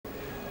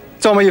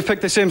Tommy, you've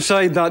picked the same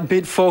side that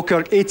beat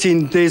Falkirk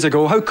 18 days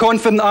ago. How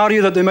confident are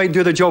you that they might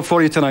do the job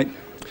for you tonight?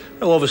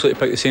 Well, obviously to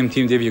pick the same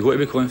team, Dave, you've got to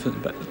be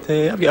confident, but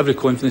I've got every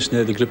confidence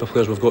in the group of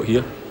players we've got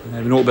here.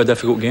 We know it'll be a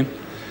difficult game.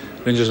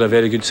 Rangers are a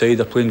very good side,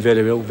 they're playing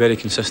very well, very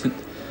consistent,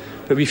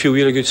 but we feel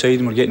we're a good side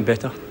and we're getting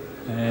better,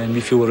 and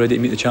we feel we're ready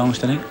to meet the challenge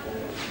tonight.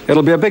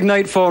 It'll be a big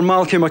night for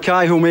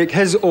MacKay, who'll make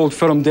his Old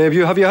Firm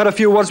debut. Have you had a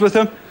few words with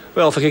him?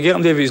 Well, if I could get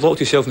him, Dave, he's locked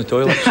himself in the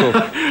toilet, so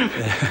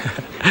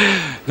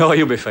no,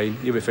 he'll be fine,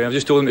 I've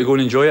just told him to go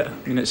and enjoy it.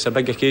 I mean, it's a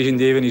big occasion,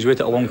 Dave, and he's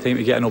waited a long time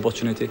to get an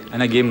opportunity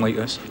in a game like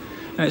this.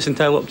 And it's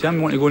entirely up to him.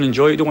 You want to go and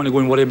enjoy it, you don't want to go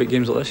and worry about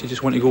games like this. You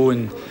just want to go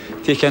and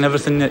take in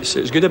everything that's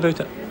good about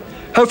it.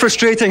 How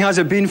frustrating has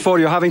it been for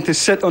you having to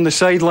sit on the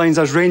sidelines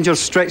as Rangers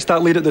stretch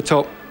that lead at the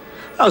top?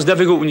 That was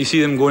difficult when you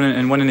see them going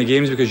and winning the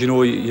games, because you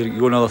know you're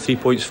going another 3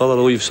 points further,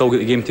 although you've still got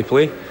the game to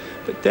play.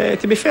 But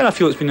to be fair, I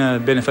feel it's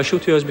been beneficial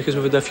to us, because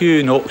we've had a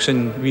few knocks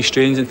and wee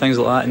strains and things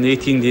like that, and the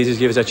 18 days has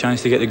given us a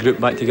chance to get the group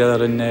back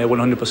together in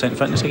 100%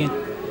 fitness again.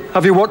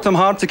 Have you worked them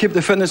hard to keep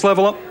the fitness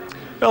level up?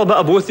 Well, a bit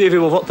of both, Davey.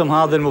 We've worked them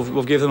hard and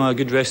we've given them a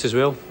good rest as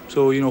well.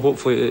 So, you know,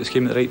 hopefully it's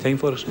came at the right time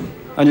for us.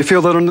 And you feel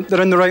they're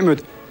in the right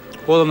mood?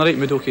 Well, they're in the right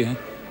mood, OK.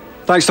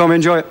 Thanks, Tom.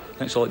 Enjoy it.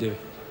 Thanks a lot, Davey.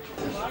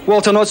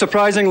 Walter, not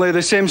surprisingly,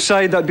 the same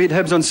side that beat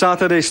Hibs on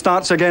Saturday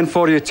starts again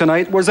for you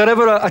tonight. Was there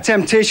ever a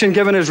temptation,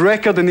 given his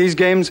record in these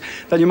games,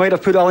 that you might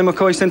have put Ali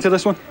McCoist into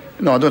this one?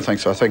 No, I don't think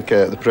so. I think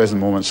at the present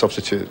moment,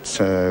 substitute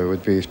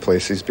would be his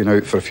place. He's been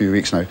out for a few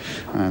weeks now,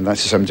 and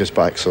that's just him just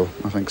back, so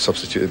I think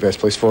substitute the best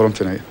place for him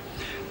tonight.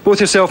 Both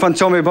yourself and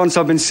Tommy Burns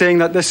have been saying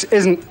that this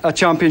isn't a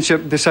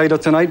championship decider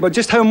tonight, but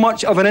just how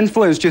much of an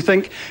influence do you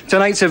think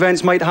tonight's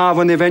events might have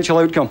on the eventual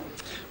outcome?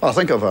 Well, I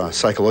think of a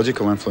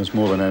psychological influence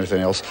more than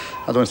anything else.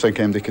 I don't think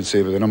MD can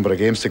say with the number of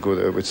games to go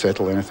that it would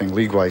settle anything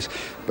league-wise,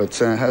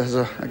 but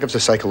it gives a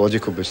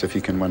psychological boost if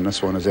you can win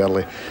this one as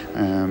early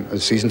as the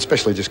season,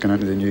 especially just going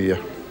into the new year.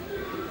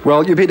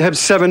 Well, you beat Hibs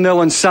 7-0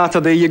 on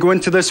Saturday. You go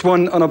into this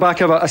one on the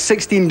back of a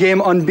 16-game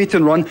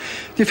unbeaten run. Do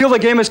you feel the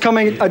game is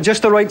coming at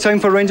just the right time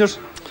for Rangers?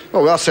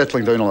 Well, we are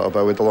settling down a little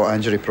bit with a lot of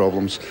injury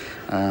problems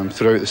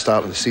throughout the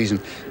start of the season.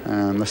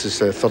 This is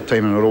the third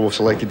time in a row we've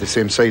selected the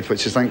same side,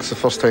 which I think is the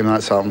first time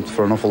that's happened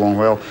for an awful long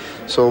while.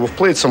 So we've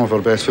played some of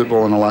our best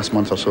football in the last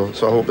month or so,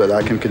 so I hope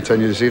that can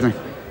continue this evening.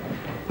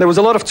 There was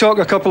a lot of talk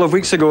a couple of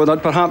weeks ago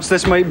that perhaps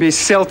this might be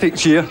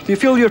Celtic's year. Do you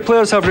feel your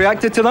players have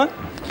reacted to that?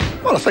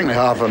 Well, I think they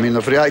have. I mean,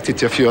 they've reacted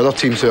to a few other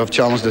teams who have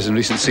challenged us in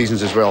recent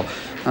seasons as well,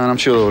 and I'm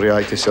sure they'll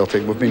react to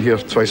Celtic. We've been here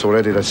twice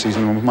already this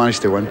season and we've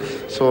managed to win,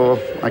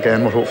 so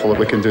again, we're hopeful that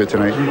we can do it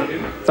tonight.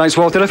 Thanks,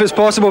 Walter. If it's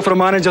possible for a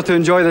manager to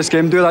enjoy this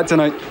game, do that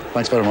tonight.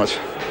 Thanks very much.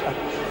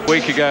 A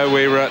week ago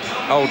we were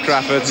at Old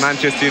Trafford,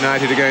 Manchester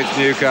United against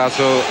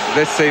Newcastle.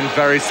 This seems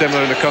very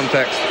similar in the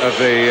context of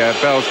the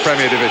Bells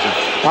Premier Division.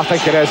 I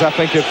think it is. I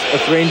think if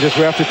Rangers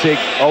were to take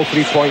all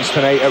 3 points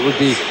tonight, it would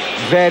be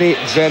very,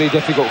 very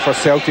difficult for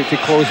Celtic to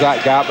close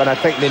that gap, and I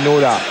think they know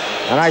that.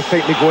 And I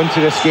think they go into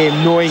this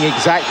game knowing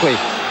exactly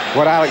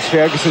what Alex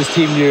Ferguson's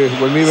team knew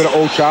when we were at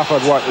Old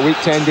Trafford, a week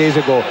 10 days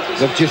ago.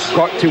 They've just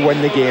got to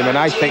win the game, and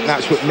I think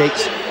that's what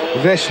makes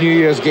this New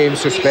Year's game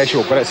so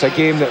special. But it's a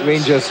game that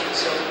Rangers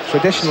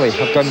traditionally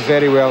have done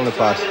very well in the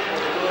past.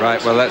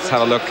 Right, well, let's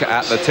have a look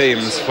at the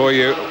teams for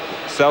you.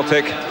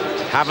 Celtic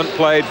haven't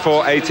played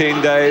for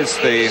 18 days.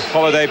 The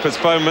holiday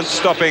postponement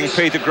stopping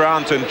Peter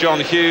Grant and John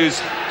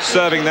Hughes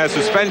serving their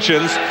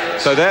suspensions,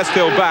 so they're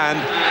still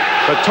banned.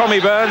 But Tommy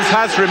Burns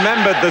has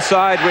remembered the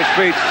side which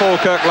beat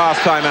Falkirk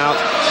last time out,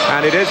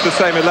 and it is the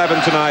same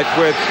 11 tonight,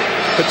 with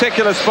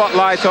particular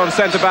spotlight on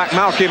centre-back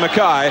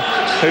MacKay,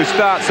 who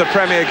starts a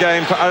Premier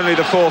game for only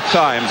the 4th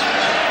time.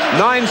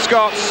 9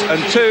 Scots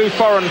and 2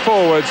 foreign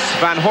forwards,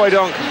 Van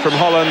Hooijdonk from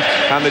Holland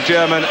and the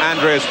German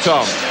Andreas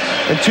Thom.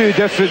 And 2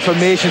 different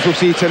formations we'll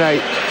see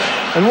tonight.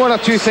 And 1 or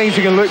 2 things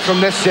we can look from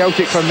this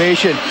Celtic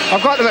formation.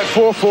 I've got them at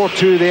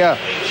 4-4-2 there.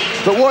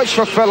 But watch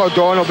for Phil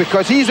O'Donnell,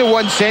 because he's the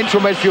one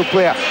central midfield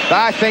player that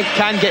I think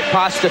can get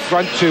past the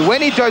front 2.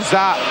 When he does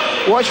that,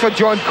 watch for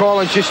John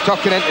Collins just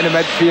tucking into the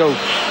midfield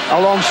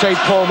alongside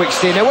Paul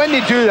McStay. Now, when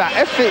they do that,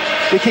 if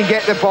they can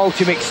get the ball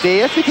to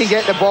McStay, if they can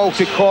get the ball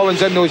to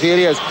Collins in those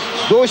areas,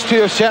 those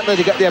 2 have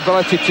certainly got the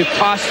ability to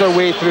pass their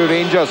way through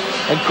Rangers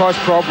and cause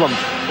problems.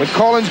 When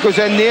Collins goes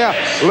in there,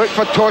 look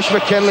for Tosh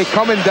McKinlay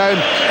coming down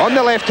on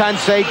the left-hand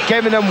side,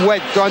 giving them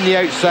width on the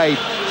outside.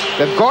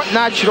 They've got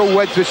natural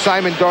width with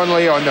Simon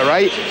Donnelly on the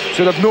right,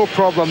 so they've no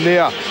problem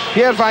there.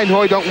 Pierre Van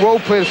Hooijdonk will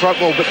play the front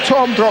row, but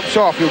Thom drops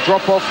off. He'll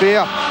drop off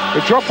there.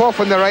 He'll drop off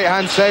on the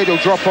right-hand side. He'll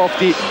drop off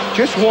deep.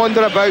 Just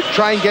wander about,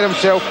 try and get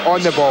himself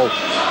on the ball.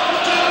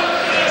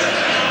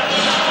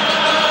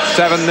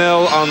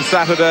 7-0 on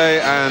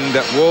Saturday,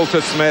 and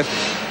Walter Smith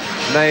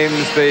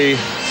names the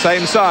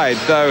same side,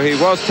 though he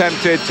was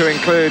tempted to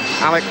include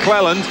Alec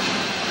Cleland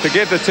to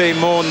give the team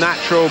more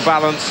natural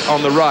balance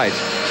on the right.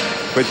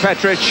 With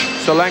Petric,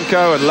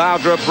 Salenko and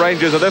Laudrup,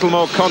 Rangers a little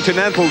more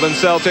continental than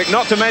Celtic,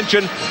 not to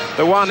mention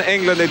the one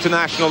England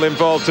international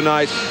involved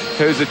tonight,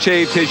 who's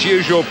achieved his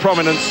usual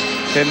prominence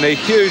in the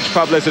huge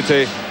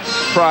publicity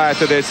prior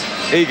to this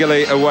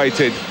eagerly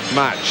awaited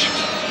match.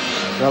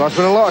 Well, there's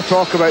been a lot of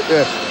talk about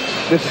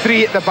the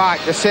three at the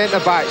back, the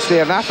centre-backs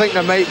there, and I think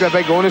there might be a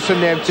big onus on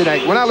them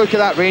tonight. When I look at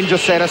that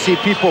Rangers side, I see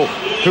people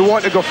who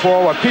want to go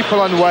forward, people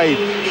on wide.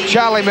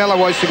 Charlie Miller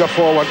wants to go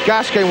forward,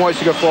 Gascoigne wants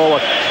to go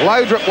forward,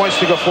 Laudrup wants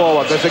to go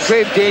forward. There's a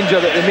grave danger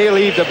that they may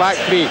leave the back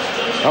three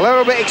a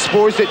little bit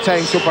exposed at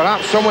times, so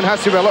perhaps someone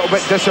has to be a little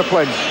bit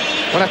disciplined.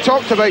 When I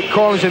talked about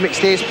Collins and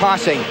McStay's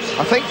passing,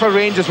 I think for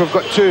Rangers we've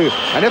got two,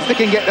 and if they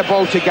can get the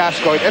ball to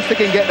Gascoigne, if they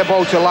can get the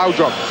ball to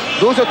Laudrup,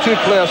 those are two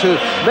players who,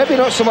 maybe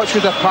not so much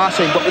with their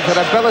passing, but with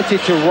their ability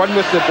to run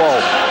with the ball.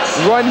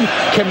 Run,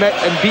 commit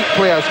and beat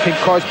players can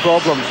cause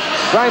problems.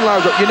 Brian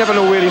Laudrup, you never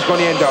know where he's going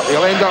to end up.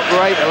 He'll end up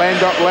right, he'll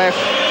end up left,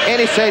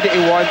 any side that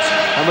he wants,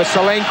 and with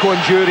Salenko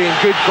and Durie in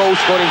good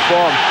goal-scoring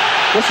form,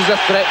 this is a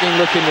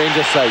threatening-looking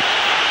Rangers side.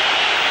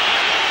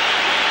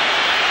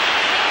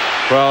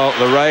 Well,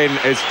 the rain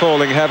is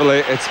falling heavily.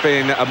 It's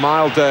been a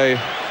mild day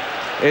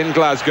in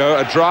Glasgow,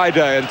 a dry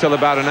day until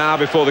about an hour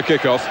before the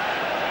kickoff.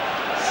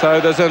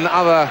 So there's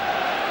another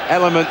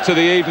element to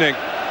the evening.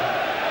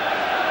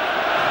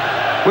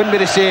 Wouldn't be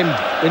the same,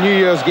 the New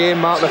Year's game,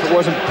 Martin, if it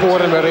wasn't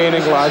pouring with rain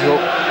in Glasgow.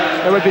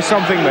 There would be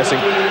something missing.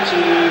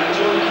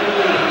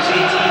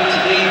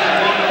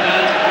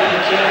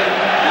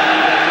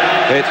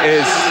 It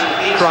is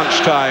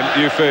crunch time,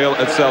 you feel,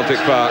 at Celtic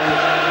Park.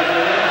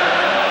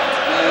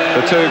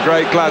 The two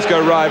great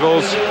Glasgow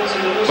rivals,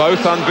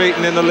 both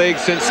unbeaten in the league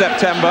since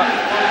September.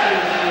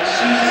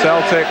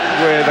 Celtic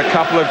with a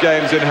couple of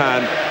games in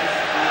hand.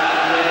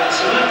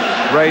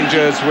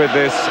 Rangers with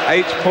this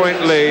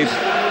 8-point lead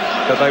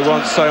that they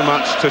want so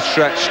much to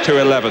stretch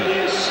to 11. I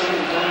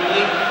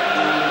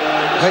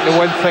think the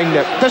one thing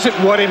that doesn't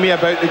worry me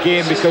about the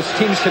game, because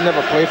teams can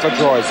never play for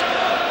draws.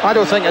 I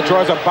don't think a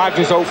draw is a bad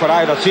result for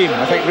either team.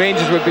 I think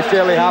Rangers would be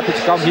fairly happy to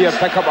come here,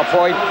 pick up a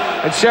point,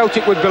 and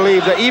Celtic would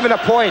believe that even a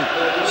point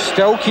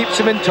still keeps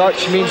them in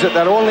touch, means that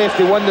they're only, if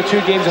they won the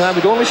two games in hand,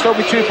 would only still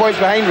be 2 points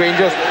behind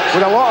Rangers,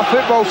 with a lot of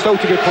football still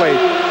to be played.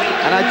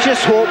 And I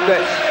just hope that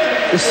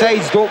the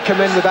sides don't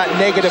come in with that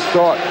negative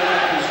thought.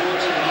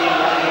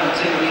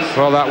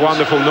 Well, that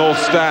wonderful north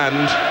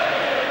stand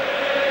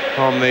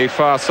on the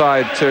far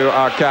side to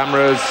our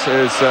cameras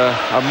is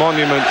a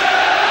monument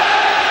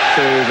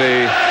to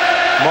the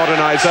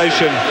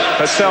modernisation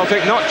at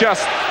Celtic. Not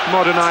just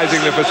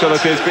modernising the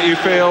facilities, but you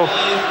feel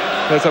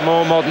there's a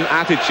more modern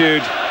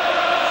attitude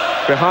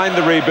behind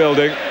the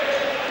rebuilding.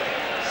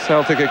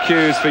 Celtic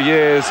accused for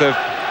years of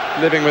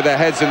living with their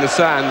heads in the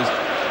sand,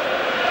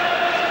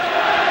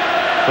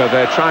 but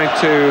they're trying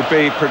to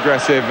be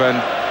progressive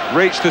and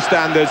reach the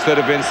standards that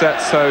have been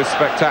set so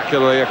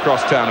spectacularly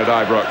across town at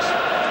Ibrox.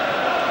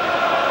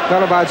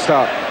 Not a bad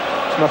start.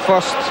 It's my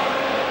first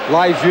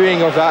live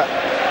viewing of that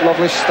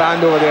lovely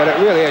stand over there. It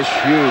really is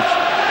huge,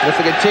 and if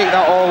we can take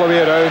that all the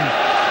way around,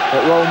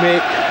 it will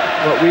make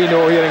what we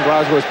know here in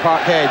Glasgow as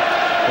Parkhead,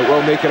 it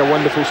will make it a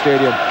wonderful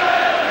stadium.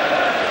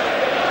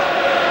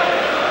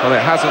 Well,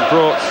 it hasn't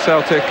brought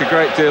Celtic a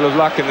great deal of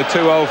luck in the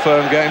two Old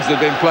Firm games that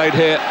have been played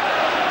here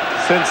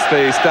since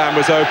the stand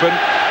was open.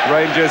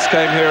 Rangers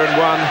came here and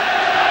won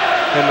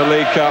in the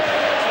League Cup.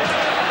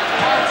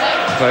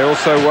 They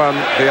also won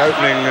the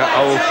opening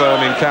Old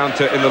Firm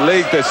encounter in the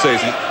league this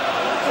season.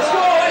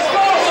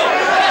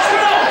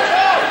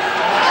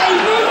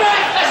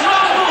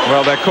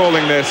 Well, they're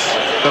calling this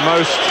the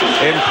most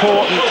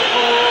important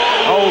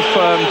Old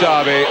Firm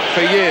derby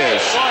for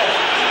years.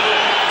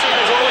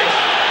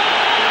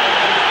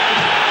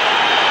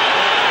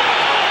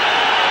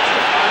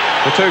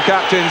 The two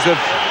captains have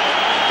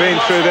been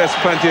through this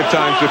plenty of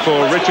times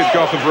before. Richard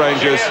Gough of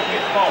Rangers,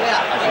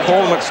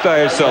 Paul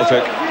McStay of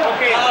Celtic.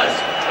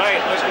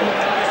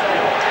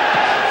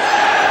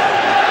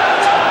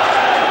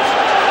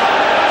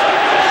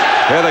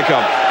 Here they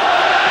come.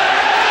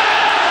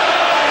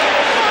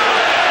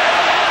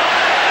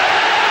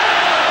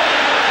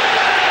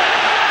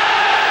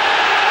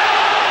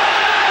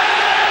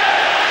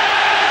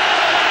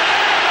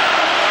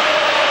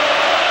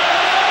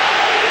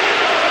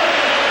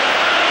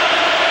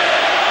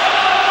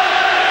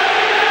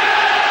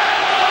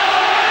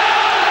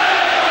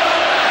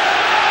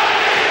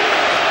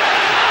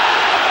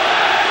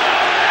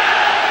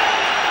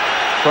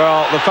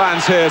 Well, the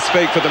fans here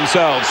speak for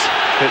themselves.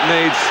 It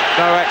needs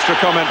no extra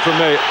comment from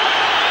me.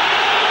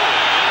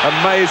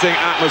 Amazing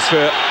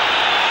atmosphere.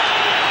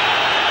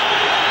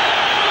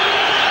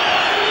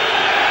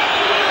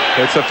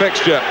 It's a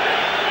fixture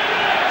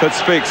that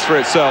speaks for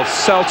itself.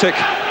 Celtic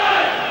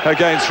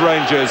against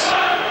Rangers.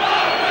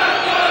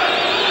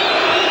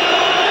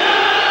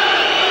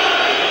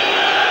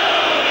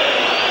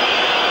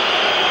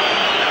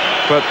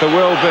 But there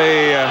will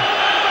be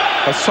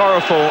a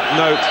sorrowful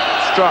note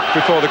struck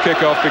before the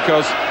kickoff,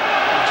 because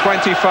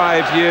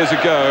 25 years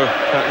ago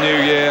that New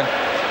Year,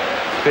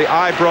 the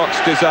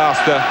Ibrox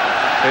disaster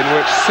in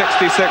which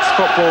 66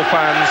 football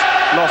fans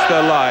lost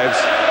their lives.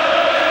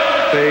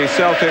 The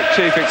Celtic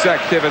chief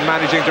executive and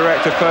managing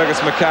director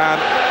Ferguson McCann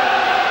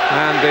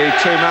and the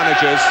two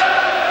managers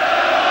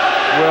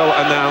will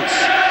announce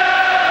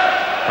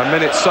a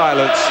minute's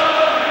silence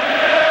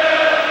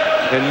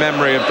in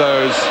memory of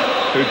those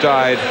who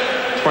died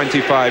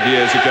 25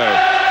 years ago.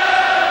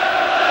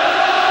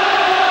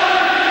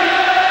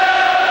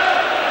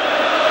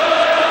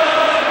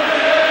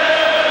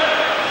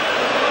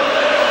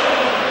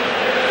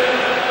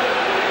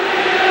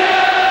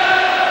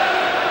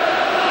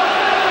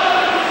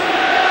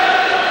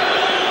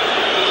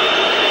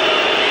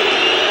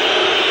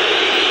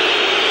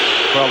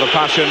 Well, the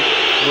passion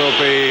will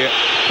be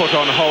put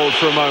on hold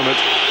for a moment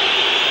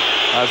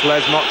as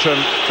Les Mottram,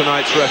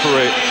 tonight's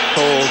referee,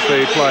 calls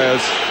the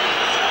players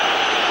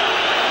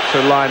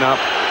to line up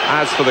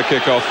as for the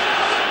kick-off,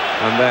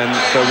 and then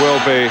there will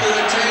be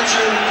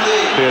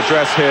the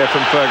address here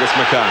from Fergus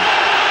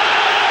McCann.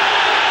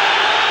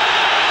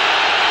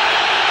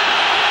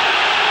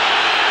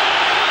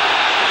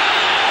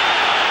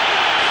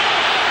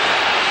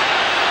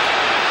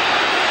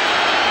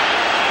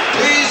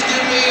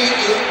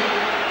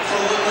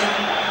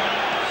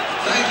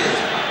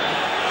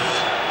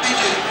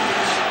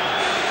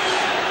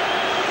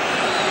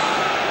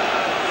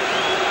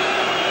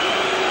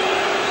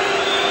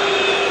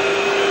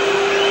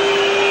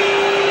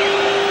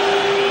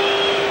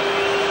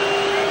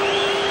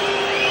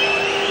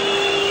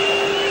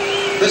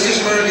 This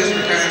is Fergus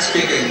McCann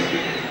speaking.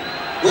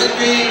 With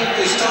me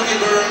is Tommy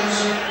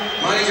Burns,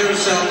 manager of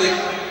Celtic,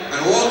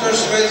 and Walter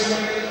Smith,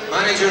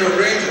 manager of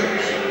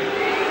Rangers.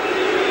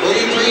 Will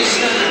you please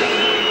stand?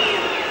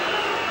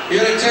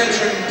 Your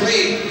attention,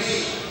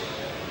 please.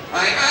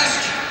 I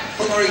ask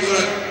for it.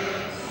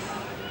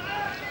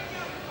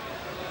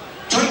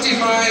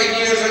 25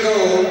 years ago,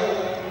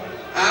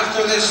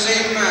 after this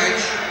same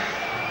match,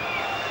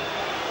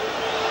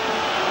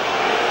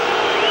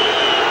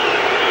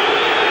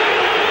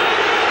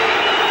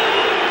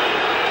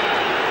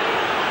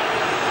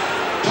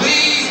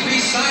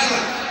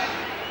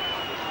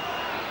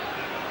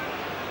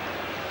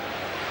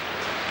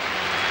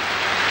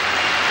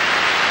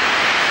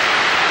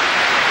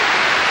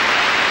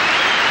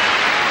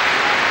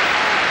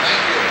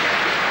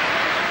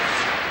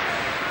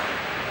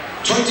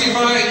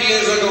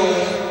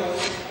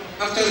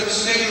 after the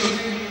same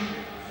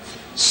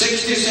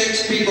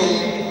 66 people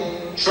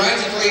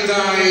tragically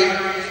died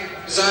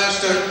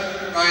disaster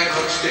by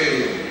Hooijdonk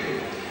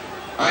Stadium.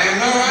 I am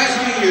now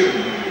asking you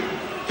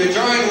to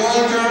join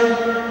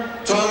Walter,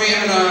 Tommy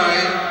and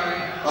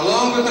I,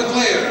 along with the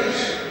players,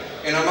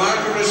 in a mark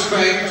of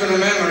respect to the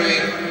memory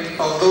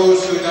of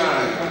those who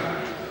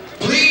died.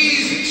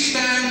 Please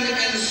stand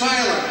in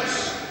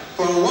silence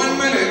for 1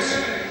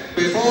 minute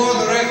before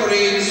the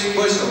referee's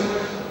whistle.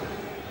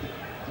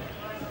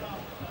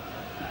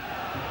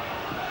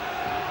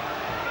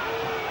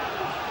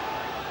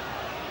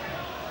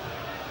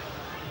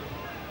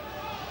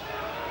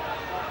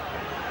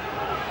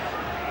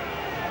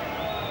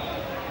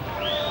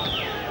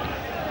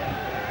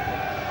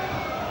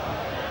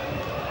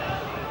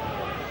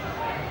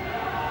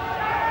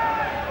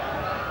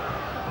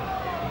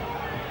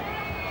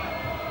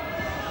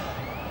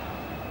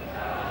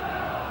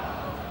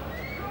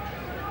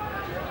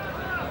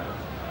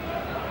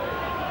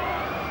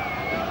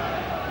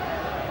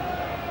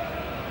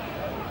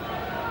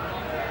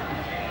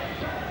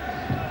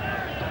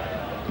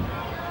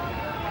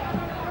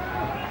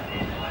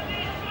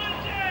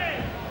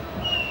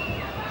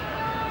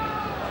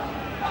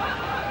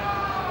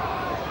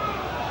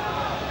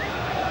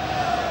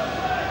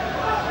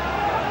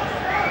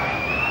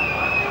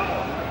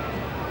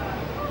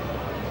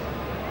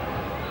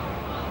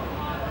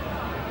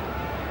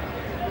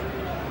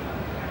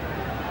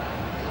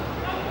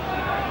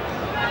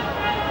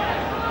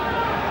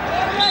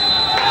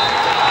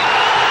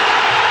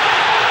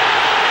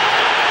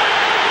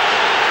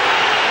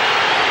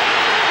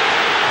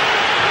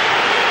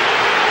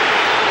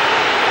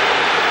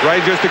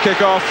 Rangers to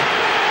kick off.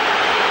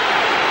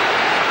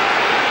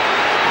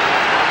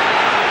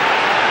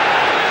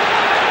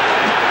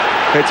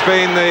 It's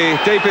been the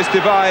deepest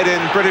divide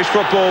in British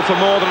football for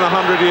more than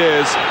 100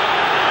 years.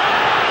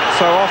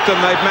 So often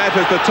they've met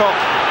as the top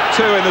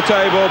two in the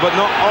table, but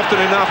not often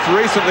enough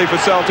recently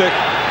for Celtic,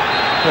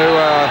 who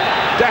are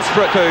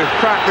desperate to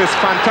crack this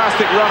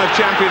fantastic run of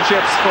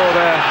championships for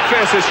their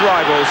fiercest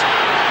rivals.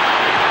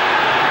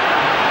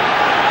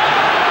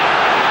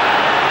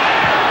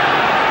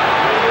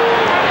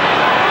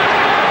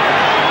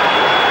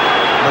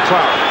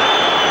 McLaren.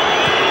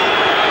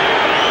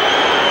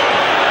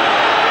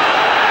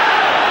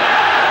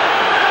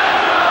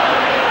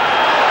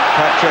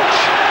 Petric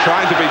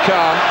trying to be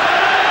calm.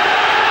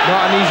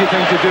 Not an easy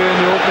thing to do in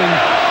the opening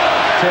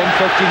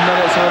 10-15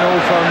 minutes of an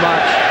Old Firm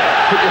match.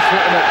 Put your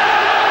foot in it.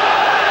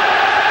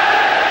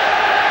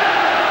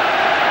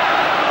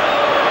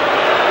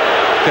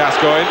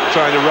 Gascoigne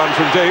trying to run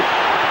from deep.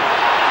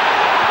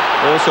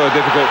 Also a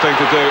difficult thing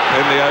to do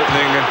in the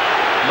opening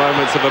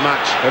moments of a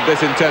match of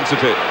this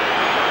intensity.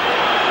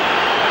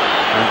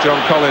 And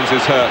John Collins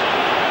is hurt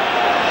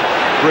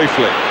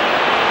briefly.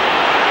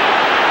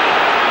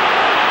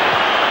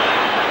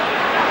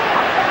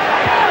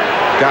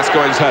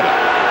 Gascoigne's header.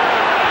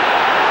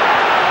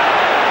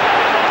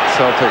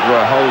 Celtic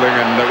were holding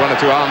and one or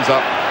two arms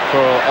up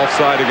for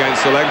offside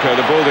against Salenko.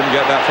 The ball didn't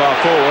get that far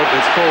forward.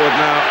 It's forward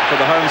now for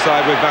the home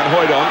side with Van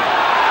Hooijdonk.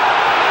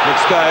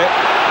 McStay,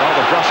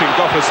 rather brushing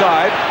Gough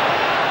aside.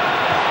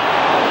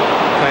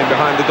 Playing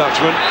behind the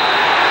Dutchman.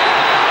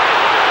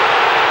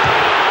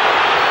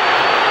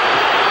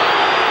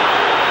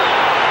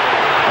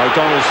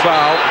 O'Donnell's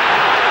foul,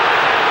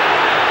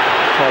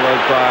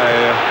 followed by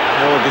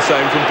more of the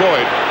same from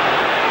Boyd.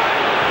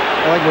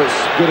 I think what's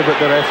good about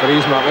the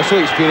referees, Mark, they're so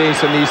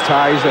experienced in these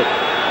ties that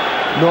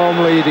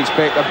normally you'd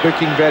expect a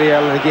booking very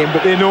early in the game,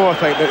 but they know, I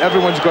think, that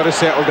everyone's got to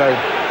settle down.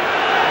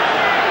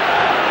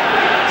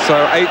 So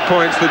 8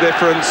 points the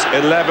difference,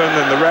 11,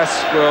 and the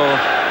rest will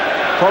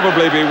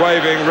probably be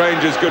waving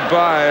Rangers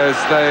goodbye as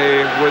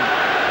they would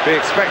be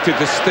expected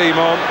to steam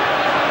on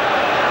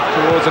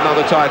towards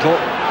another title.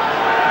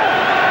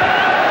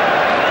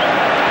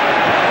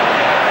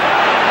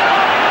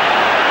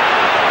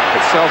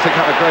 Celtic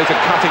have a greater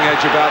cutting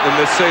edge about them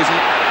this season.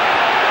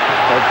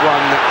 They've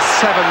won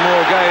 7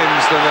 more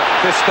games than at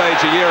this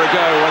stage a year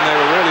ago when they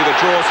were really the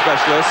draw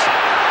specialists.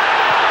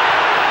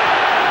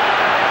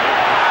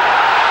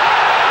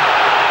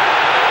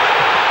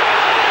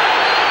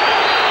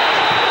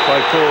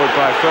 Played forward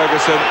by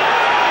Ferguson,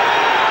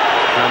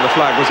 and the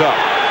flag was up.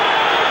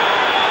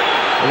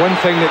 The one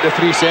thing that the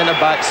 3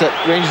 centre-backs that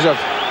Rangers have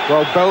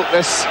built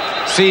this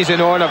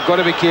season on, I've got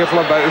to be careful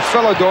about.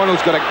 Phil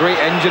O'Donnell's got a great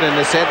engine in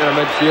the centre of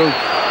midfield.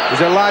 He's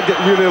a lad that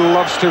really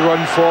loves to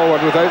run forward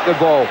without the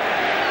ball,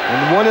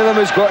 and one of them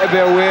has got to be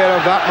aware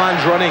of that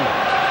man's running.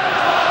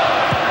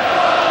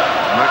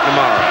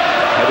 McNamara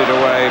headed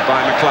away by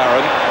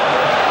McLaren.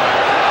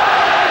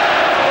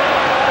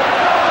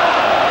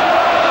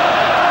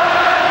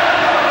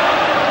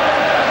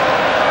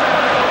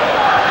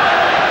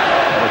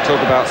 We'll talk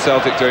about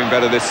Celtic doing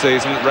better this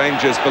season.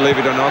 Rangers, believe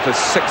it or not, are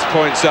 6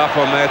 points up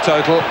on their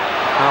total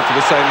after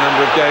the same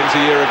number of games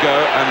a year ago,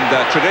 and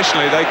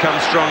traditionally they come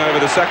strong over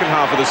the second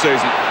half of the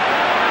season.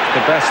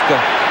 The best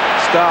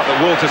start that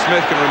Walter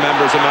Smith can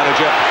remember as a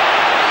manager.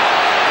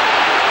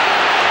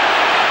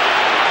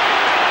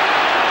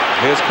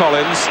 Here's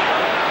Collins.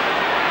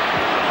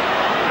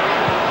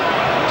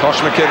 Tosh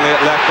McKinlay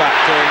at left back,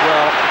 doing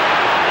well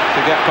to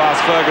get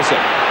past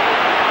Ferguson.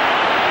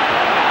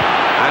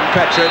 And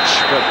Petric,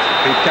 but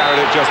he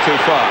carried it just too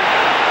far.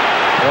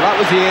 Well, that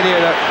was the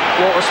area that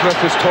Walter Smith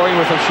was toying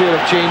with, I'm sure,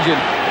 of changing.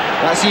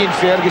 That's Ian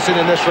Ferguson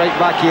in this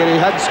right-back area.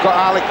 He had got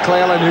Alec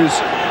Cleland, who's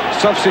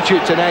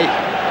substitute tonight.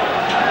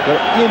 But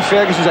Ian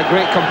Ferguson's a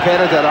great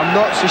competitor. I'm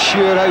not so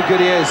sure how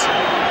good he is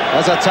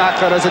as a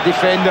tackler, as a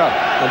defender.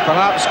 And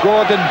perhaps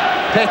Gordon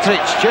Petric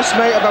just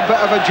might have a bit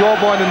of a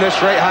job on this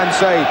right-hand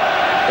side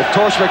if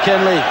Tosh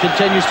McKinlay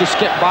continues to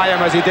skip by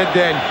him as he did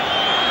then.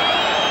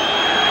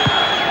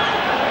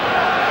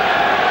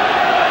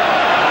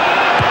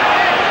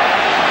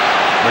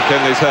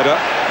 McKinlay's header.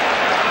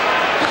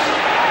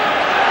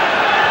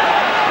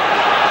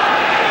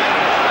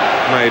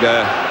 Made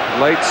a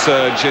late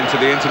surge into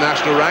the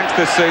international ranks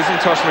this season,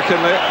 Tosh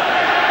McKinlay,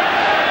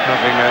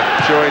 having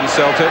joined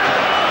Celtic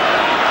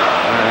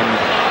and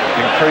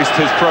increased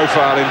his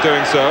profile in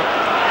doing so.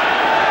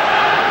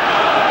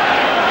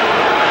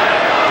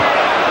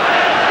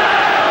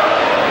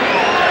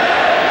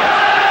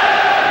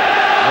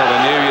 Well,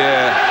 the New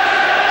Year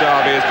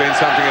derby has been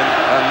something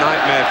a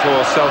nightmare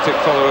for Celtic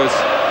followers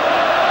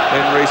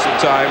in recent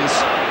times.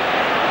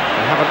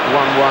 They haven't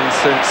won one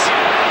since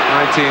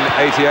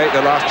 1988,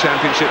 the last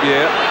championship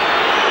year.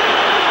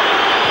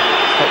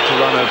 Stopped a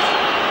run of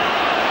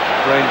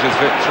Rangers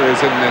victories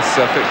in this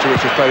fixture, which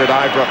was played at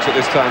Ibrox at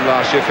this time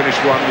last year, finished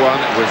 1-1.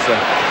 It was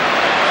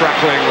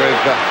crackling with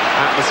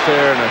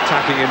atmosphere and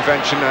attacking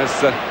invention, as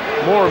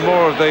more and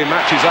more of the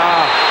matches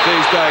are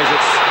these days.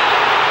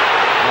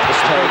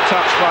 It's a good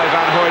touch by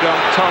Van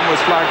Hooijdonk. Thom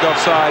was flagged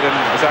offside, and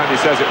as Andy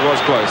says, it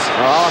was close.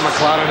 Oh,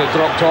 McLaren had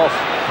dropped off.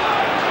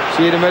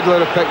 See in the middle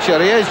of the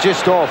picture, he is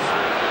just off.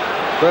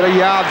 About a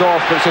yard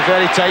off, but it's a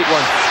very tight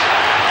one.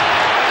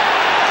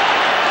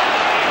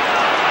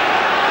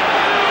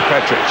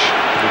 Petric,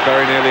 who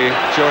very nearly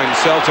joined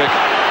Celtic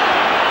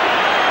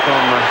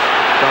from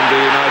Dundee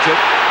United.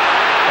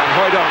 Van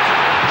Hooijdonk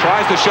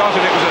tries the shot,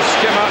 and it was a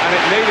skimmer, and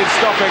it needed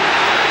stopping.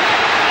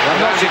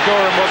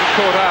 Goram wasn't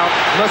caught out.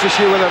 I'm not so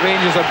sure whether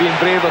Rangers are being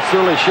brave or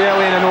foolish.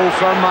 Early in an Old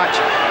Firm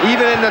match,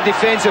 even in the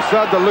defensive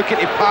third, they're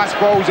looking to pass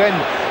balls in,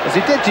 as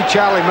they did to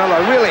Charlie Miller.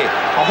 Really,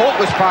 a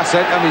hopeless pass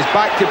into him. He's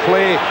back to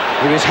play.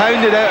 He was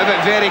hounded out of it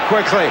very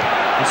quickly,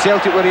 and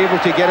Celtic were able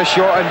to get a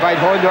shot in by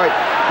Hooijdonk.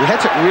 He hit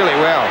it really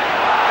well.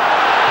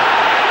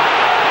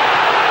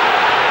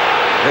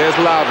 Here's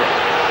Laudrup,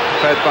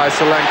 fed by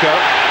Salenko.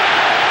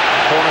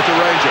 Corner to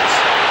Rangers.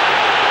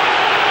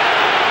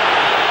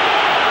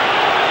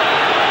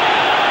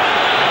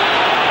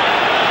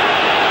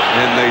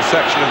 In the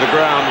section of the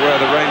ground where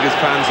the Rangers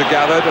fans are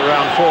gathered,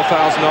 around 4,000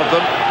 of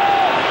them.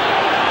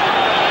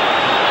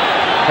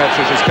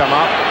 Petric has come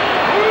up,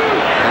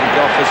 and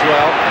Gough as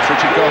well. It's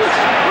Richard Gough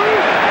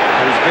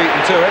who's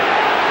beaten to it.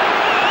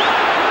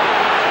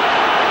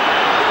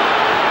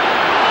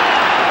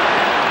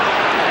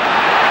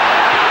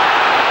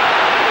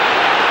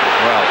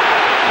 Well,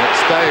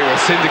 McStay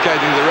Just indicating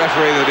to the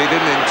referee that he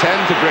didn't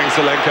intend to bring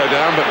Salenko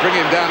down, but bring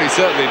him down he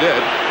certainly did.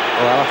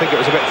 Well, I think it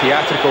was a bit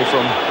theatrical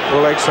from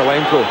Oleg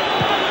Salenko.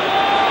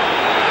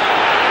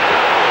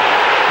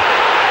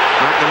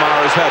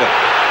 McNamara's header.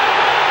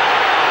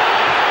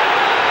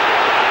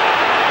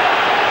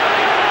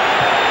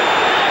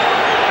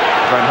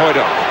 Van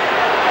Hooijdonk.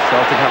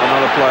 Celtic have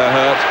another player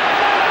hurt.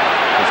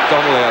 It's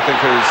Donnelly, I think,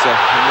 who's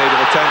in need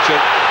of attention.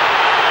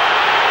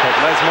 But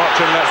Les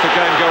Motrin lets the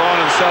game go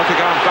on, and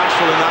Celtic aren't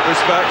bashful in that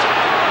respect.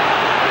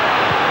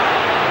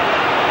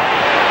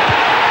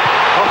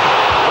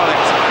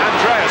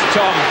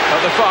 Thom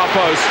at the far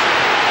post.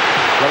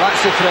 Well, that's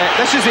the threat.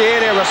 This is the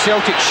area where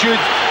Celtic should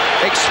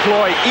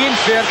exploit. Ian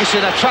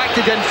Ferguson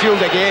attracted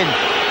infield again.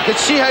 You can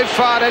see how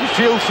far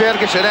infield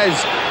Ferguson is.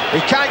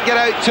 He can't get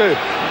out to.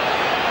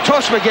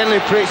 Tosh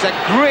McKinlay creates a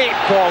great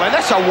ball, and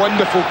that's a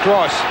wonderful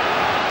cross.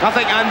 I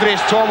think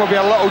Andreas Thom will be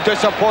a little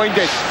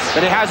disappointed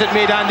that he hasn't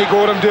made Andy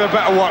Goram do a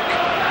bit of work.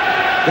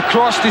 The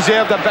cross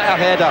deserved a better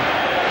header,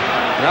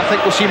 and I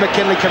think we'll see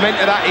McKinlay come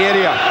into that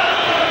area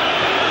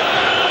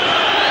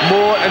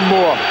more and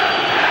more.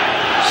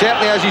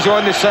 Certainly as he's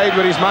on the side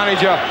with his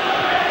manager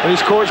and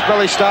his coach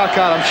Billy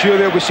Starkar, I'm sure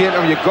they'll be saying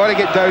to him, you've got to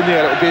get down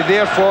there, it'll be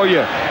there for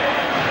you.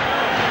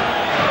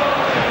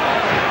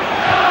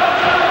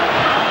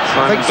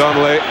 Simon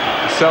Donnelly,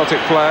 a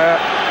Celtic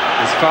player.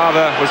 His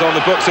father was on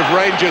the books of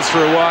Rangers for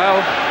a while.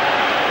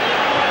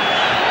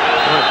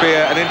 Might be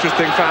an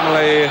interesting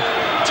family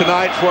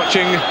tonight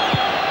watching.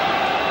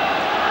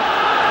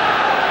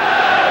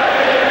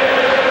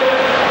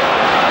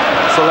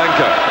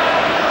 Salenko.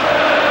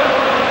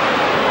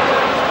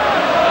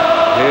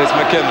 Here's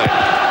McKinlay.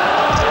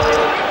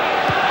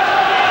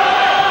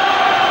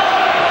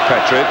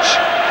 Petric.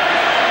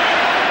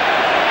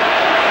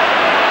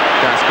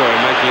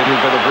 Gascoigne making a little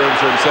bit of room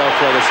for himself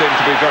where there seemed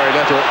to be very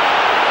little.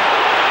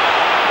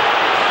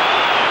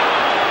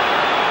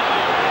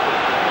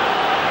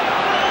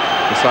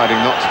 Deciding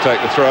not to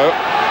take the throw.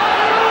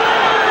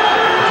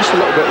 Just a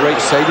little bit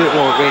right-sided at the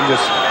moment,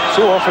 Rangers.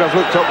 So often I've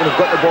looked up when they've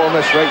got the ball on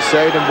this right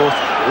side, and both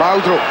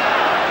Laudrup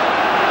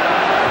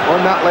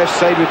on that left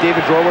side with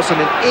David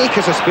Robertson, and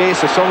acres of space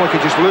if someone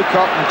could just look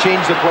up and change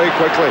the play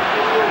quickly.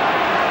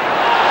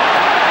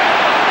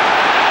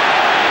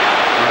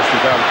 Nicely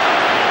done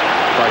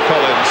by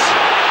Collins.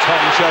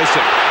 Thom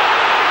chasing.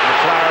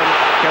 McLaren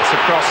gets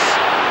across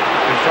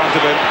in front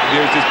of him,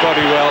 used his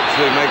body well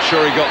to make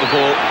sure he got the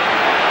ball.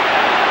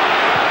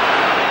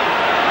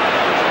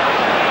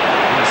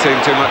 Haven't seen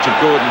too much of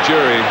Gordon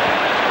Durie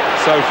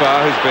so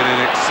far, who's been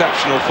in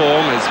exceptional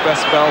form, his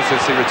best spell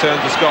since he returned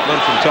to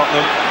Scotland from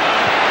Tottenham.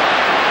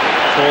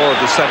 4 of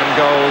the 7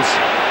 goals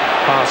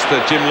past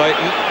Jim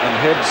Leighton and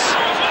Hibbs.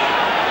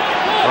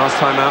 Last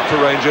time out for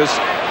Rangers.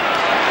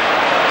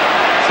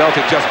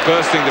 Celtic just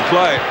bursting to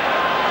play.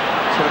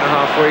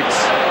 2.5 weeks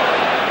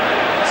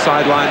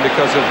sidelined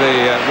because of the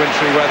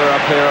wintry weather up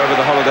here over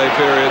the holiday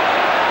period.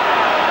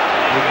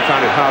 Even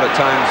found it hard at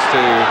times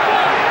to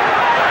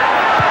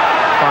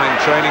find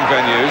training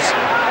venues.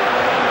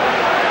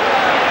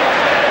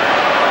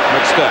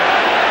 McStay.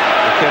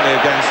 McKinlay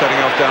again setting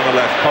off down the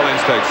left.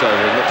 Collins takes over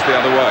and looks the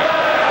other way.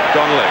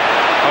 Donnelly.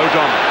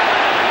 O'Donnell.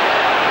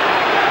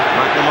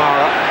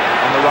 McNamara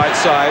on the right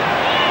side.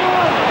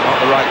 Not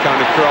the right kind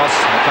of cross.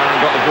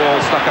 McLaren got the ball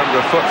stuck under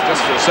a foot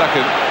just for a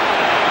second.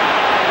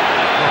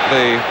 Not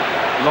the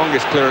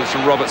longest clearance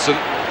from Robertson.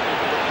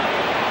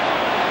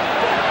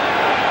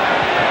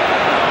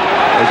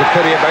 There's a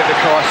pity about the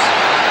cross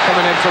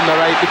coming in from the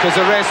right, because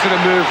the rest of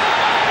the move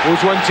was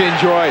one to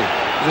enjoy.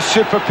 It was a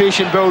super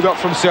patient build-up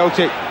from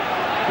Celtic.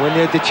 When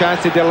they had the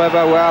chance to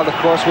deliver, well, the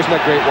cross wasn't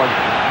a great one.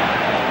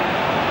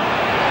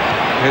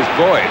 Here's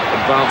Boyd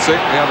advancing.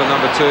 The other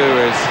number 2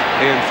 is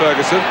Ian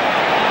Ferguson.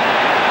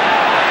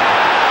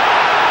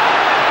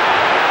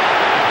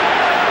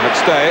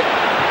 McStay.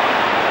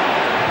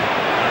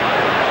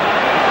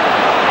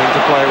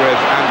 To play with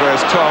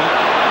Andreas Thom.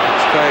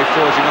 McStay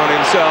forging on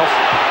himself.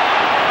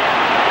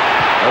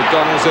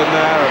 O'Donnell's in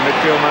there, a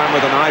midfield man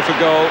with an eye for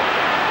goal.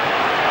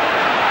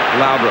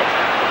 Laudrup.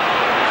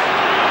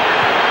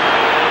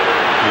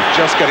 He's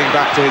just getting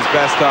back to his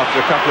best after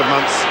a couple of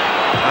months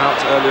out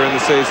earlier in the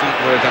season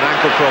with an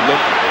ankle problem.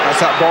 That's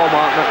that ball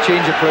mark, that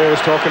change of play I was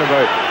talking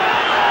about.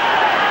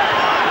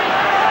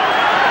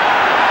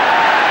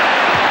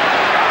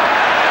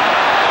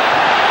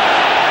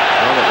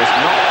 Well, it was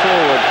not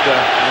forward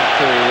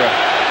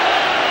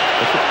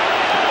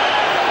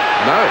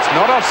no, it's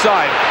not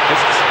offside.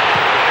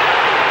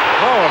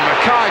 Oh, and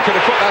MacKay could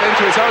have put that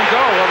into his own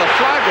goal. Well, the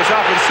flag was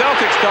up and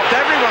Celtic stopped.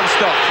 Everyone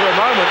stopped for a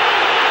moment.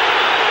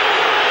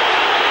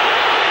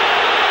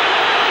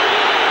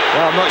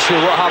 Well, I'm not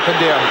sure what happened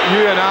there.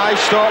 You and I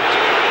stopped.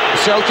 The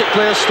Celtic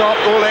players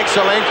stopped. Oleg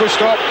Salenko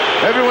stopped.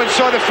 Everyone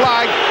saw the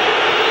flag.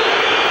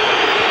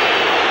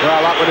 Well,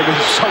 that would have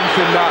been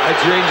something that had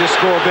Rangers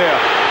scored there.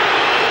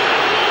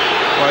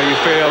 Well, you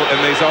feel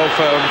in these old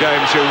firm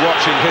games you're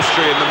watching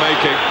history in the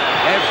making.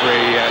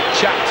 Every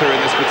chapter in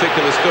this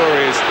particular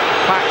story is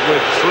packed with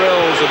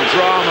thrills and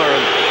drama,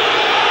 and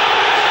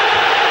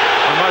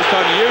a most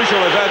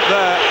unusual event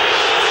there.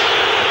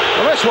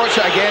 Well, let's watch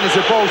it again as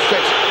the ball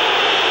sticks.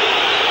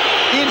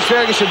 Ian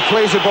Ferguson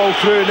plays the ball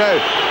through now.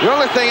 The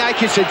only thing I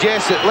can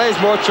suggest that Les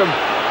Mottram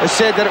has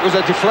said that it was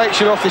a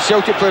deflection off the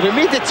Celtic player who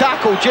made the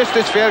tackle just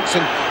as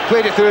Ferguson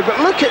played it through. But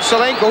look at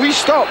Salenko, he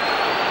stopped.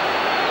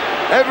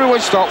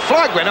 Everyone stopped,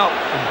 flag went up.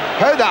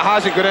 How that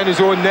hasn't got in his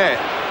own net,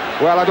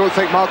 well, I don't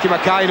think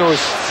MacKay knows.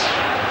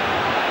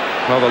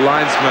 Well, the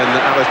linesman,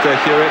 Alistair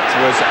Hewitt,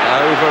 was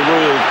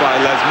overruled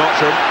by Les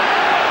Mottram.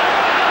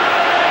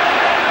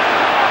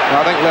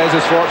 I think Les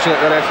is fortunate,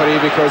 the referee,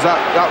 because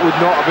that would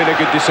not have been a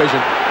good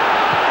decision.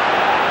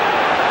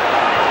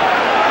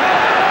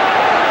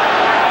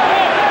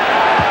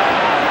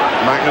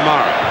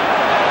 McNamara.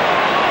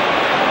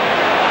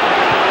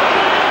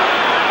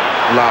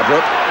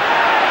 Laudrup.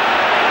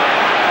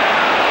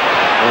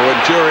 Oh,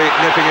 and Durie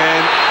nipping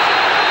in.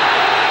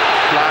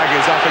 Flag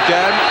is up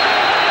again.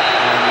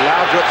 And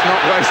Laudrup's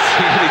not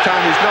wasting any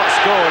time. He's not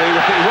scored. He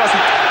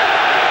wasn't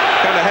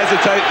going to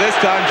hesitate this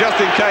time, just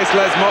in case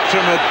Les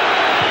Mottram had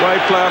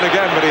waved play on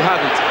again, but he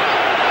hadn't.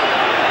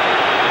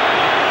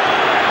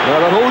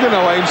 Well, they're holding the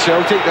line,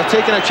 Celtic. They're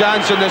taking a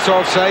chance on this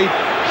offside.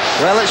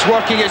 Well, it's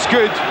working, it's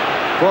good.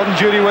 Gordon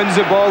Durie wins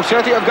the ball.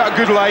 Celtic have got a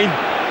good line.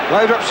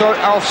 Laudrup's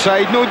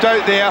offside, no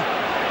doubt there.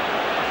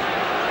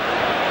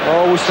 I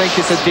always think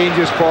it's a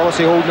dangerous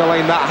policy holding the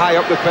line that high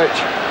up the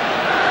pitch.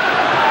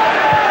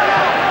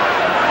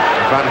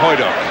 Van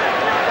Hooijdonk.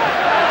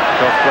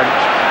 Gough went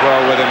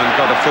well with him and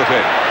got a foot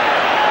in.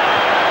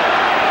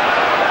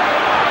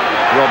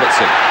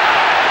 Robertson.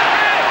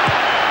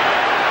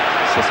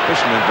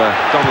 Suspicion of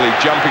Donnelly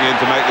jumping in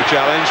to make the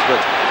challenge,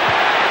 but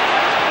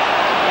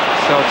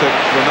Celtic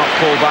were not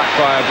called back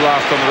by a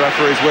blast on the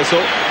referee's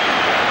whistle.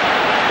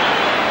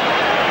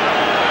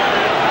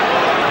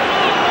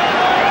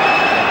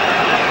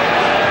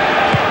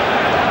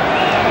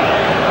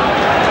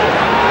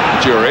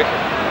 Durie.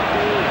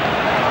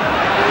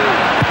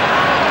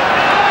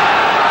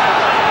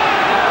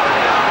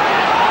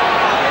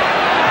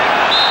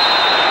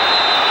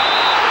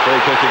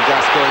 Free kick in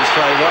Gascoigne's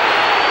favour.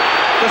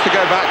 Just to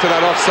go back to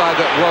that offside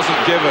that wasn't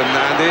given,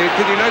 Andy,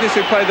 did you notice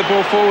who played the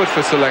ball forward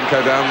for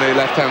Salenko down the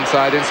left-hand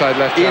side, inside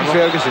left Ian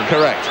channel? Ferguson.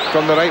 Correct.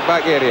 From the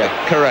right-back area.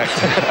 Correct.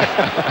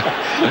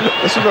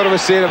 This is what I was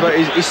saying about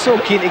he's so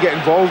keen to get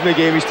involved in the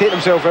game. He's taken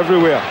himself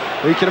everywhere.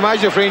 You can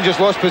imagine if Rangers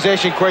lost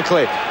possession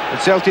quickly and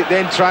Celtic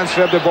then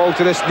transferred the ball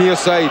to this near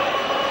side.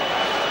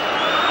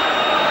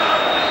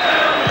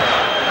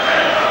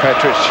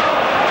 Petric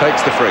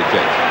takes the free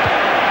kick.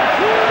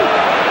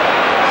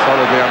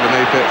 Solidly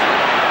underneath it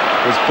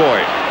was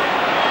Boyd.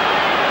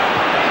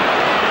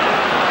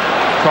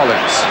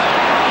 Collins,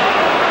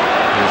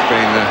 who's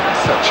been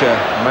such a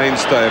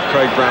mainstay of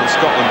Craig Brown's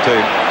Scotland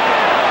team.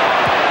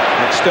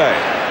 McStay.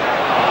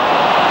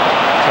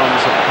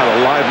 Thom's had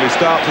a lively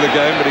start to the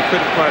game, but he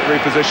couldn't quite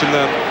reposition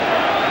them.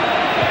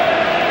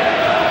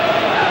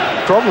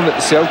 The problem that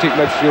the Celtic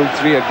midfield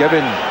three are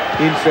giving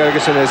Ian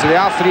Ferguson is they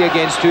are 3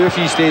 against 2 if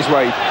he stays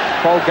wide.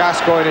 Paul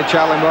Gascoigne and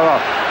Charlie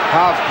Miller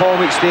have Paul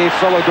McStay,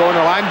 Phil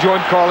O'Donnell and John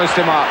Collins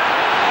to mark.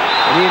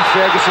 And Ian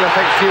Ferguson, I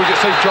think, feels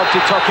it's his job to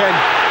tuck in.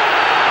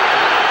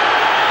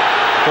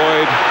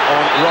 Boyd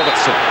on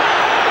Robertson.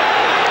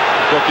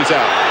 Book is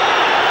out.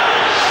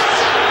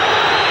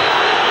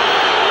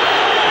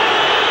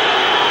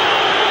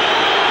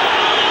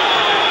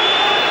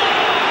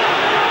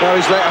 Well,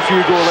 he's let a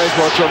few go, Les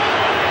Mottram.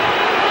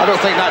 I don't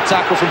think that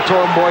tackle from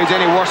Thom Boyd's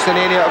any worse than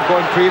any that have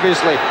gone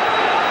previously.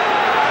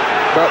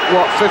 But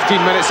what, 15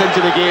 minutes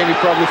into the game, he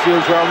probably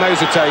feels, well, now's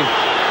the time.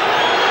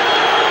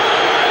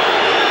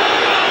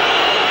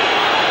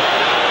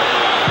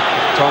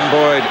 Thom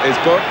Boyd is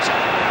booked.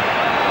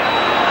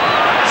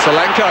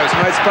 Salenko's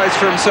made space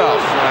for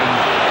himself, and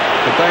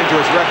the danger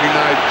was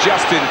recognised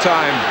just in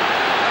time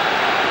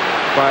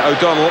by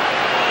O'Donnell.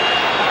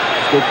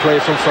 Good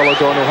play from Phil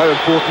O'Donnell. How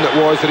important it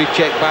was that he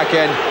checked back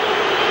in.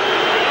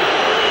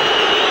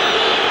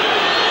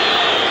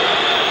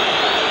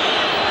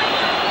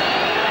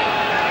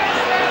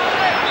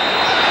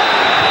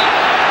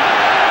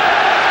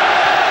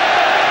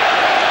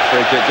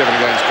 Free kick given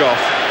against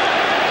Gough.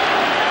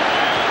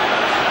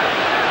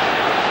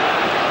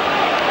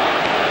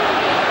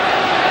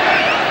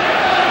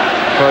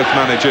 Both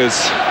managers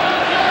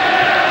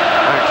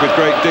act with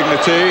great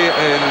dignity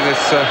in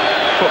this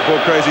football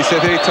crazy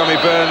city. Tommy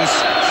Burns,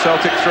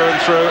 Celtic through and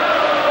through.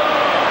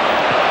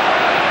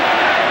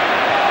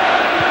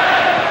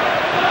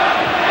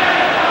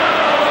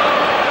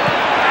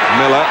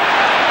 Miller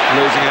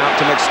losing out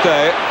to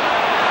McStay.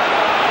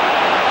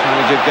 Trying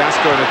to give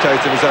Gascoigne a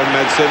taste of his own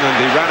medicine, and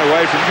he ran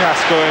away from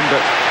Gascoigne,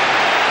 but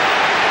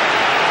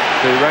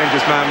the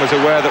Rangers man was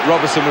aware that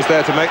Robertson was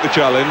there to make the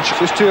challenge.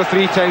 Just 2 or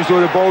 3 times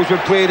though the ball's been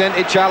played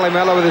into Charlie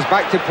Miller with his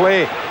back to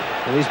play,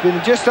 and he's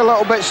been just a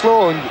little bit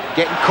slow and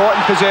getting caught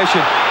in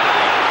possession.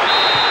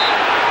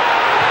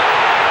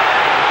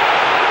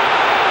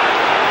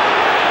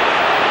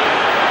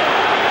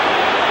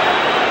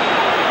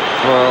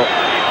 Well,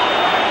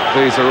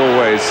 these are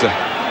always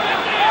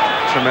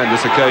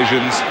tremendous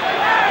occasions.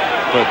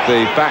 but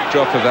the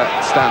backdrop of that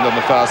stand on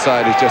the far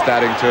side is just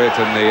adding to it,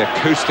 and the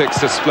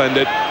acoustics are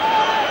splendid.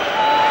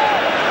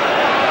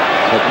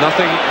 But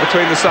nothing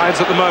between the sides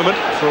at the moment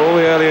for all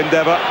the early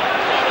endeavour.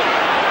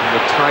 And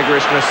the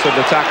tigerishness of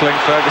the tackling.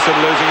 Ferguson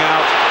losing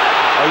out.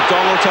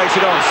 O'Donnell takes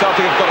it on.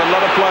 Celtic have got a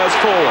lot of players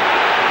forward.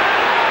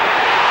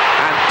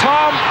 And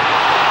Thom,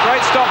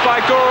 great stop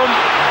by Goram,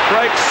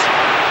 breaks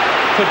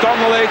for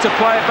Donnelly to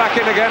play it back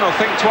in again, or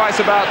think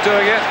twice about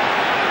doing it.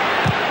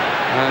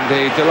 And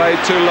he delayed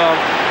too long.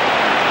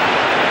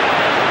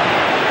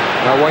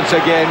 Now once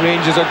again,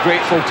 Rangers are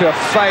grateful to a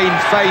fine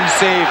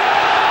save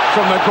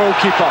from the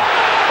goalkeeper.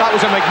 That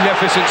was a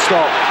magnificent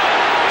stop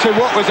to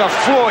what was a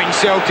flowing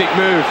Celtic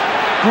move.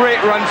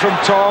 Great run from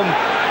Thom,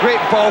 great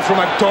ball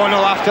from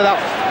O'Donnell after that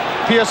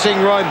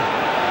piercing run.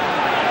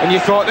 And you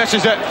thought, this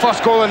is it,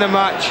 first goal in the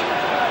match.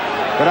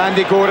 But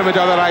Andy Goram had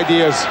other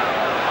ideas.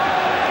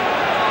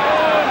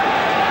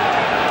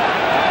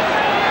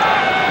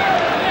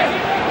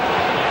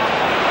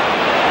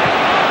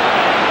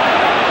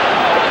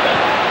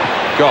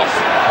 Gough,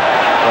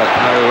 but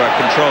no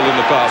control in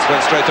the pass,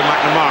 went straight to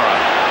McNamara.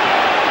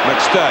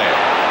 McStay.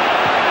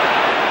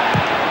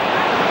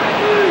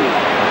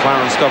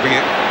 McLaren stopping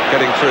it,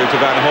 getting through to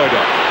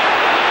Hooijdonk.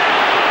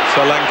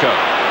 Salenko.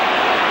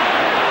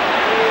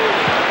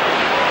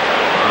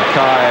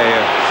 MacKay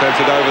sent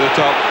it over the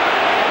top.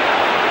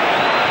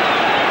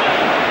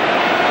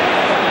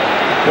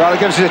 Well, it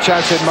gives us a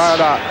chance to admire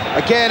that.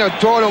 Again,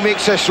 O'Donnell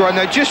makes this run.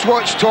 Now just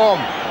watch Thom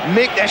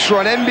make this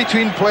run in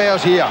between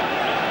players here.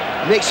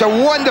 Makes a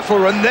wonderful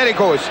run, there he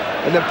goes.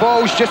 And the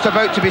ball's just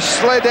about to be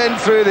slid in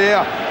through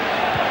there.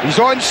 He's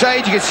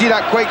onside, you can see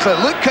that quickly.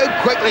 Look how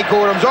quickly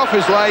Goram's off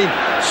his line,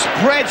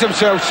 spreads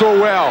himself so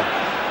well.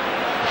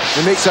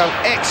 He makes an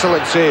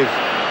excellent save.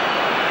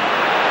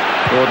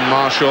 Gordon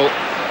Marshall.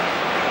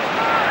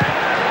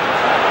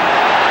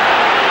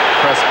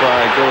 Pressed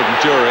by Gordon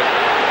Durie.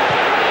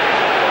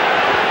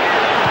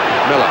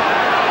 Miller.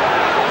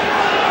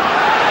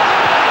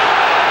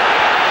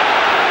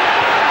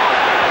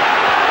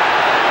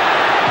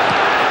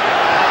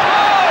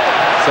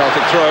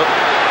 Celtic throw.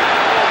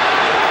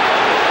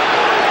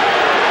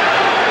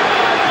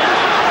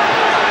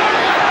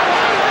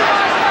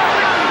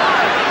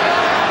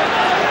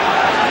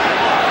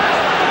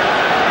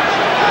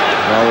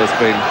 Well, there's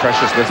been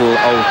precious little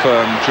Old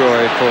Firm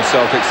joy for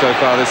Celtic so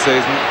far this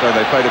season, though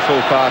they played a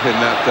full part in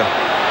that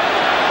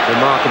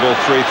remarkable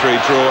 3-3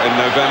 draw in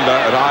November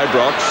at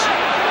Ibrox.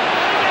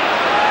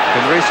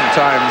 In recent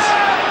times,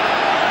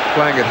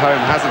 playing at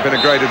home hasn't been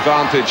a great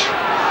advantage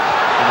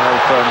in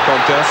Old Firm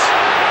contests.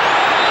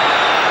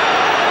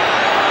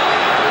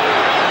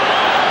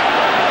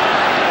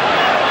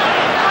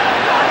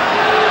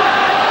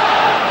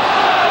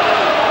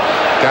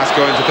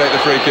 Gascoigne to take the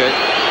free kick.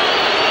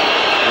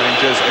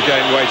 Rangers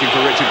again waiting for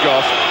Richard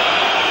Gough.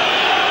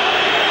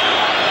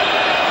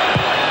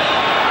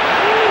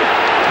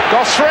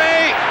 Gough's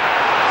free!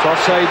 It's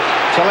offside.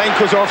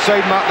 Salenko's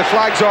offside, Mark. The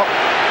flag's up.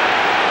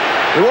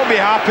 He won't be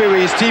happy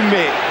with his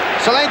teammate.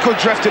 Salenko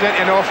drifted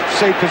into an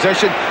offside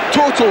position.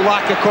 Total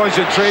lack of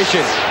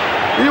concentration.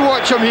 You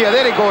watch him here.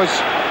 There he goes.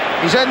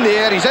 He's in the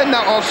air. He's in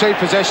that offside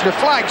position. The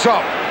flag's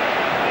up.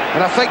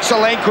 And I think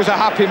Salenko's a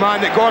happy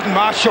man that Gordon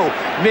Marshall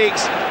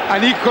makes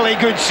an equally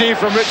good save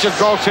from Richard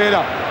Gough's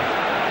header.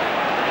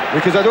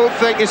 Because I don't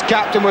think his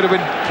captain would have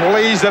been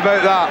pleased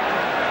about that.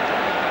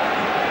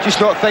 Just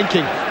not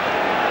thinking.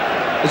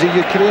 Is he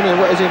Ukrainian?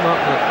 What is he,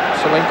 Mark?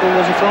 Salenko,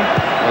 where's he from?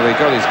 Well, he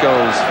got his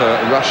goals for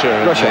Russia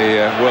in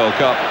the World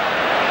Cup.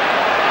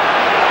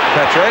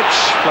 Petric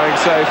playing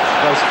safe,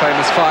 those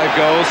famous 5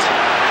 goals,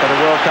 set a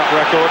World Cup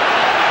record.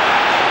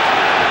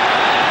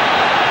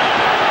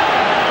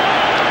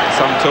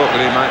 Some talk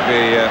that he might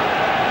be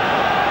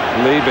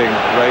leaving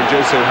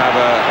Rangers, who have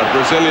a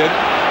Brazilian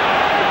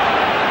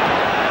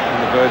on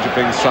the verge of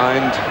being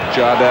signed,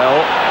 Jardel.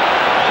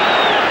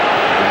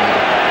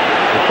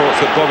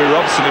 Reports that Bobby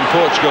Robertson in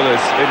Portugal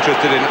is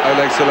interested in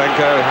Oleg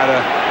Salenko, who had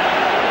a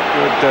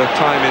good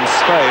time in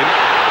Spain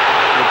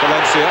with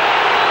Valencia.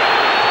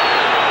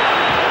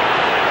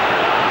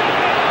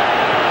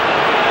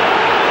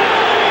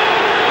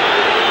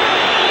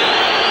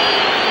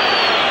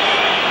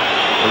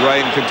 The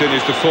rain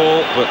continues to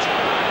fall, but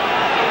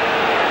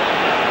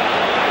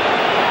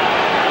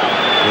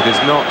it is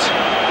not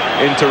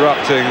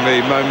interrupting the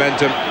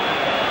momentum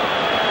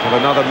of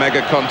another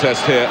mega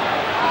contest here.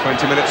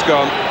 20 minutes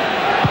gone.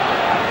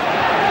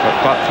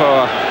 But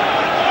for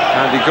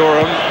Andy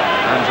Goram,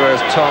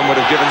 Andreas Thom would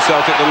have given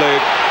Celtic the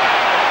lead.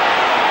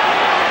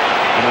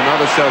 And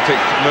another Celtic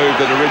move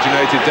that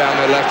originated down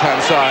their left-hand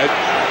side.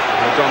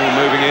 O'Donnell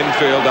moving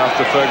infield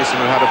after Ferguson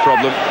had had a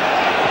problem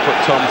to put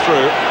Thom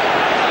through.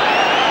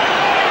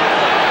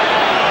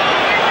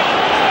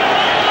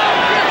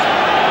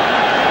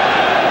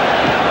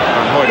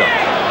 And Hooijdonk.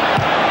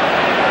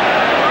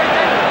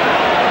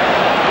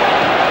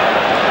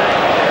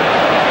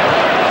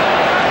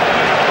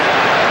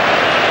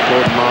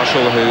 Gordon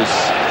Marshall, who's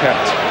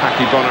kept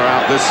Hacky Bonner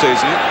out this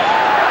season.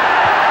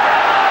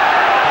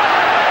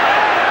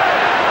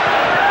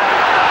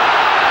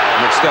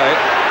 McStay.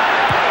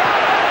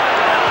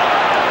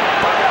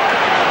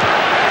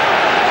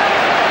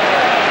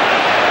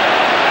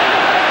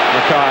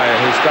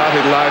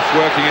 started life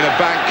working in a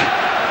bank,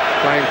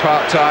 playing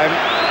part-time.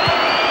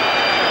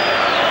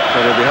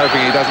 But he'll be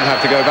hoping he doesn't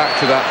have to go back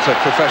to that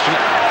profession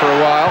for a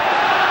while.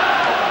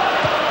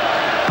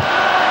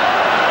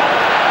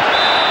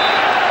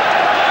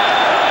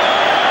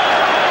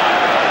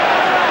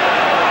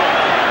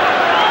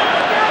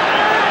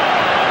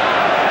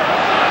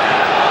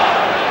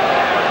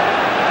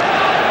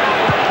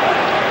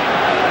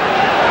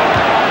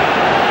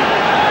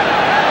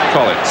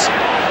 Collins.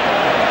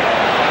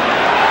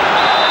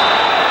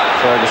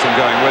 Ferguson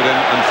going with him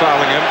and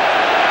fouling him.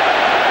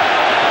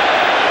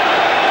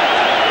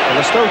 And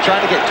they're still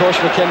trying to get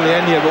Tosh McKinlay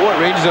in here, but what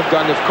Rangers have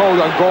done, they've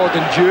called on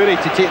Gordon Durie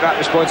to take that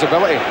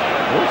responsibility.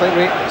 I don't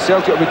think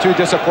Celtic will be too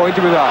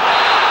disappointed with that.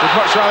 They'd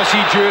much rather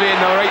see Durie in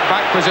the right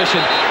back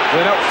position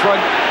than up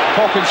front,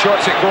 popping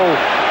shots at goal.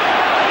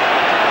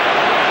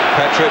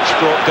 Petric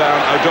brought down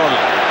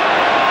O'Donnell.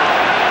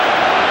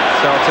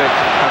 Celtic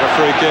had a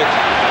free kick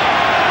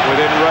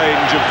within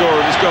range of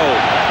Goram's goal,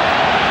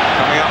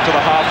 coming up to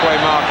the halfway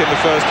mark in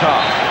the first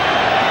half.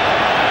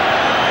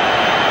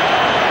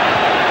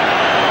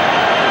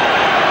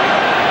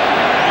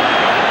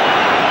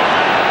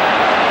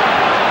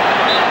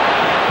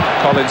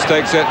 Collins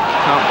takes it,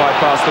 can't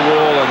bypass the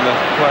wall, and the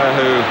player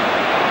who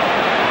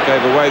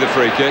gave away the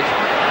free kick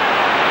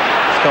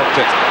stopped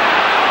it.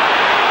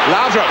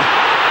 Laudrup,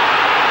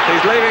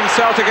 he's leaving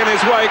Celtic in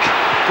his wake.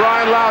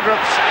 Brian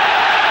Laudrup's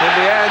in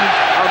the end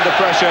under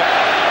pressure.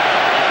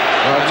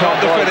 Not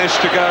the finish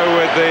to go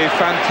with the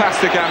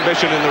fantastic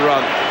ambition in the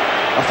run.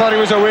 I thought he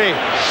was away.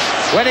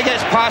 When he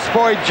gets past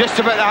Boyd just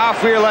about the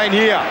halfway line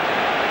here,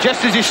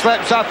 just as he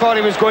slips, I thought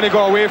he was going to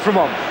go away from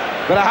him.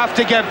 But I have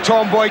to give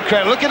Tom Boyd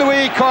credit. Look at the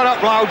way he caught up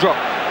Laudrup.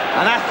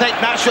 And I think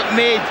that's what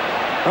made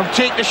him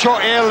take the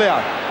shot earlier.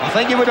 I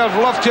think he would have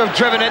loved to have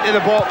driven into the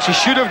box. He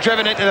should have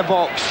driven into the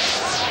box.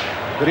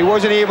 But he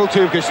wasn't able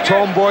to because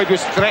Tom Boyd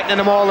was threatening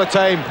him all the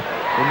time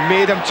and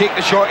made him take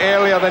the shot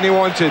earlier than he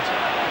wanted.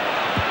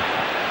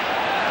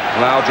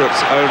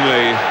 Laudrup's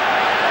only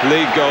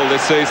league goal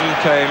this season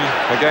came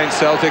against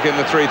Celtic in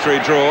the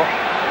 3-3 draw.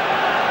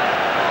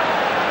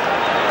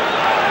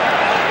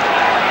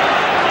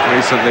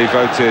 Recently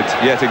voted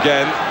yet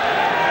again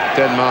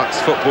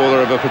Denmark's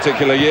footballer of a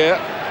particular year.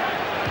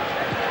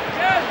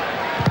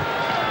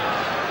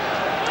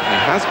 He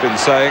has been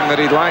saying that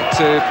he'd like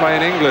to play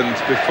in England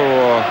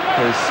before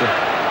his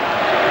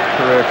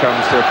career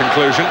comes to a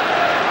conclusion.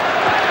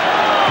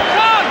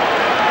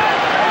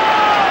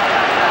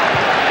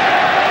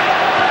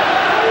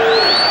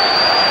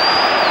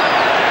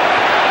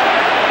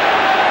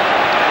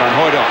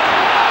 Hooijdonk.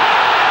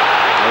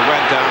 They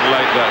went down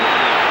late though.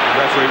 The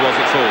referee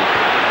wasn't fooled.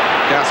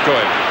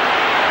 Gascoigne.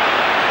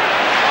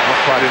 Not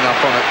quite enough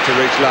on it to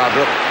reach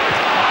Laudrup.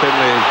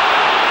 McKinlay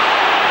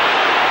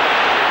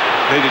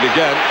needed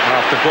again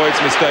after Boyd's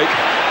mistake.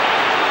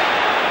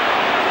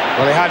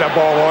 Well, he had a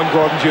ball on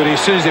Gordon Durie.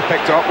 As soon as he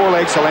picked it up,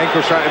 Oleg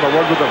Salenko trying to have a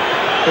word with him.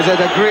 He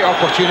had a great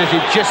opportunity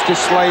just to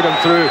slide him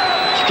through,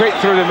 straight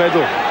through the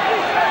middle.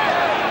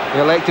 He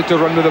elected to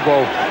run with the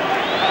ball.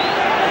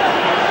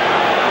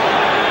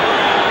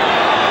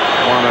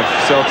 One of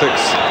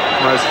Celtic's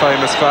most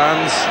famous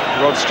fans,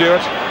 Rod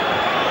Stewart,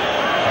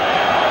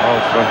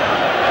 of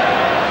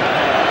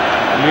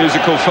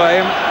musical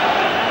fame,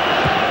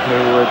 who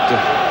would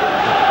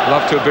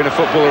love to have been a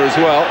footballer as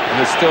well, and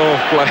is still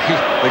playing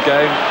the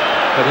game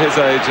at his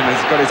age and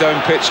has got his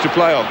own pitch to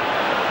play on,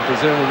 and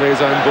presumably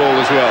his own ball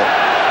as well.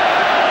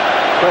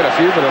 Quite a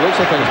few, but it looks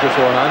like things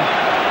beforehand.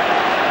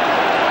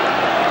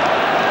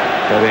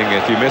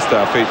 If you missed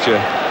our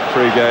feature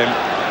pre-game,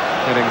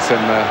 getting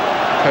some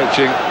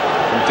coaching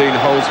from Dean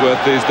Holsworth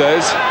these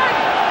days.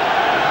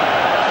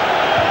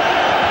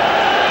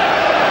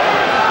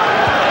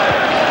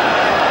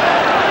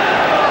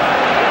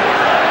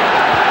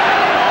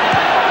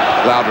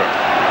 Laudrup.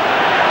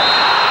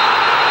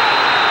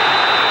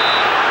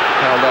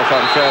 Held off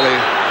unfairly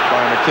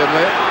by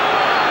McKinlay.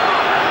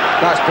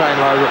 That's Brian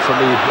Laudrup for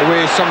me. The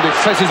way somebody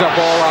fizzes a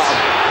ball at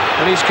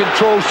him and his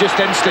control's just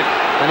instant,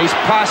 and he's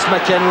past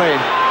McKinlay.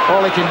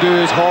 All he can do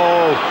is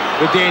haul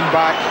the Dane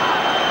back.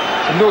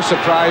 And no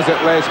surprise that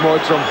Les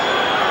Modstrom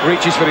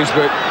reaches for his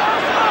boot.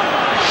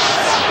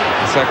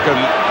 Second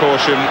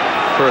caution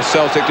for a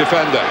Celtic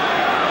defender.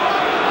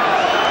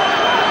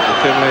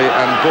 McKinlay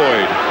and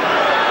Boyd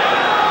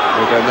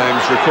with their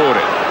names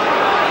recorded.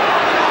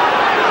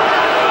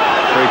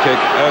 Free kick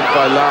earned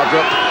by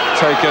Laudrup,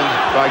 taken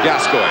by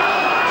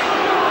Gascoigne.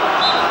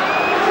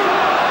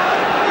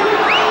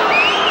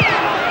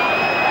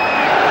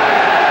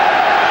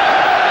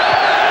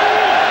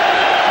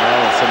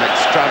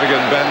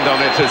 Extravagant bend on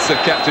it has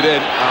kept it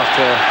in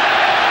after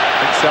I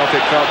think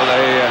Celtic felt that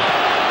they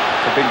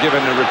had been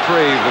given a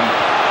reprieve and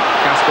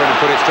Gascoigne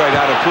put it straight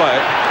out of play.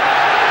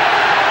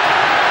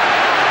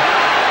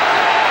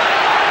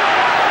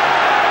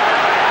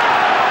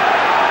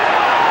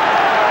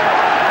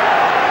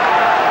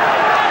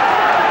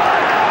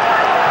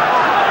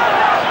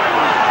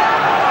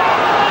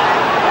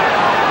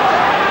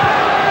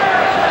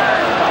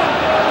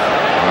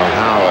 Well,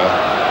 how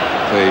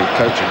the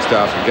coaching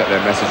staff and get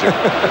their message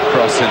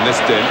across in this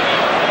din.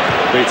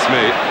 Beats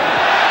me.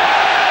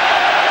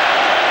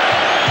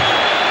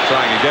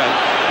 Trying again.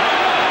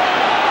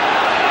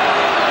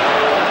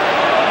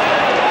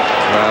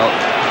 Well,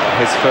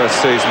 his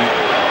first season,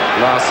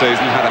 last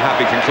season, had a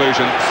happy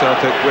conclusion.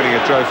 Celtic winning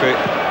a trophy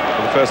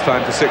for the first time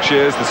for 6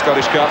 years, the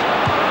Scottish Cup.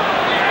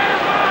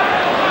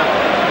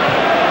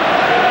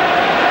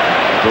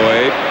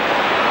 Boyd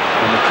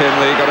and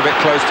McKinlay got a bit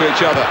close to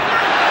each other.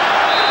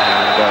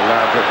 And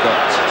Laudrup got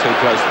too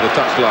close to the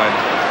touchline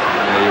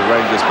from the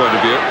Rangers' point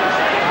of view.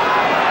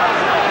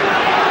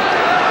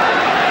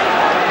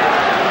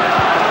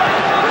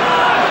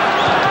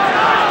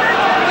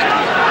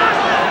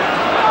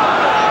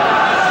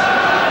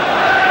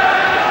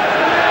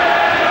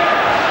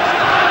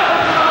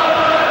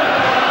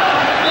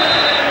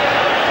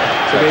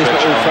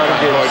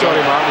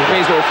 Sorry, Martin.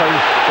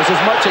 There's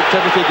as much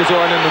activity goes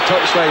on in the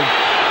touchline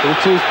in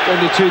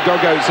the two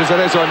dugouts as there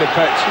is on the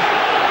pitch.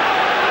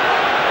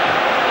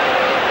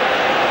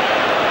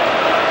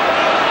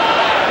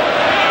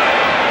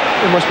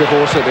 There must be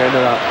hoarse at the end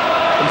of that.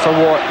 And for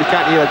what? You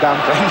can't hear a damn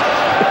thing.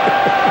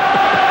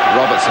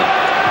 Robertson.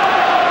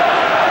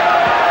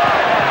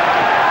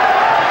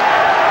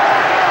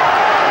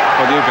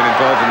 Well, you've been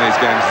involved in these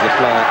games as a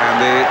player,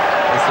 Andy.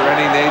 Is there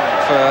any need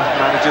for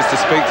managers to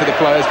speak to the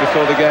players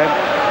before the game?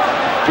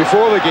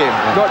 Before the game,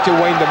 not to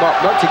wind them up,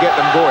 not to get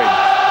them going.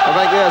 I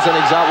think there's an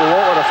example.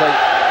 Walker, I think,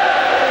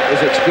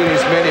 has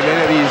experienced many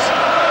of these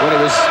when he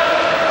was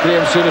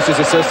Graham Souness's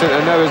assistant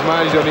and now as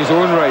manager on his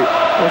own right.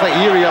 I think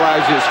he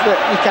realises that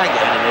you can't get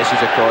any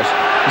message across.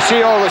 You say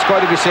all that's got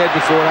to be said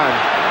beforehand,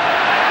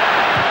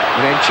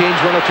 and then change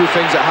one or two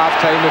things at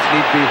half-time if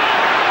need be.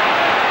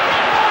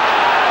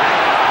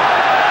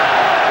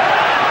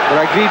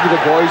 But I agreed with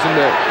the boys in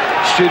the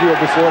studio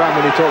beforehand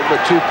when he talked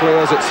about two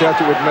players that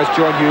Celtic would miss,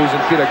 John Hughes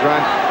and Peter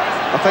Grant.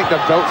 I think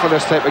they're built for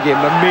this type of game.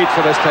 They're made for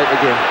this type of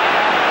game.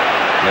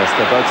 Yes,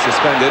 they're both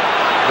suspended.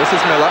 This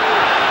is Miller.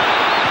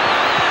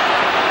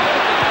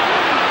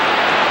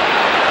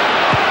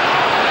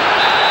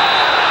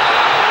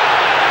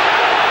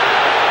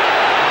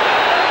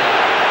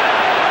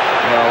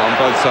 Well, on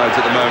both sides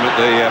at the moment,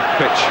 the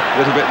pitch a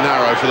little bit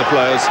narrow for the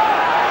players.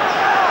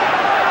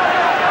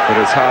 But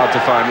it's hard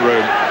to find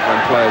room when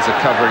players are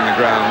covering the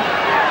ground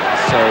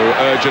so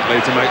urgently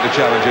to make the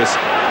challenges.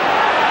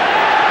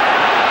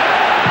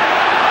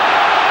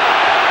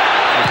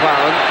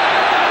 McLaren,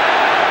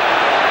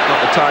 not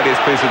the tidiest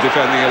piece of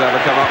defending he'll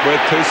ever come up with.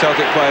 Two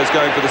Celtic players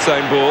going for the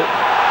same ball.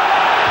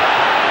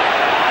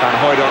 Van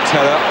Hooijdonk's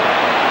header.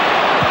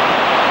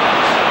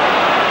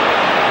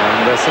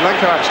 And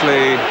Salenko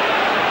actually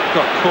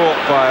got caught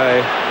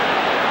by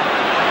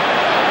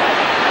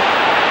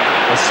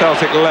a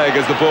Celtic leg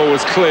as the ball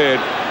was cleared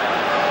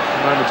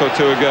a moment or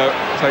two ago,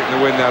 taking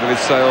the wind out of his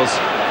sails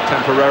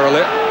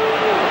temporarily.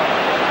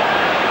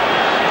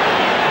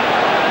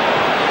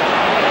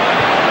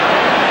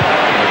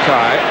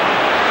 MacKay.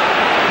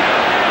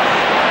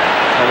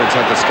 Collins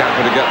had the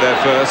scamper to get there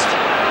first.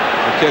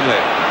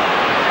 McKinlay.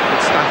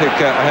 It's static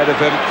ahead of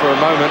him for a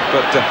moment,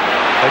 but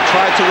they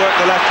tried to work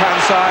the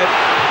left-hand side.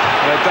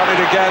 They've done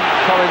it again.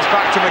 Collins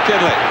back to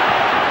McKinlay.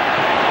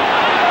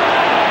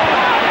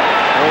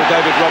 All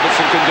David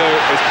Robertson can do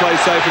is play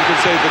safe and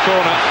concede the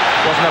corner.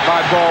 Wasn't a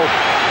bad ball,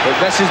 but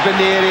this has been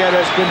the area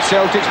that's been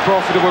Celtic's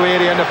profitable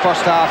area in the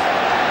first half.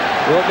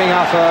 The opening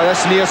half,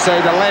 this near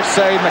side, the left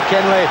side,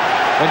 McKinlay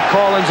and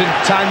Collins in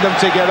tandem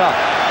together.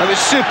 It was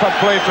super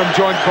play from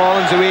John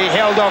Collins, the way he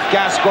held off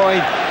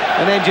Gascoigne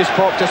and then just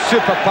popped a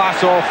super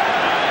pass off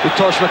to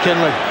Tosh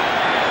McKinlay.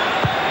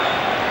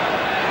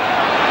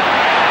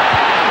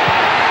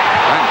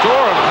 And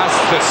Goram has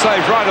to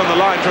save right on the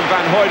line from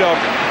Van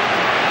Hooijdonk.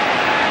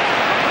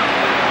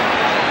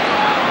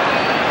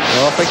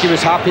 Well, I think he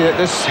was happy that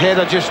this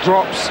header just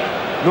drops,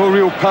 no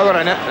real power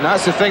in it, and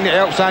that's the thing that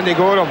helps Andy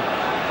Goram.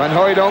 Van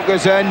Hooijdonk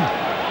goes in,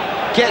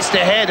 gets the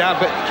header,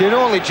 but can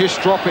only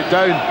just drop it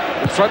down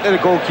in front of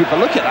the goalkeeper.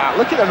 Look at that,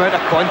 look at the amount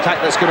of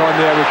contact that's going on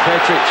there with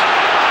Petric.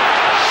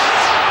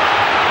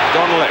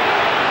 Donnelly.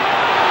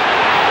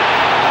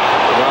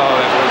 Well,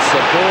 it was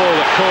a ball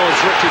that caused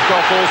Richard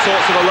Gough all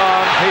sorts of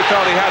alarm. He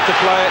felt he had to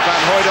play it.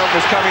 Van Hooijdonk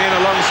was coming in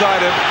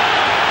alongside him.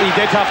 He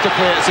did have to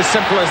play it, it's as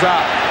simple as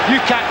that. You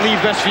can't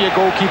leave this for your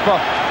goalkeeper.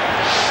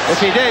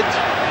 If he did,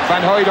 Van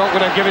Hooijdonk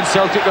would have given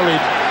Celtic the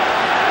lead.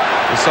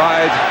 The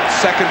side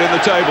second in the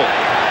table,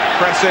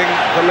 pressing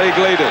the league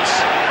leaders.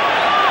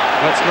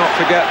 Let's not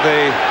forget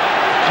the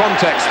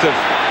context of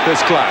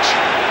this clash.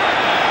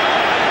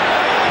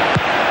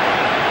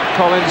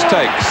 Collins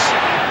takes.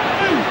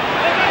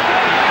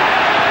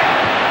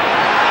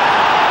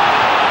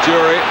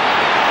 Durie,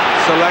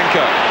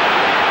 Salenko.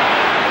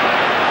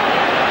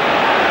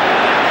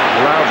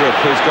 Laudrup,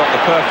 who's got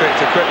the perfect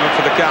equipment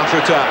for the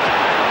counter-attack.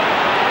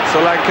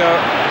 Salenko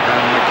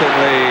and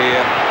McKinlay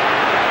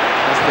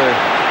has to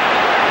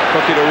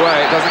hook it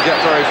away. It doesn't get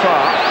very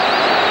far.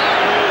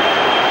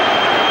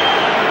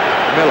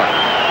 Miller.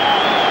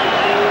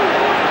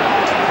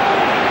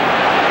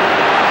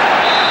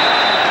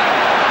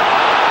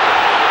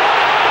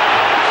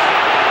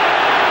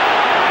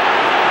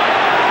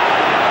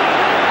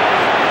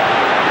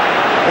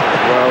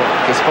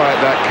 despite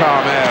that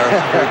calm air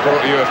we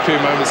brought you a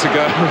few moments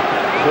ago.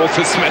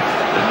 Walter Smith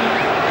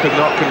could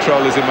not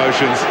control his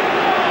emotions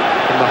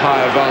from the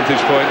higher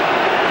vantage point.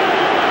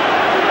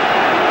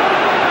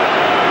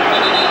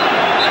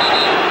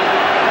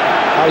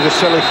 That was a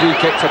silly free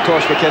kick for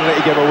Tosh McKinlay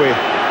to give away.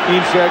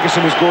 Ian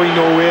Ferguson was going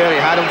nowhere,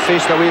 he had him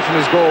faced away from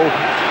his goal,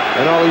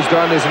 and all he's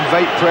done is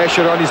invite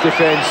pressure on his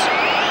defence.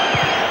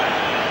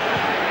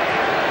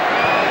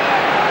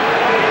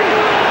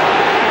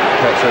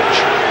 Petric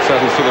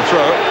settles for the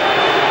throw.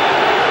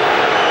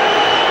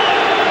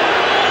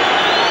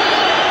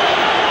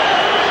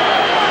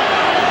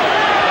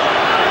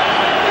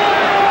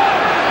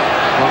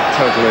 Not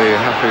totally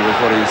happy with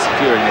what he's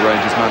viewing, the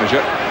Rangers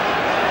manager.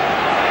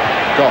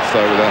 Gough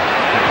though with a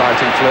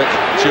biting flick.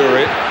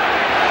 Durie.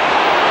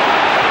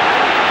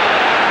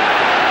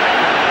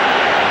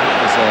 That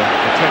was a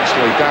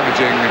potentially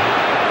damaging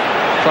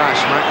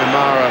clash.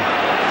 McNamara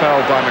fell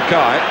by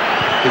MacKay,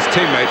 his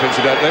teammate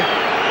incidentally.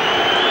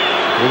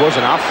 He was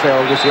an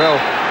half-felled as well.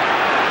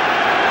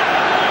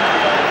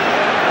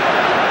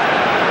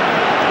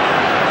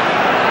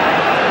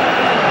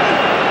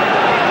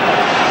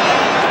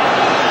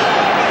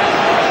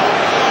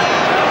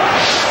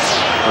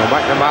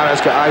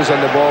 McNamara's got eyes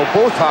on the ball.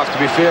 Both have to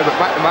be fair, but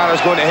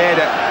McNamara's going to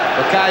head it.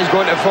 MacKay's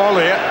going to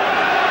volley it.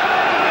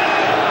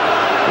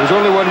 There was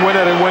only one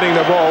winner in winning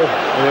the ball,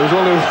 and there was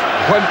only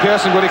one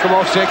person going to come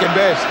off second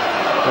best,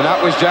 and that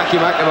was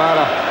Jackie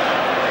McNamara.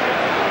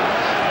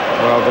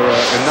 Well, there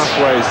are enough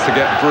ways to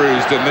get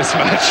bruised in this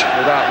match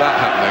without that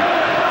happening.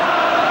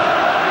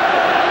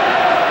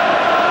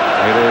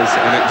 It is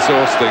an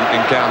exhausting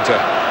encounter,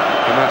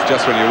 and that's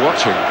just when you're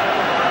watching.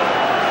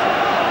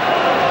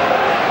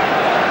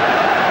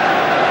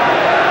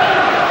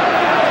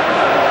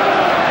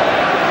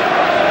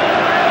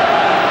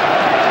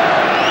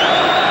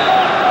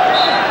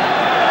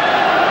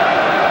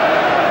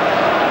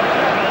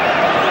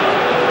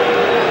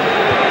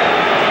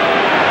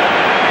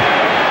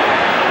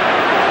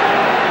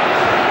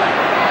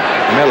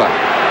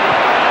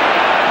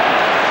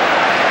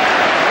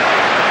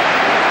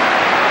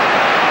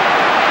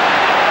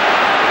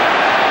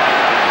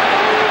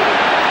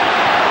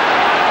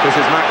 This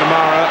is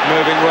McNamara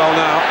moving well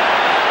now.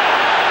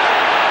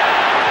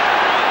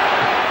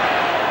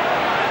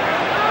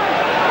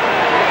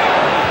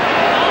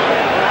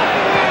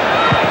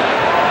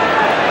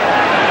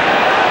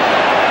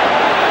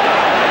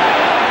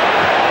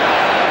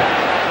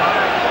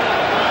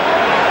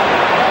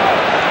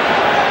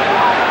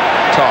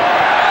 Thom.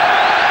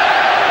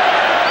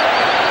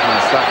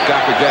 That's that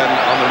gap again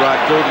on the right.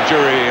 Gordon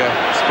Durie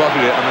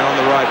spotted it, on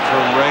the right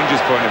from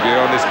Rangers' point of view,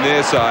 on this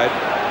near side.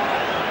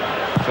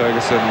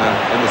 Ferguson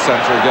in the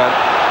centre again.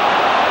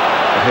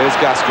 But here's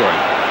Gascoigne.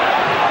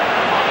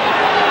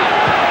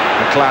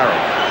 McLaren.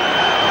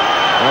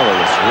 Oh,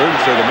 there was room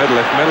through the middle.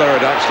 If Miller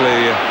had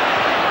actually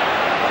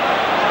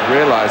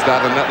realised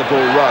that and let the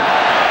ball run.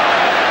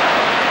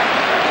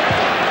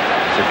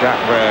 It's a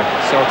gap where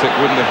Celtic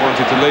wouldn't have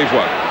wanted to leave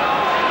one.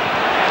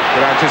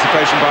 Good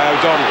anticipation by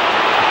O'Donnell.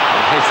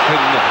 And he's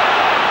been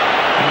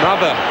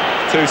another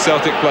two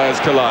Celtic players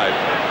collide.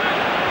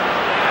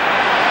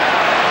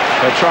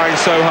 They're trying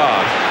so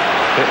hard.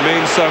 It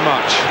means so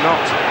much, not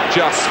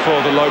just for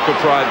the local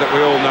pride that we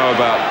all know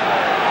about,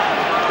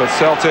 but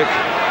Celtic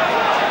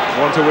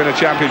want to win a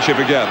championship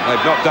again.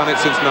 They've not done it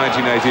since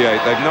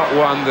 1988. They've not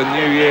won the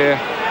New Year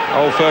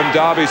Old Firm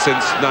derby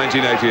since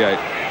 1988.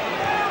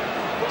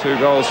 2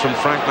 goals from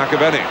Frank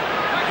McAvenny 8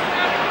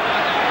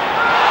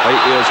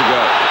 years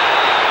ago.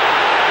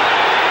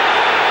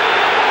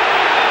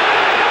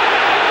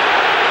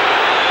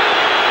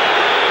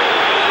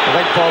 I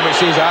think Paul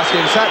McStay's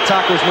asking, that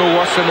tackle's no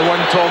worse than the one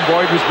Tom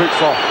Boyd was booked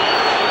for.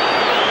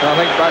 And I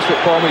think that's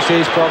what Paul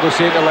McStay's probably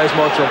saying to Les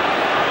Mottram.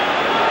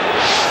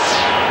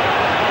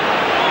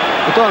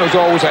 O'Donnell's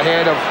always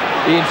ahead of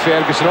Ian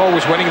Ferguson,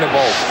 always winning the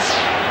ball.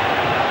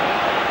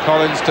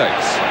 Collins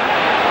takes.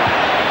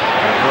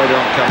 And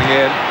Hooijdonk coming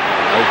in.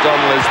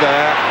 O'Donnell is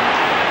there.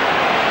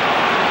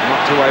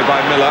 Knocked away by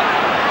Miller.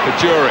 For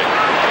Durie.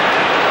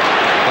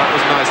 That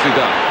was nicely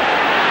done.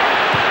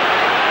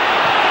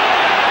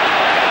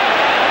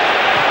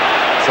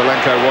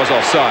 Salenko was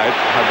offside,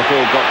 had the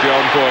ball got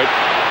beyond Boyd.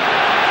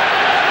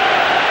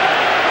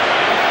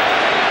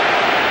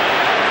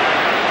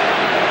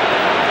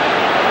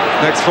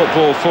 Next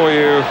football for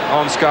you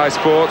on Sky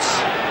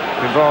Sports,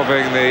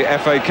 involving the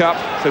FA Cup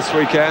this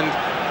weekend.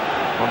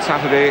 On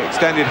Saturday,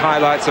 extended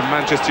highlights of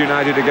Manchester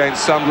United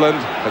against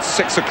Sunderland at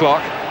 6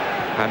 o'clock.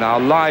 And our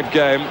live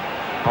game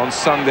on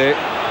Sunday,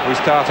 we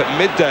start at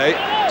midday,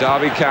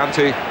 Derby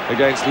County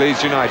against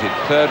Leeds United,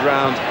 3rd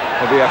round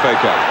of the FA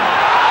Cup.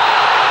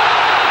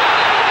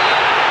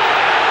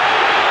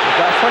 I've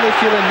got a funny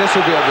feeling this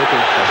will be a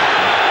booking. I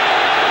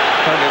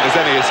don't think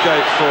there's any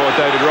escape for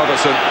David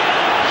Robertson.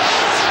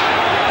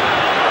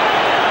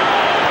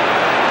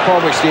 Paul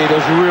McStay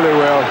does really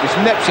well, just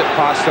nips it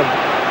past him.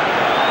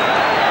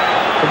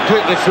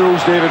 Completely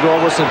fools David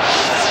Robertson.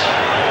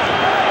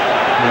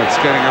 It's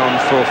getting on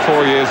for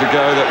 4 years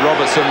ago that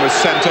Robertson was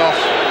sent off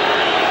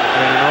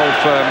in an Old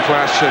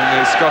clash in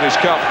the Scottish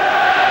Cup.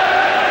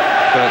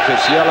 But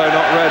it's yellow,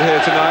 not red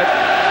here tonight.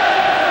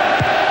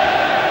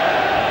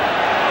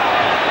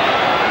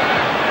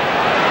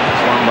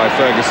 It's won by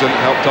Ferguson,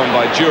 helped on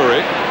by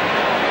Durie.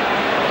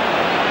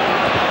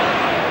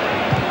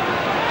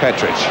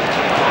 Petric.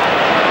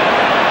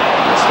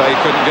 McStay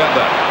couldn't get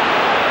there.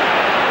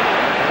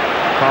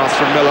 Pass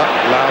from Miller,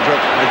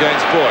 Laudrup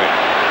against Boyd.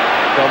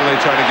 Donnelly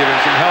trying to give him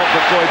some help,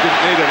 but Boyd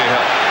didn't need any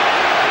help.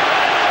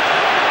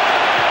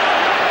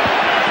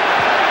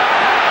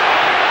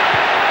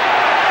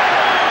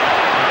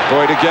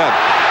 Boyd again.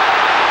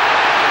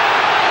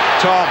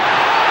 Thom.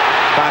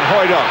 Van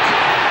Hooijdonk.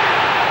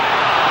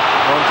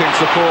 Wanting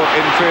support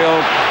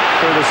infield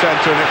through the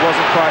centre, and it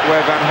wasn't quite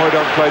where Van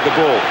Hooijdonk played the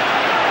ball.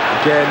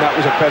 Again, that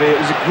was a pity. It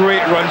was a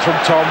great run from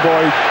Thom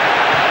Boyd.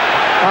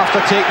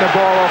 After taking the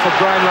ball off of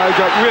Brian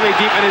Laudrup, really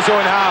deep in his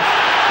own half.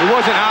 He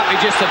wasn't happy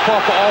just to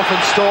pop it off and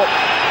stop.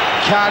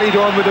 Carried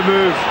on with the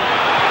move.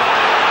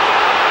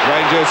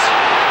 Rangers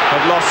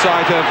have lost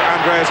sight of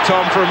Andreas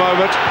Thom for a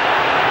moment.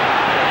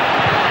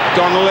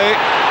 Donnelly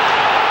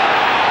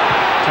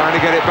trying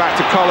to get it back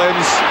to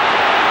Collins.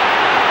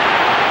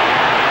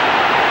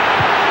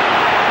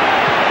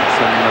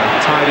 Some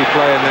tidy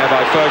play in there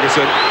by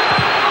Ferguson.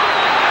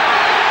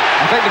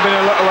 I think they've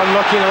been a little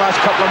unlucky in the last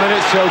couple of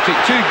minutes, Celtic.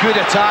 Two good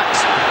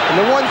attacks, and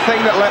the one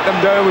thing that let them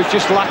down was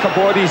just lack of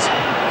bodies.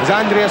 As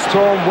Andreas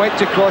Thom went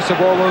to cross the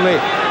ball, only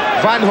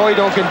Van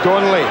Hooijdonk and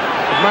Donnelly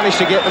have managed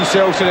to get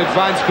themselves in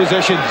advanced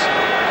positions.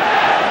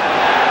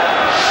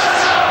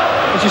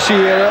 As you see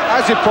here,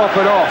 as they pop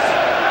it off,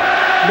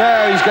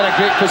 now he's got a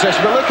great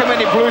position. But look how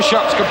many blue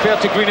shirts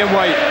compared to green and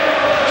white.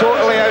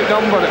 Totally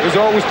outnumbered. It was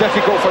always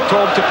difficult for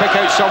Thom to pick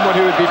out someone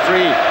who would be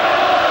free.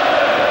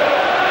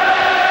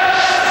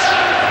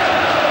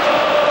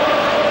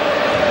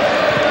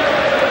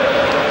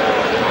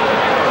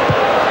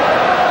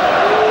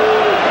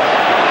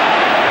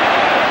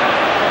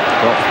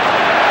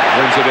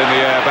 Wins it in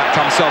the air, back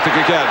comes Celtic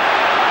again,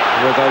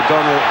 with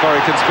O'Donnell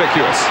very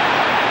conspicuous.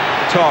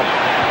 Thom.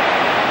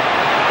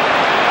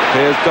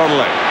 Here's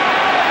Donnelly.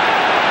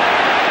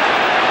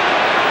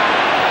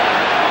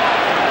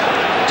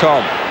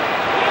 Thom.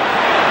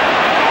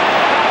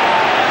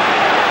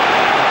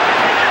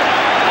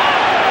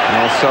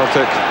 Now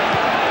Celtic,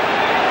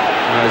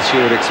 as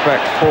you would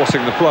expect,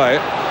 forcing the play.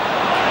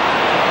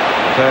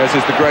 Theirs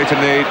is the greater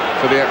need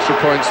for the extra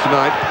points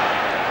tonight.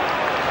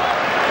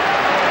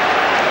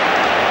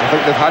 I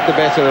think they've had the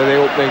better of the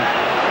opening,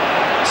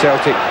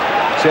 Celtic.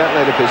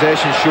 Certainly the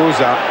possession shows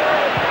that.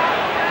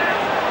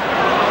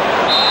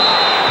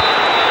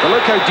 But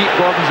look how deep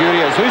Gordon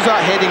Durie is. Who's that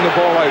heading the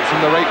ball out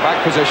from the right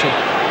back position?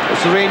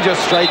 It's the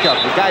Rangers striker.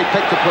 The guy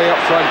picked the play up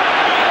front.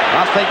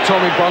 I think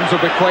Tommy Burns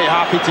will be quite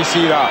happy to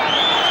see that.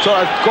 So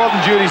if Gordon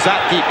Durie's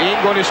that deep, he ain't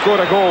going to score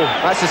a goal.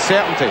 That's a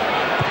certainty.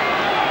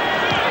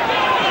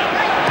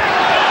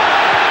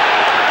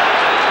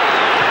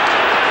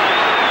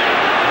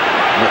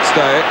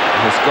 McStay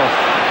has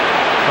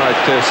tried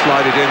to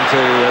slide it into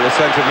the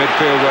centre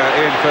midfield, where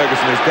Ian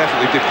Ferguson is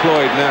definitely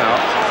deployed now.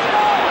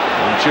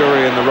 And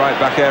Durie in the right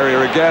back area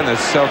again, as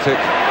Celtic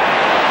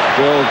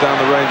build down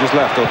the Rangers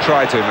left, or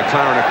try to.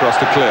 McLaren across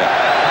to clear.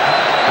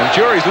 And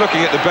Durie's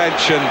looking at the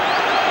bench and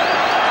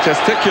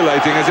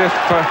gesticulating as if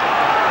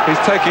he's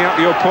taking up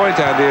your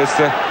point, Andy, as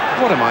to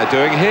what am I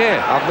doing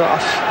here?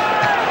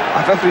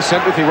 I've every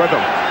sympathy with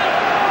him.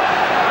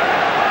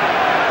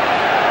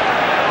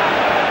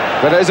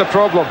 But it is a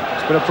problem.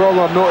 It's been a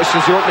problem I've noticed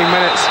since the opening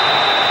minutes.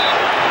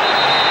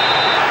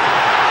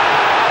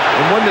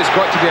 And one that's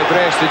got to be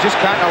addressed. They just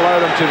can't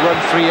allow them to run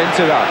free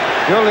into that.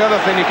 The only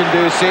other thing you can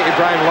do is say to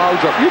Brian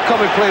Laudrup, you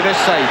come and play this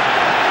side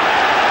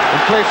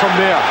and play from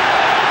there.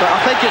 But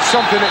I think it's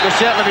something that they'll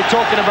certainly be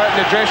talking about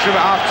in the dressing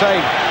room at half-time.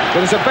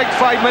 There's a big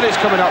 5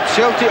 minutes coming up.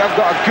 Celtic have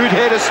got a good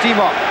head of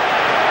steam up,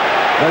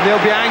 and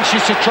they'll be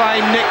anxious to try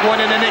and nick one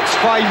in the next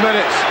 5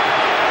 minutes.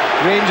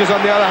 Rangers,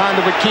 on the other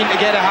hand, will be keen to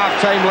get a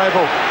half-time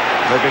level.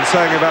 They've been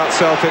saying about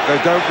Celtic they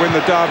don't win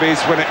the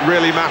derbies when it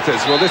really matters.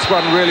 Well, this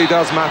one really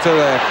does matter.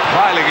 They're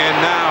piling in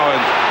now,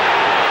 and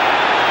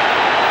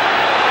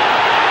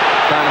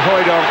Van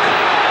Hooijdonk,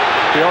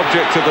 the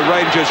object of the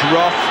Rangers'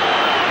 wrath.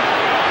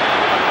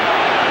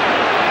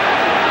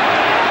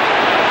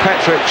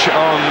 Petric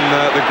on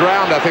the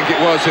ground, I think it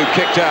was, who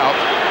kicked out.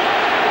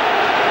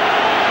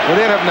 Well,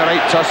 they're having the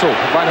right tussle,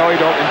 Van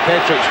Hooijdonk and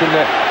Petric, when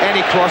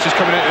any cross is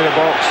coming into the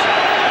box.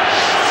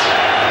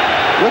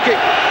 Look at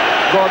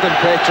Gordon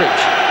Petric.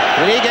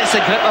 When he gets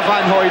the grip of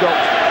Van Hooijdonk,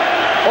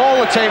 all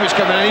the time it's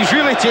coming in, he's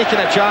really taking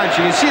a chance.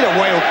 You can see the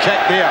wild kick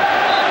there.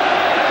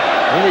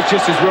 I think it's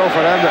just as well for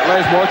him that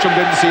Les Mottram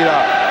didn't see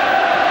that.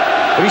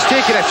 But he's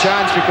taking a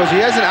chance because he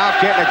isn't half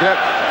getting a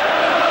grip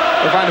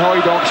of Van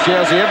Hooijdonk's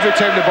jersey every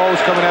time the ball's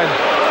coming in.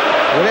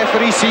 The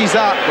referee sees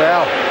that,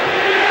 well.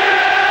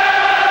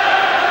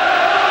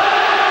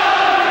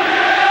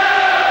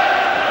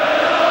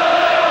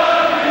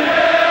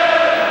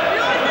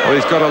 Well,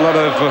 he's got a lot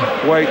of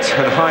weight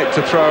and height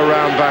to throw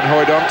around Van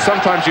Hooijdonk.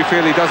 Sometimes you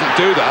feel he doesn't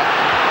do that.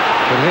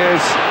 And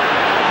here's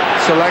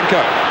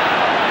Salenko.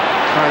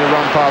 Trying to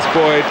run past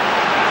Boyd,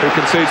 who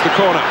concedes the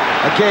corner.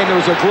 Again, there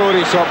was a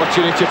glorious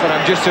opportunity for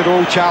him just to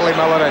roll Charlie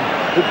Miller in.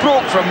 He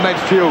broke from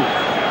midfield.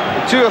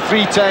 2 or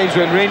 3 times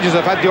when Rangers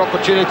have had the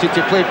opportunity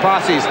to play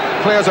passes,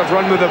 players have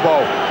run with the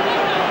ball.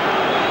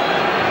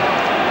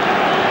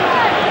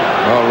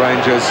 Well,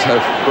 Rangers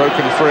have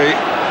broken free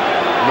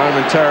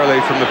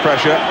momentarily from the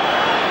pressure.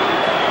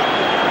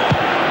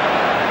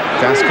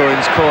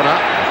 Gascoigne's corner.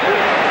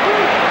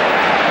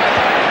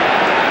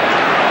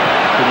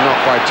 Good knock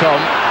by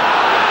Thom.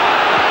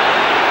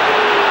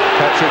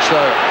 Petric,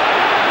 though,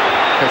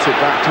 gets it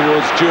back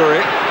towards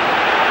Durie.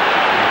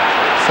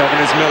 7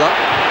 is Miller.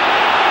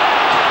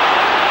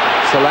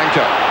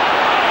 Salenko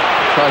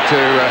tried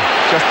to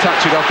just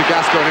touch it off to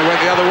Gascoigne, who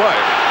went the other way.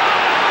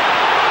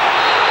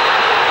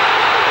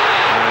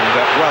 And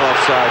well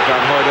offside,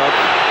 Van Hooijdonk.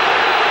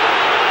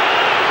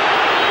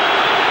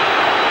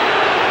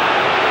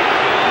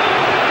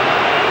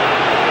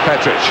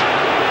 Petric.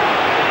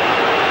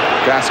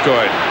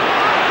 Gascoigne.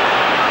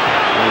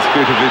 And it's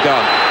beautifully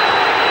done.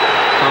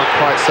 Can't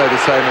quite say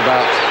the same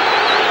about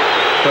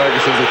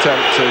Ferguson's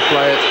attempt to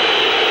play it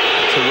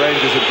to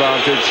Rangers'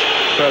 advantage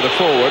further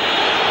forward.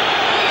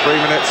 3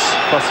 minutes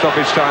plus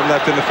stoppage time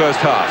left in the first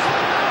half.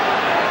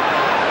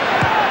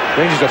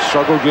 Rangers have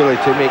struggled really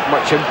to make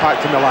much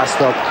impact in the last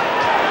third.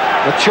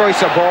 The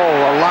choice of ball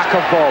or lack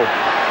of ball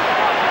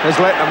has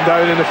let them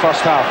down in the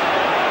first half.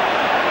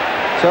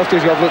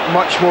 Celtics have looked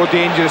much more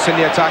dangerous in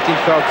the attacking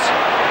thirds.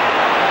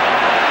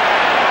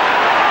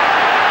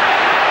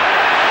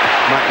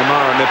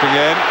 McNamara nipping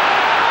in.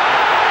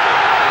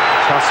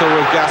 Tussle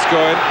with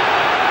Gascoigne.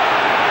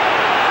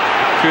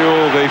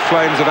 Fuel the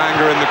flames of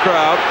anger in the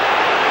crowd.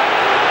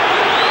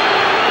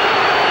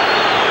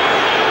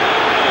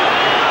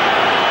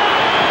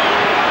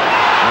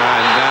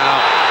 And now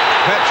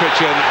Petric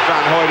and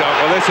Van Hooijdonk.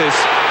 Well, this is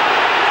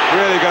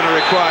really going to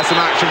require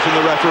some action from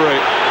the referee.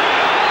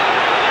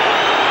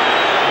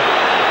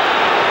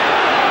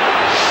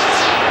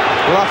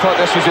 Well, I thought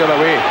this was the other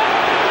way.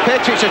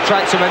 Petric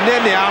attracts him and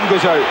then the arm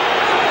goes out.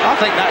 I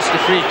think that's the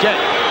free kick.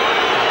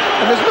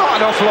 And there's not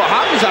an awful lot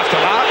happens after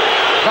that.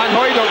 Van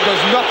Hooijdonk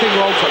does nothing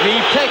wrong for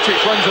me. Petric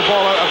runs the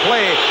ball out of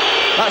play.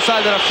 That's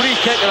either a free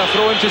kick or a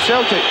throw into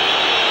Celtic.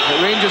 But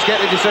Rangers get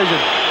the decision.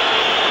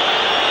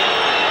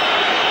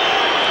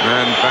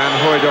 And Van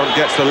Hooijdonk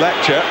gets the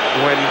lecture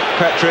when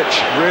Petric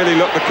really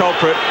looked the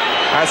culprit,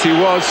 as he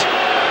was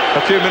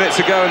a few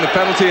minutes ago in the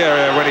penalty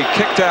area when he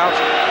kicked out.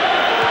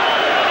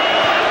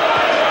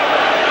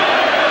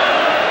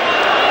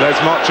 There's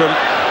Mottram,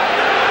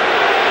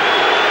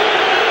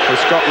 for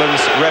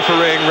Scotland's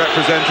refereeing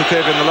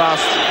representative in the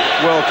last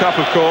World Cup,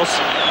 of course.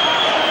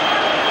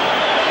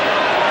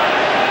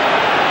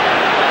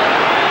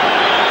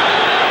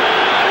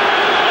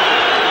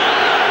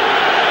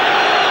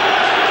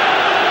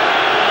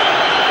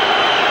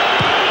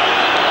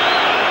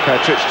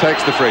 Petric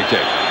takes the free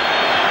kick.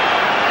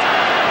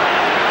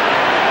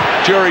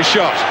 Durie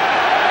shot.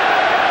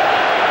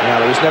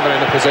 Yeah, he was never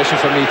in a position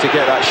for me to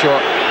get that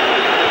shot.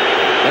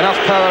 Enough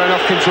power,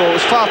 enough control. It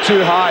was far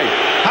too high.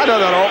 Had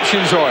other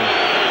options on.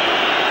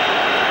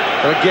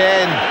 But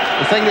again,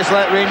 the thing that's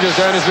let Rangers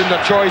down has been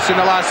their choice in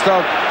the last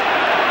third.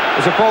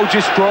 As the ball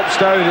just drops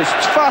down, it's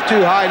far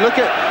too high. Look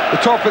at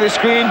the top of the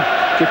screen.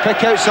 You could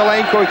pick out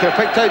Salenko, you could have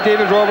picked out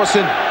David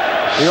Robertson.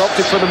 He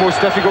opted for the most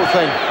difficult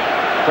thing.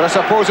 But I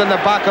suppose in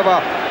the back of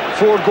a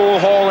 4-goal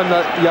haul in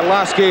your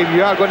last game,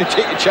 you are going to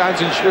take a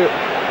chance and shoot.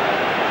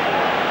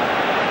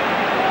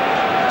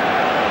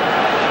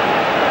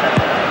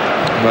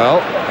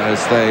 Well,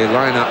 as they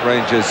line up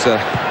Rangers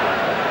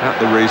at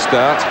the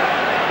restart,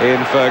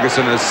 Ian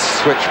Ferguson has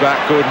switched back.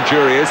 Gordon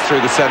Durie is through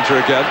the centre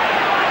again.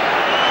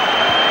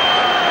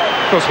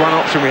 Of course, one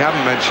option we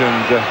haven't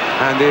mentioned,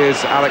 and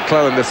is Alec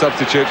Cleland, the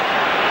substitute.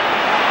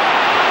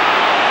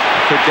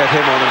 Could get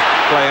him on and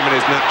play him in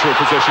his natural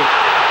position.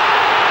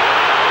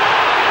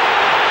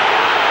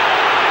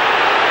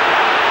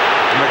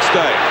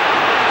 McStay.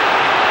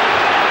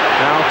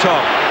 Now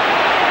Thom.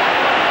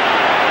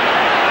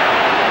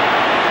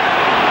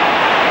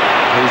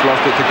 He's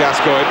lost it to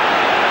Gascoigne.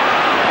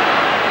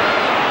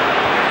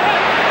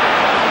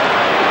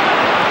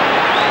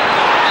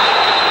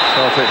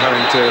 Celtic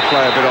having to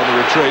play a bit on the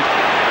retreat.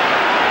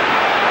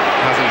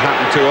 Hasn't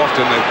happened too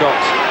often. They've got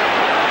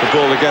the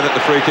ball again at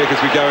the free kick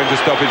as we go into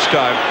stoppage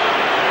time.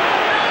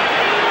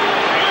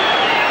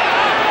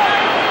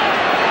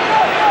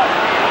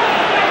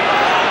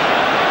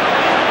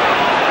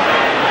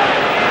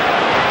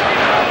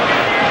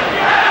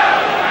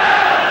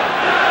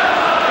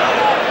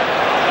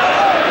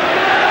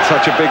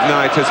 Such a big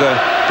night as a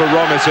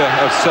barometer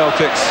of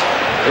Celtic's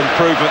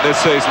improvement this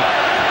season.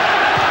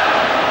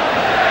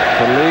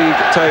 The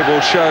league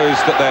table shows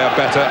that they are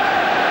better,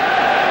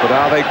 but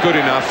are they good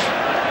enough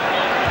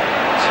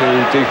to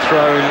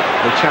dethrone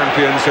the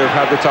champions who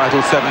have had the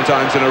title 7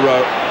 times in a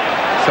row?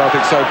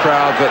 Celtic so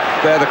proud that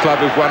they're the club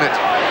who've won it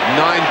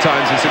 9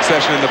 times in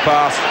succession in the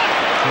past,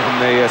 in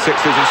the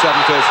 60s and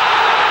 70s.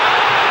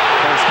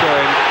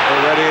 Gascoigne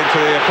already into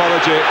the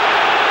apology.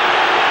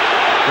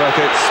 But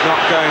it's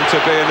not going to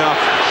be enough.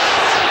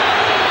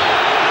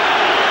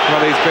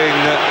 Well, he's been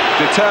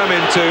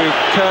determined to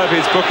curb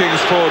his bookings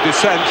for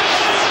dissent,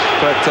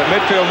 but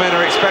midfield men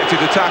are expected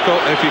to tackle.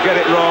 If you get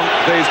it wrong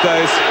these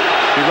days,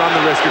 you run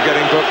the risk of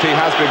getting booked. He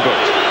has been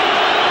booked.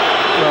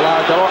 Well,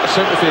 I had a lot of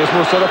sympathy, as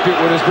most other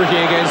people, when he was booking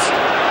against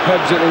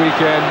Hibs at the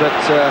weekend, but,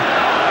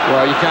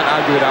 well, you can't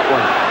argue with that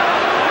one.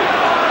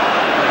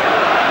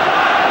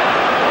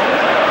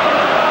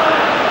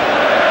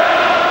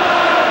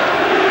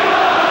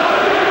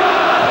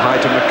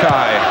 To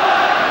MacKay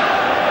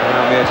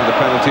around the edge of the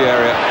penalty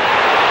area.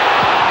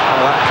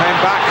 Well, that came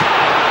back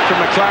to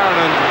McLaren,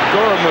 and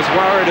Goram was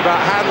worried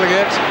about handling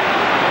it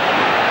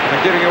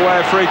and giving away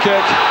a free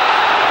kick.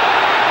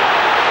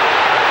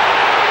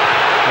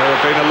 There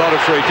have been a lot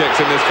of free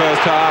kicks in this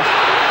first half.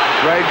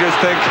 Rangers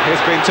think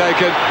it's been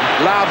taken.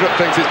 Laudrup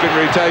thinks it's been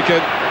retaken.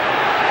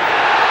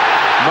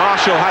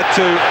 Marshall had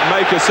to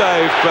make a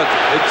save, but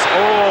it's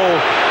all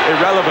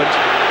irrelevant.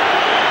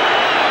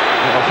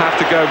 It'll have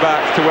to go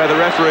back to where the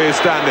referee is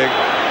standing.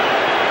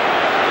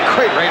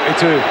 Quite rightly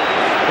too.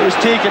 It was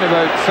taken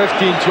about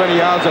 15-20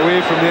 yards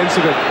away from the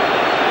incident.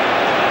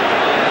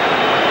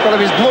 Well, if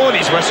he's blowing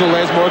his whistle,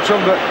 Les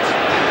Mottram, but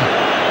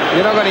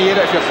you're not going to hear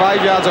it if you're 5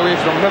 yards away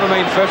from him, never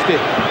mind 50.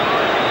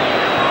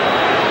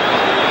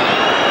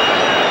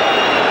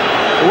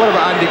 Well, what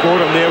about Andy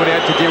Goram there when he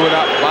had to deal with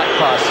that back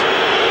pass?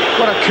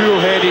 What a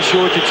cool head he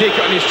showed to take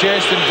it on his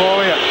chest and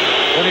volley it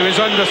when he was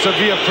under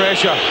severe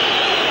pressure.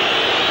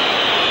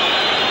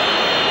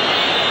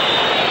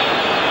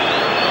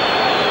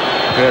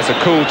 There's a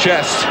cool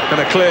chest and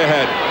a clear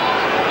head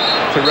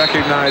to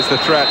recognise the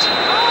threat.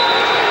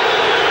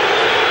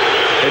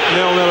 It's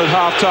 0-0 at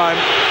half-time.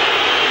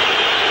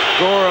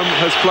 Goram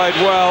has played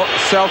well.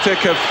 Celtic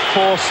have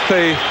forced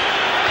the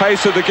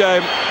pace of the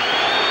game.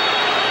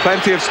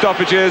 Plenty of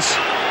stoppages.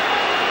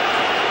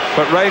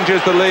 But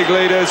Rangers, the league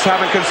leaders,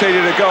 haven't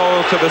conceded a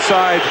goal to the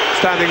side,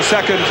 standing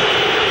second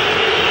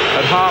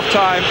at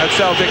half-time at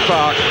Celtic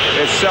Park.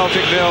 It's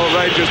Celtic 0,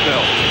 Rangers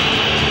 0.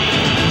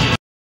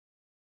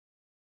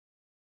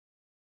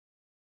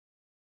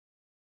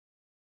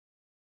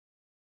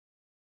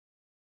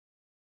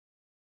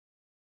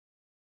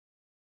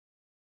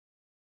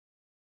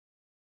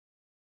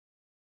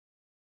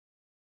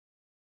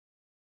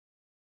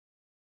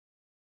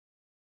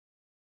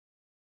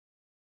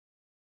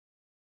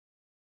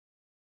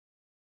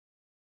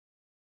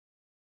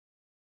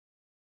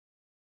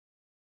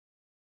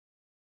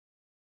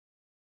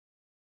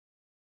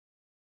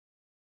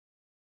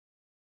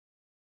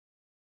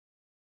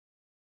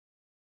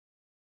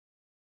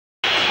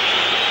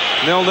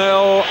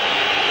 Nil-nil,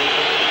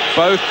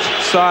 both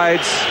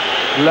sides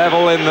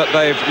level in that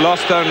they've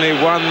lost only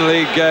one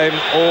league game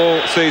all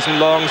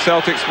season long.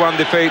 Celtic's one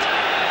defeat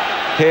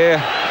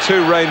here,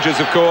 2 Rangers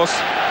of course,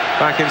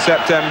 back in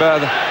September.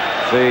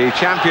 The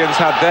champions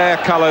had their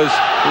colours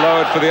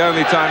lowered for the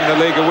only time in the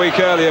league a week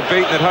earlier,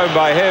 beaten at home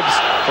by Hibs.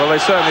 Well,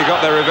 they certainly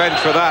got their revenge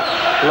for that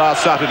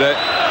last Saturday.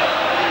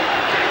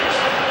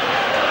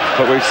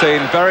 But we've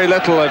seen very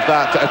little of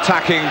that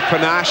attacking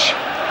panache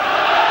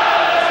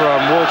from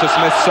Walter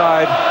Smith's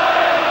side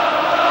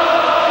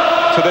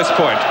to this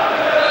point.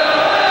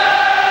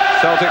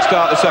 Celtic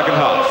start the second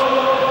half.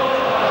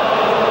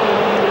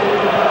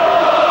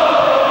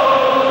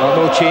 Well,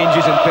 no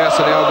changes in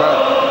personnel, but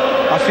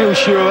I feel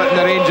sure that in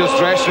the Rangers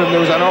dressing room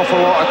there was an awful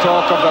lot of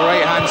talk of the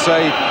right-hand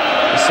side,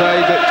 the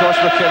side that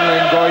Tosh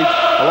McKinlay enjoyed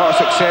a lot of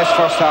success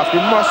first half.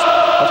 We must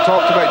have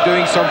talked about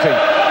doing something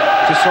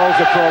to solve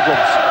the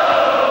problems.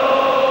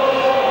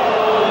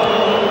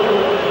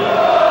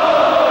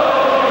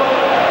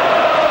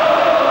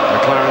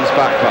 McLaren's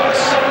back pass.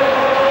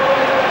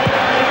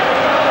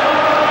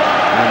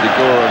 Andy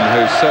Goram,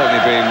 who's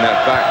certainly been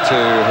back to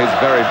his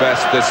very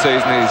best this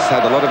season. He's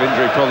had a lot of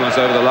injury problems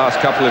over the last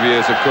couple of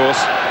years, of course.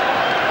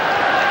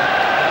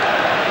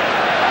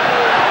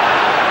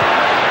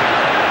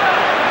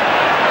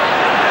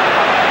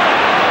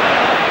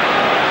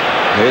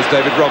 Here's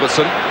David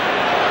Robertson.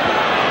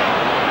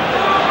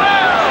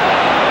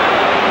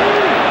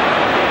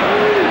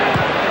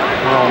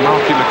 Well,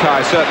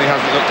 MacKay certainly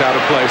hasn't looked out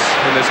of place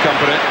in this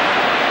company.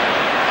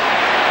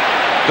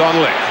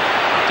 Donnelly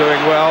doing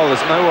well.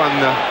 There's no one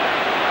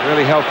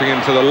really helping him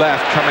to the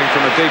left. Coming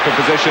from a deeper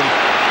position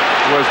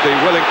was the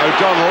willing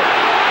O'Donnell.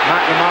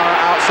 McNamara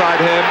outside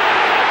him.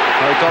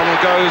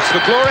 O'Donnell goes for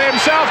glory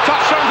himself.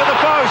 Touched onto the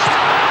post.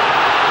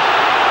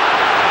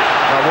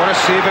 Well, what a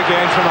save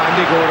again from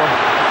Andy Goram.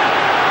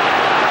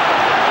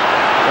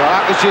 Well,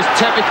 that was just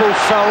typical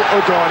Phil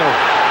O'Donnell.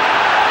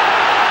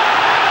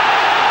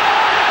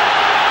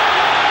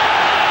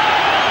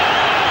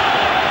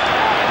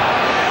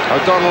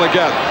 O'Donnell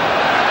again.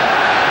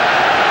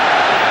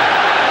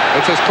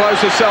 It's as close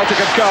as Celtic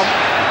have come.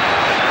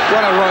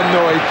 What a run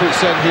though he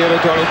puts in here,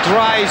 O'Donnell.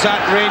 Drives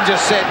that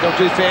Rangers set of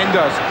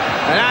defenders.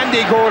 And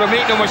Andy Goram,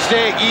 make no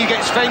mistake, he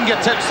gets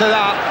fingertips to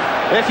that.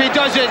 If he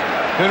doesn't,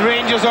 then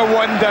Rangers are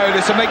 1 down.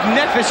 It's a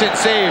magnificent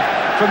save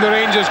from the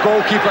Rangers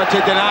goalkeeper to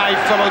deny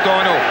Phil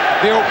O'Donnell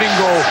the opening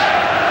goal.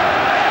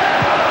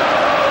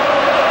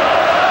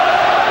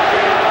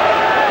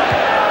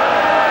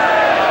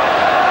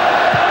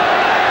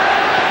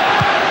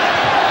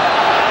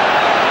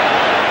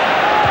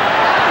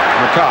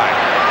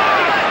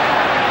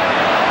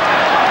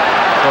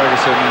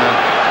 Ferguson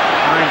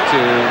trying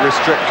to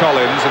restrict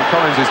Collins, and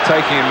Collins is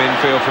taking him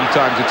infield from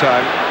time to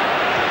time.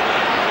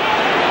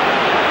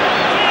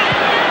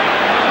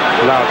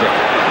 Laudrup,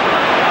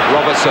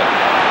 Robertson.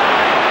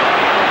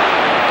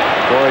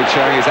 Boyd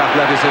showing his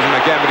athleticism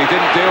again, but he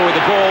didn't deal with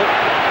the ball.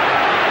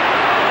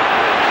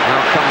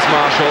 Now comes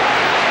Marshall.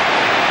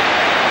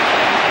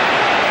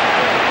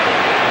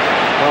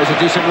 That was a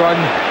decent run.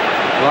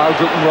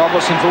 Laudrup and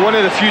Robertson, for one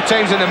of the few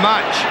times in the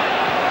match,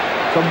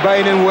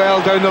 combining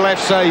well down the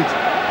left side.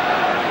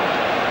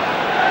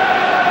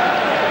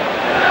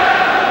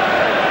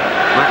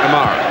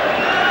 McNamara.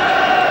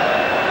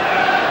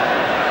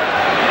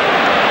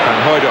 And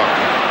Hooijdonk.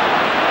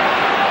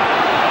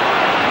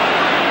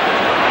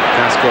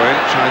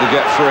 Gascoigne trying to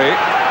get free.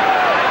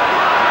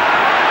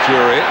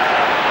 Durie.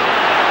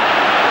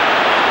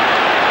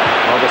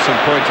 Robertson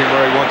pointing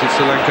where he wanted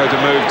Salenko to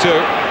move to.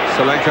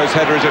 Salenko's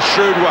header is a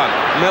shrewd one.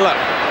 Miller.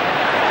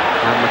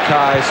 And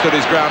MacKay stood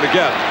his ground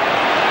again.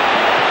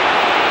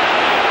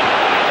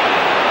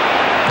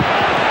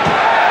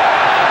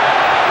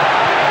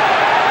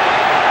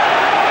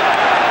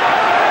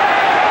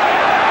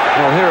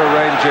 Well, here are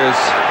Rangers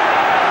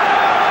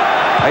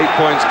 8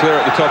 points clear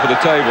at the top of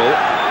the table.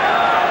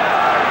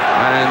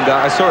 And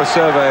I saw a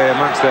survey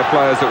amongst their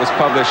players that was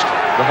published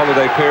the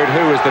holiday period.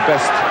 Who was the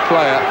best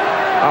player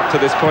up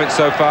to this point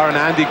so far? And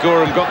Andy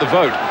Goram got the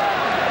vote.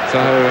 So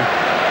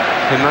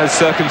in those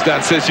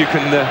circumstances, you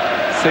can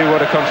see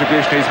what a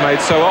contribution he's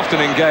made so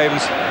often in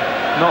games,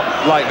 not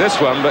like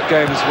this one, but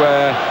games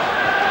where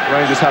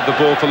Rangers have the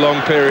ball for long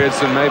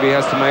periods and maybe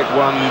has to make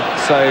one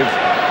save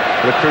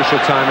at a crucial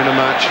time in a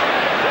match.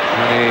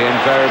 And he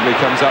invariably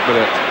comes up with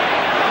it.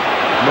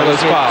 Miller's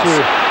pass.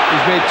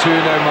 He's made two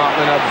now,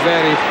 Martin, in a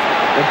very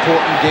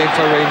important game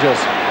for Rangers.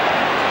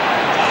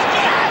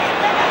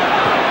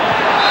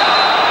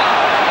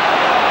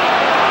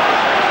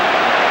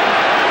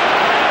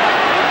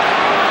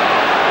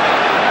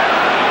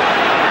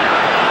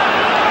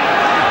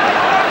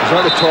 He's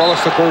not the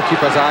tallest of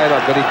goalkeepers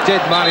either, but he did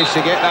manage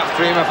to get that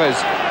frame of his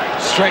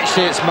stretched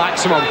to its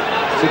maximum.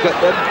 So he got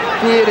the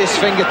barest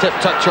fingertip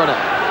touch on it.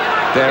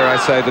 Dare I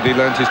say that he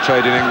learnt his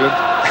trade in England?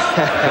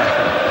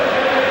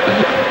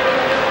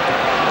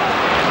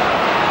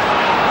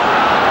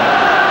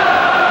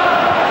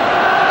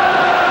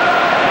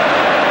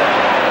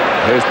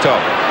 Here's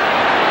Thom.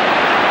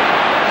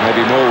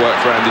 Maybe more work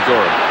for Andy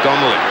Goram.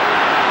 Donnelly.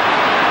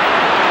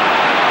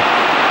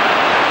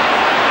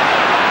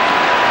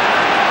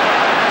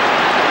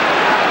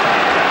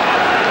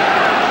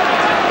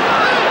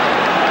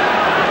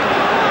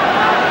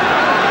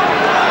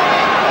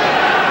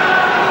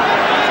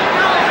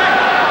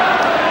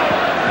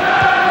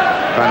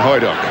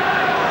 Hooijdonk.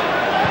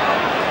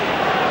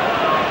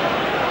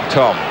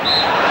 Thom.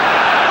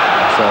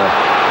 It's an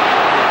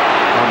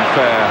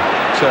unfair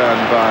turn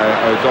by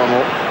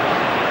O'Donnell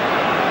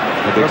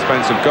at the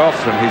expense of Gough,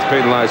 and he's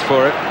penalised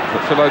for it.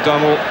 But Phil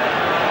O'Donnell,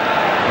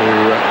 who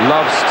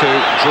loves to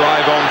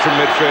drive on from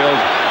midfield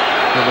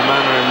in the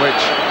manner in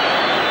which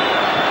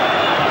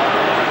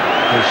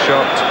his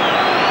shot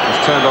was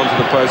turned onto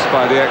the post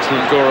by the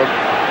excellent Goram.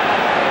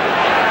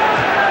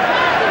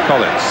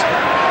 Collins.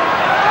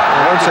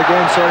 Once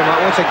again, sorry Matt,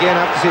 once again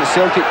I have to say it's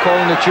Celtic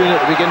calling the tune at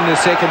the beginning of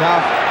the second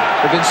half.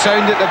 They've been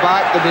sound at the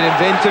back, they've been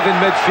inventive in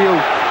midfield,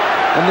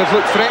 and they've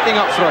looked threatening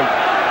up front.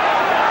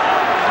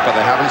 But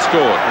they haven't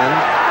scored. And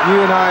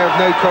you and I have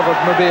now covered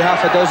maybe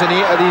half a dozen,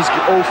 8 of these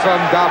Old Firm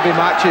derby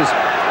matches,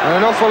 and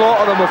an awful lot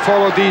of them have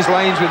followed these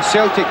lines when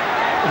Celtic,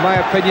 in my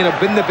opinion, have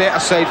been the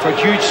better side for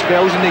huge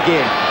spells in the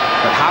game,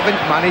 but haven't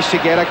managed to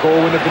get a goal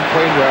when they've been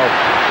playing well.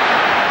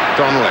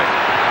 Donnelly.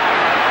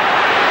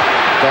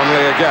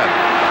 Donnelly again.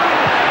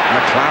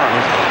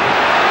 McLaren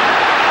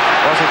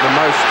wasn't the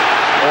most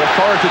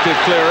authoritative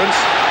clearance.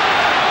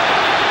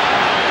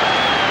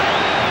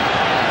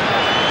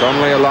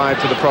 Donnelly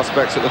alive to the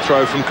prospects at the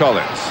throw from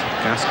Collins.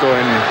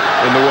 Gascoigne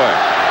in the way.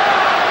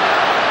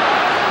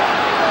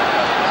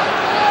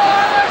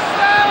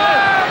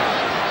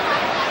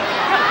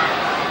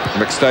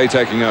 McStay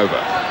taking over.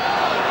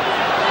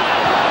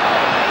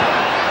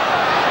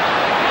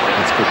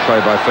 That's good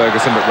play by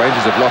Ferguson, but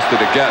Rangers have lost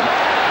it again.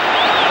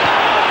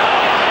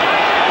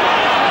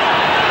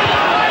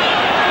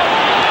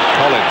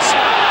 Collins.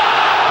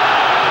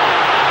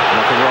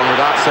 Nothing wrong with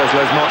that, says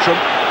Les Mottram.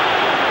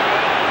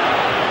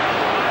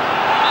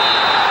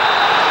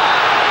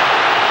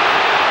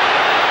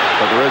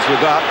 But there is with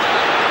that.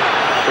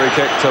 Free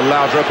kick to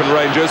Laudrup and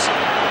Rangers.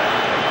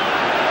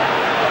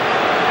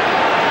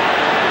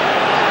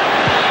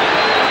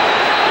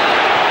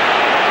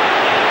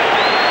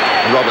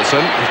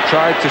 Robertson has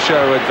tried to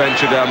show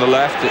adventure down the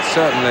left. It's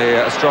certainly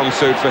a strong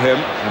suit for him,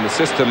 and the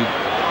system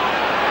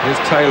is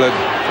tailored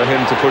for him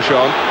to push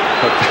on.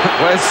 But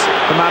where's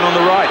the man on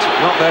the right?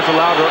 Not there for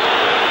Laudrup.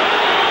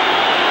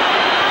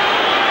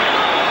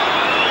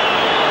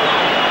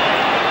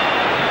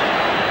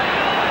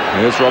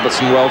 Here's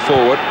Robertson well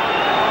forward.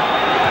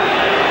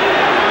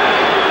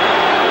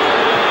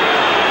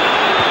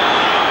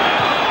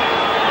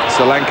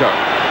 Salenko.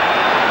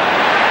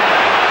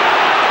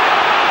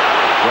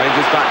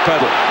 Rangers back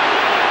pedal.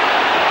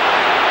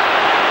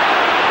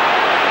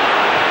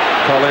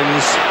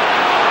 Collins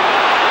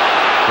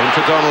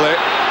into Donnelly.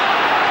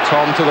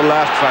 Thom to the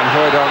left, Van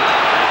Hooijdonk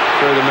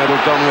through the middle.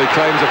 Donnelly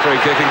claims a free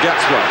kick and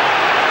gets one.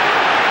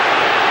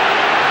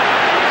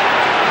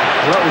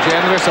 A little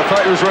generous. I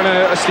thought he was running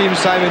out of steam,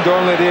 Simon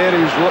Donnelly there.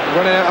 He was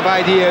running out of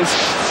ideas.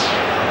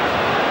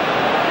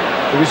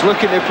 He was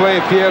looking to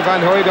play Pierre Van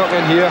Hooijdonk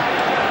in here.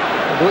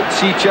 I don't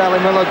see Charlie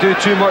Miller do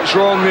too much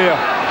wrong there,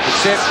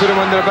 except put him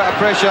under a bit of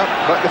pressure,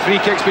 but the free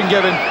kick's been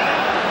given.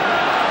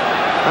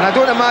 And I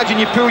don't imagine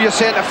you pull your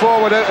centre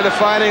forward out of the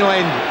firing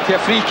line to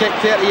a free kick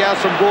 30 yards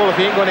from goal if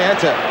he ain't going to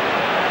hit it.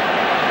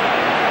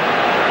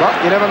 But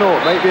you never know,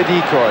 it might be a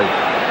decoy.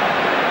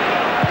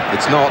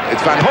 It's not,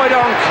 it's Van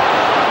Hooijdonk.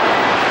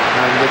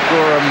 And with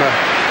Goram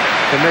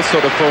in this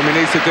sort of form, he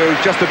needs to do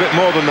just a bit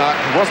more than that.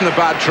 It wasn't a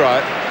bad try.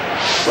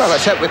 Well,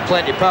 it's hit with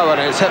plenty of power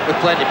and it's hit with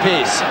plenty of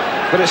pace.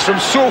 But it's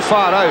from so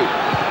far out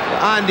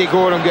that Andy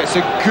Goram gets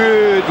a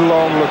good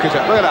long look at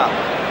it. Look at that,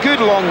 good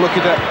long look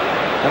at it.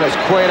 And it's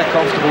quite a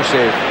comfortable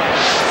save.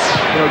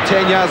 You know,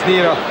 10 yards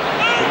nearer,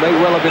 it might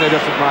well have been a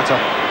different matter.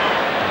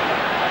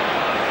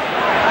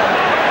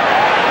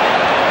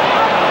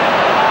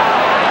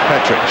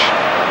 Petric.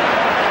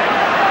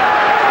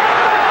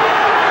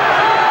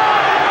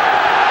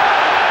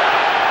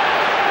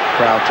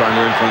 Crowd trying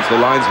to influence the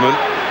linesman.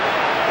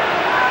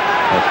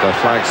 But the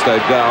flag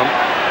stayed down.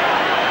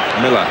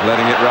 Miller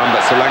letting it run,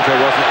 but Salenko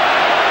wasn't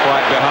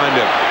quite behind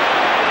him.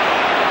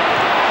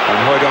 And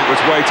Hooijdonk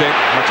was waiting,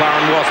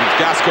 McLaren wasn't.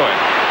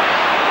 Gascoigne.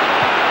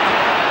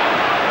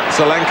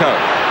 Salenko.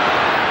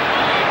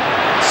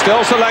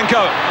 Still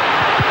Salenko.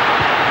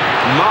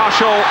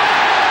 Marshall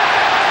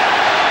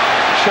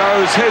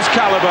shows his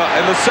calibre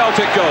in the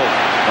Celtic goal.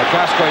 Well,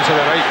 Gascoigne's had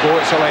a right go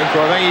at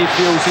Salenko. I think he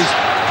feels he's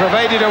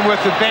provided him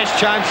with the best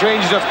chance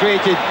Rangers have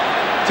created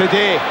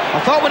today. I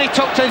thought when he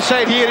tucked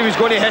inside here he was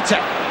going to hit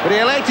it, but he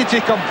elected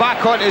to come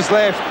back on his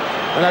left.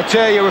 And I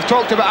tell you, we've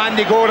talked about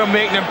Andy Goram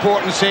making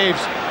important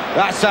saves.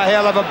 That's a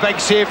hell of a big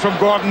save from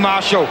Gordon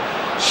Marshall.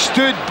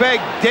 Stood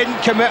big,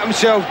 didn't commit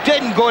himself,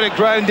 didn't go to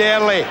ground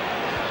early,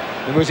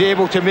 and was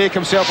able to make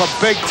himself a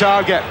big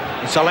target.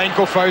 And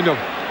Salenko found him.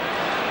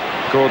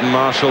 Gordon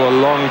Marshall, a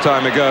long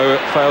time ago,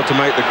 failed to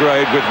make the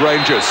grade with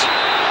Rangers.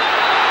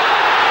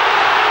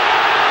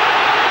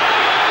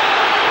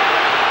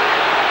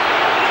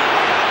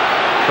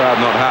 Crowd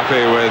not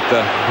happy with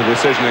the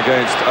decision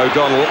against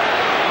O'Donnell.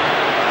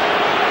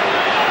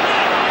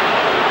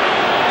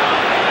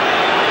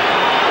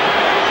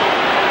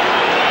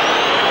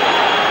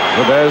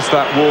 But there's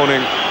that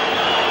warning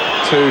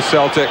to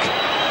Celtic,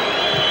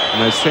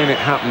 and they've seen it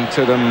happen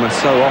to them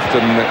so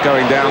often, that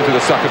going down to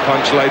the sucker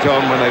punch late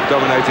on when they've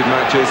dominated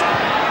matches,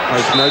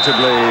 most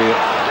notably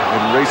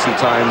in recent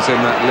times in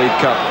that League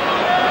Cup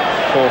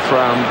fourth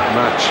round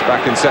match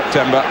back in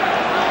September.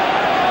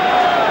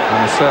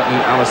 And a certain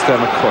Alistair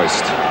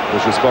McCoist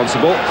was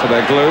responsible for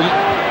their gloom.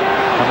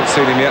 Haven't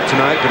seen him yet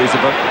tonight, but he's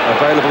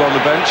available on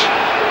the bench.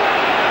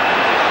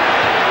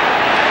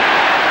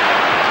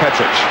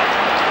 Petric.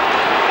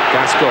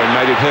 Gascoigne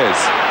made it his.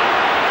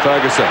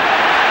 Ferguson.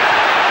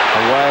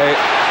 Away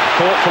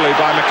thoughtfully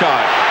by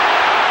MacKay.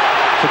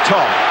 To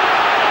Thom.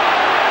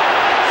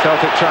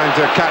 Celtic trying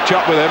to catch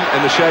up with him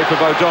in the shape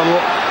of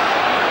O'Donnell.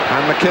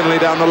 And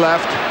McKinlay down the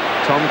left.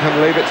 Thom can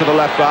leave it to the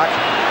left back.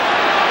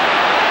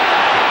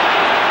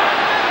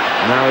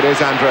 Now it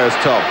is Andreas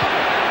Thom.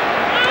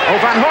 Oh,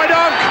 Van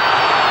Hooijdonk!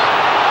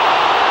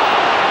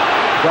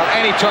 Well,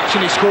 any touch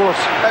and he scores.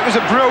 It was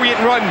a brilliant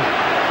run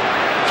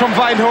from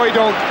Van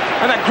Hooijdonk.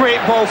 And a great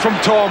ball from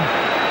Thom.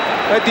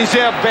 It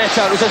deserved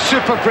better. It was a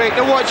super break.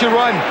 Now watch it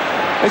run.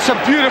 It's a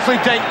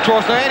beautifully dinked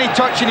cross. Now any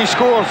touch and he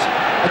scores.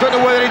 I don't know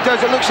whether he does.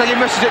 It looks like he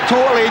misses it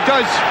totally. He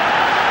does.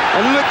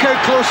 And look how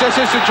close this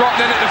is to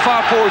dropping in at the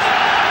far post.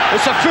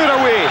 It's a foot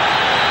away.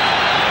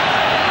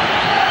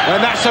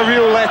 And that's a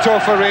real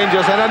let-off for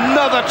Rangers. And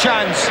another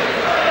chance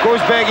goes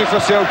begging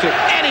for Celtic.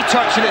 Any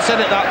touch and it's in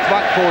at that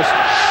back post.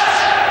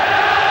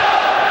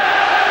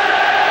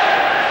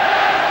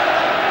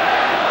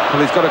 Well,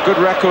 he's got a good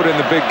record in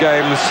the big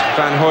games,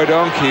 Van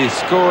Hooijdonk. He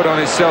scored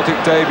on his Celtic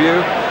debut,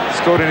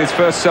 scored in his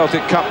first Celtic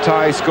Cup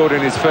tie, scored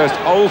in his first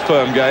Old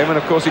Firm game, and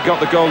of course he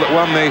got the goal that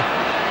won the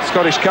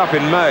Scottish Cup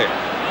in May.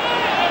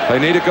 They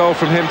need a goal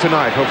from him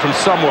tonight, or from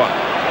someone,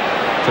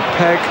 to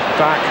peg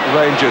back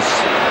Rangers.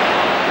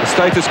 The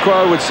status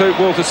quo would suit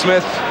Walter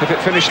Smith if it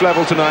finished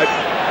level tonight,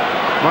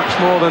 much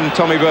more than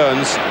Tommy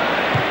Burns.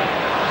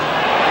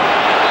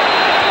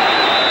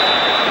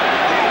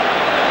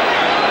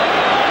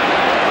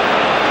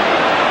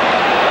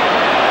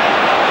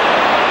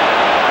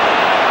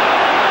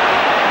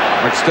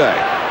 McStay,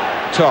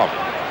 Thom.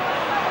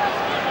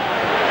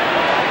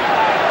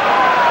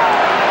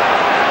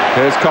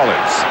 Here's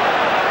Collins.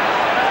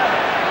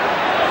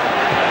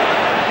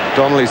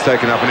 Donnelly's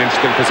taken up an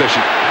interesting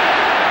position.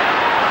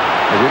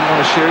 They didn't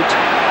want to shoot.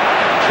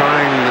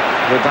 Trying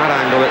with that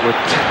angle, it would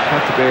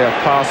have to be a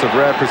pass of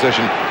rare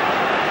precision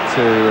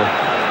to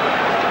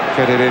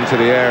get it into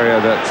the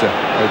area that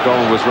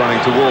O'Donnell was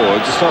running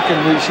towards. Just talking,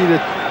 you see the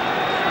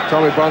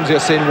Tommy Burns here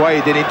saying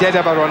wide, and he did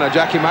have a run at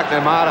Jackie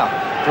McNamara,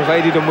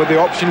 provided him with the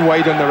option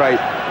wide on the right.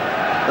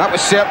 That was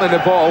certainly the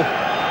ball.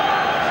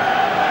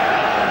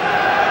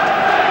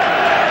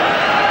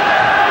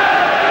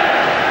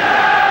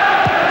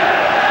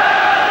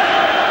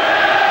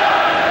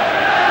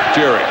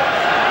 Durie.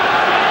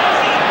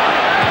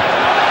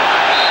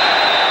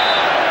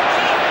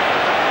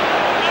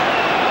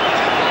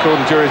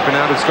 Gordon Durie's been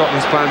out of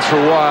Scotland's plans for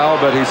a while,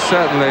 but he's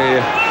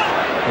certainly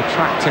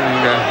attracting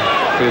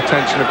the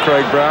attention of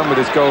Craig Brown with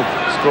his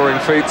goal-scoring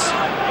feats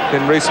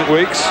in recent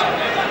weeks.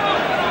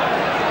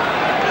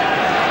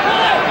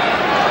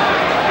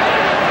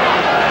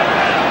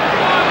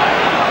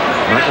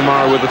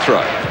 McNamara with the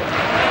throw.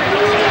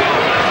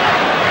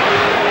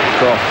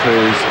 Gough,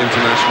 whose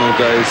international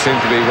days seem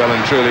to be well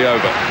and truly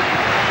over,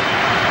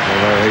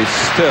 although he's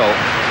still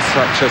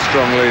such a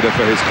strong leader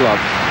for his club.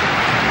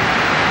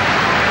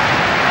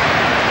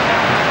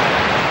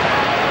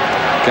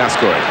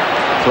 Gascoigne,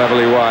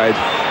 cleverly wide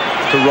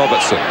to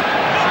Robertson.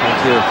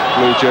 Plenty of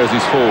blue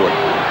jerseys forward.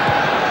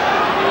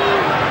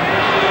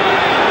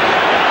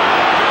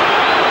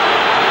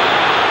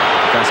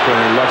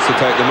 Gascoigne loves to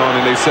take them on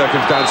in these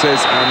circumstances,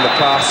 and the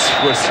pass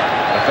was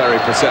a very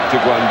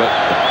perceptive one, but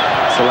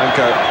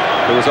Salenko,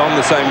 who was on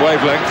the same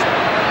wavelength,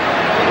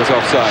 was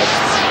offside.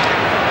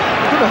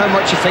 I don't know how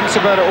much he thinks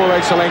about it, all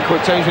right, Salenko,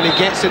 at times when he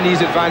gets in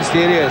these advanced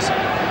areas.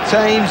 At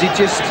times he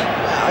just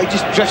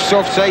drifts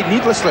offside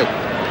needlessly.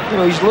 You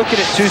know, he's looking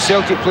at two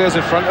Celtic players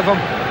in front of him.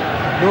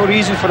 No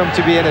reason for him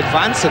to be in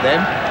advance of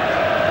them.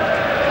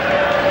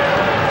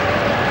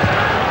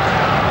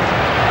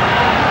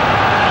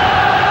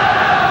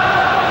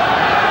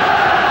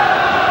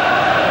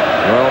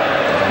 Well,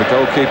 the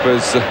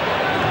goalkeepers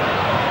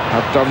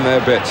have done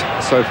their bit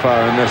so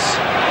far in this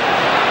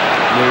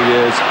New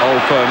Year's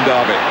Old Firm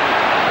derby.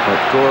 But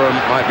Goram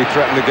might be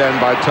threatened again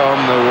by Thom.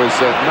 There was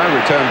no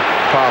return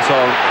pass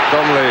on.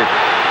 Donnelly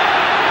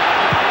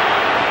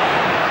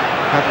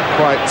hadn't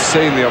quite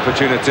seen the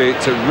opportunity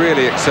to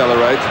really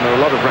accelerate, and there were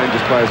a lot of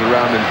Rangers players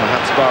around him,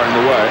 perhaps barring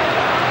the way.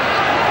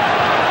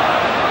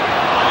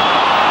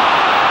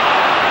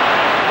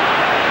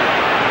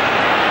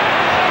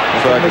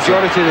 The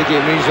majority of the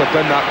game, Rangers have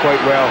done that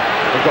quite well.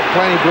 They've got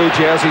plenty of blue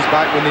jerseys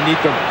back when they need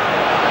them.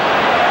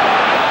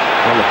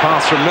 Well, the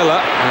pass from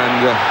Miller,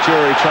 and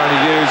Durie trying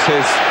to use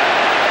his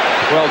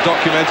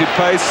well-documented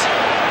pace.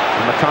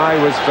 And MacKay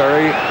was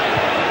very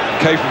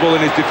capable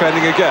in his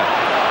defending again.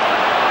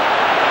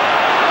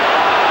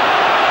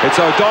 It's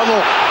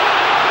O'Donnell.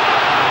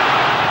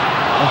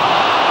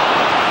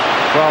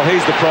 Well,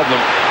 he's the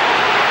problem.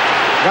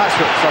 That's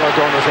what Phil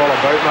O'Donnell's all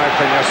about, in my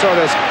opinion. I saw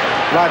this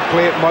lad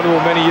play at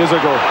Motherwell many years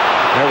ago.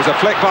 There was a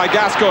flick by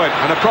Gascoigne,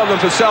 and a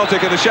problem for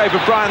Celtic in the shape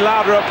of Brian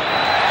Laudrup.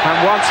 And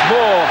once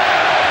more,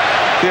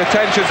 the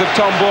attentions of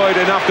Tom Boyd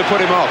enough to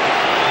put him off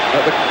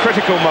at the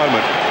critical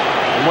moment.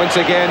 And once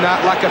again,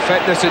 that lack of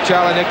fitness that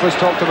Charlie Nicholas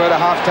talked about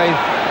at half-time,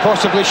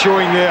 possibly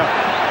showing there.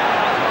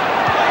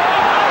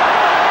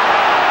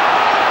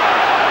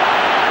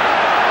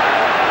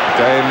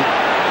 Game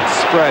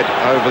spread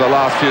over the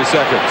last few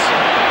seconds.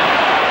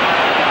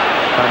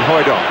 And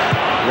Hooijdonk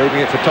leaving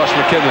it for Tosh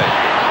McKinlay.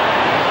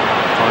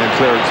 Fine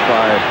clearance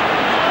by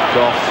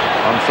Gough,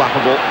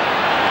 unflappable.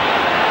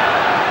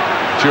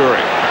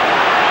 Durie.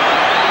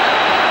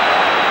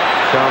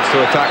 Chance to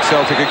attack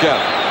Celtic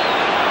again.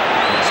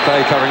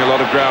 McStay covering a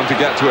lot of ground to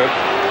get to him.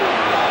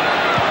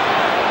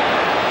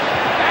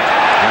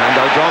 And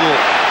O'Donnell.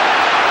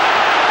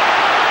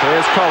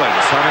 Here's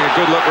Collins having a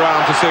good look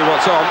round to see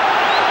what's on.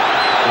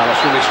 Well,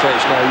 it's really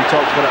stretched now. You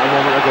talked about it a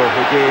moment ago.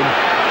 The game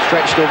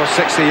stretched over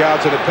 60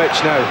 yards of the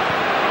pitch now.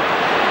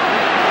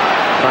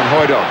 Van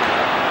Hooijdonk.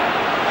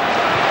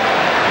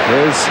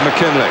 Here's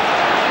McKinlay.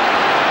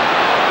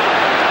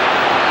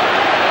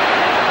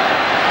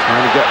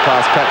 Trying to get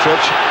past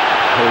Petric,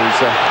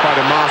 who's quite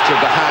a master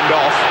of the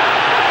hand-off.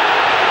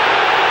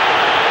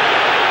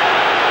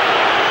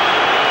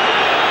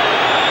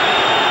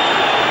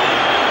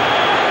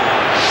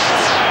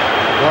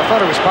 Well, I thought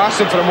it was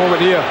passing for a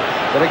moment here.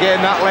 But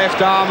again, that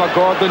left arm of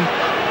Gordon.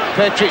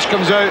 Petric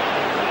comes out.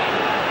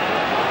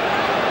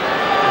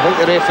 I think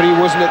the referee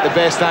wasn't at the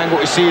best angle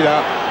to see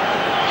that.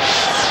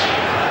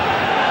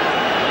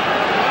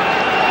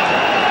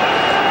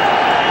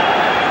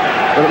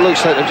 But it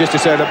looks like they've just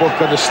decided they're both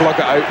going to slug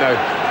it out now.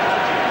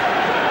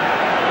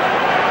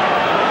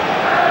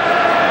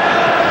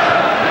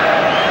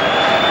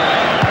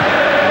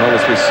 Well,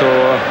 as we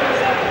saw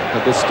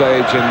at this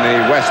stage in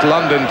the West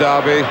London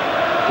derby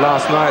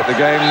last night, the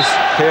game's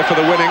here for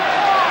the winning.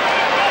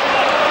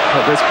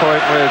 At this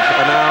point, with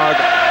an hour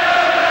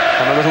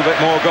and a little bit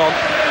more gone.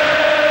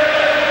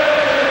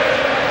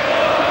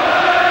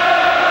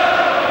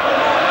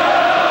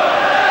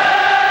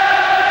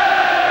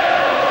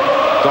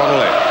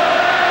 Donnelly,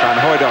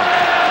 Van Hooijdonk,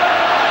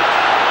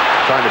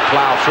 trying to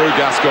plough through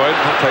Gascoigne.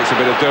 That takes a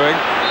bit of doing.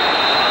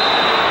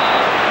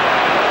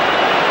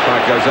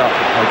 Flag goes up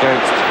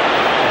against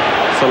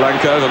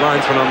Salenko. The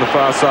linesman on the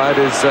far side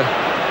is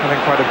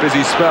having quite a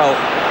busy spell.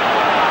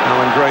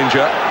 Alan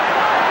Granger.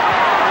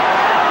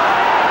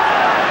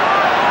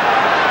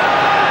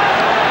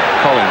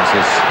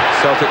 as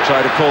Celtic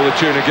try to call the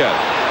tune again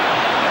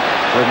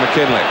with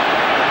McKinlay.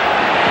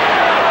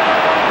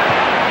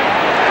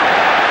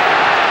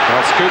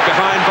 Well, scooped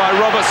behind by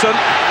Robertson.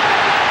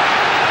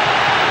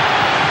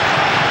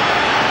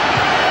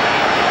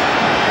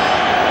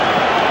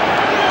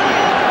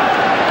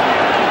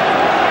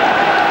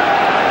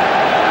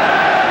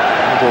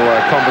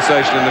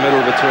 Conversation in the middle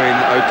between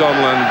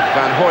O'Donnell and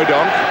Van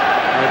Hooijdonk,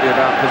 maybe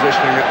about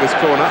positioning at this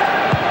corner.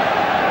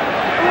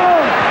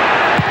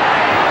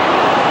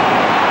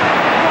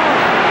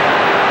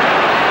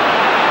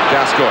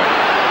 Gascoigne.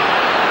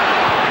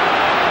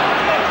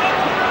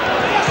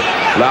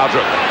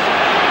 Laudrup.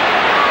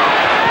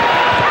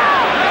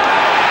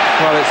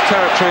 Well, it's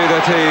territory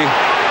that he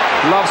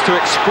loves to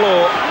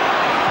explore,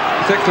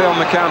 particularly on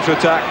the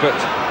counter-attack, but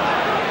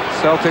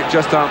Celtic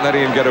just aren't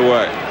letting him get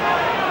away.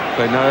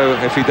 They know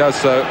if he does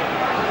so,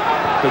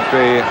 could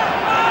be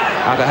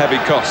at a heavy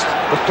cost.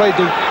 They've played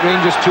the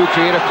Rangers' two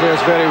creative players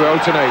very well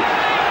tonight.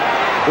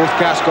 Both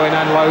Gascoigne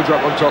and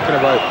Laudrup I'm talking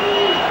about.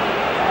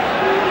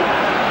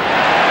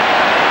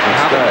 They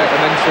haven't let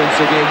them influence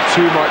the game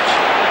too much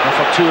and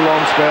for too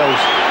long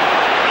spells.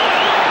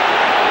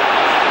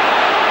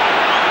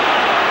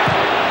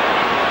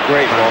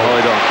 Great ball.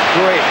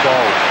 Great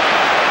ball.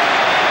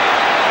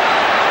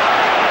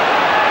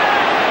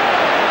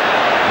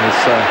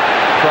 It's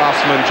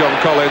craftsman John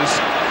Collins.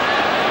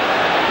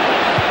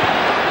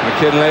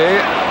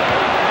 McKinlay.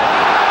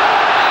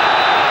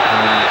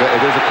 And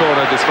it is a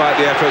corner despite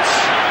the efforts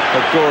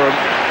of Goram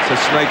to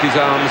snake his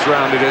arms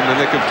round it in the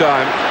nick of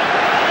time.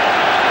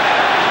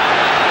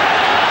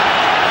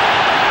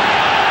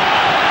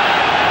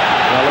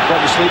 Well, they'll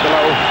probably sleep a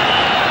little.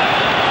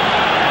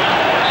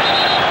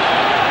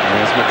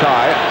 There's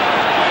MacKay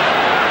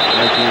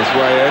making his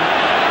way in.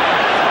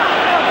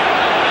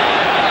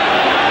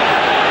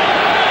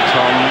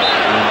 Thom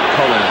and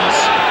Collins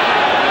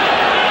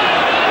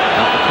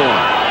out the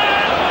corner.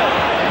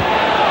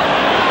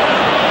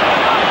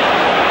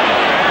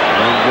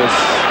 Rangers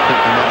think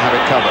they might have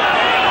it covered.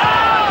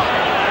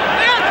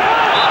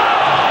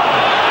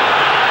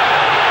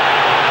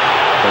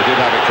 They did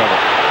have it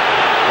covered.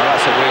 Well,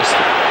 that's a waste.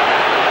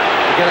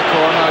 You get a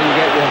corner, you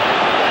get your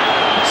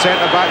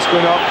centre-backs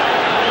going up,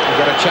 you've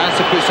got a chance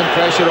to put some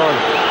pressure on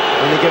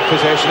when they give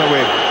possession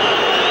away.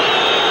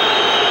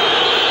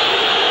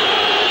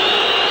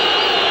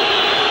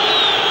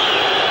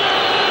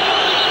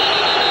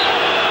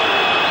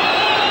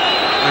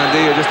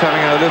 Andy, you're just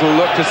having a little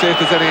look to see if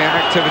there's any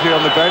activity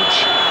on the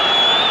bench.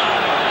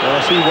 Well,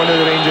 I see one of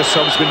the Rangers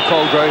subs been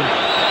called round.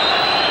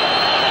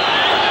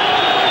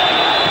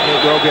 It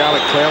will be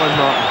Alec Cleland,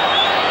 Martin.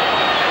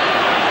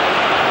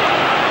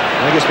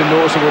 I think it's been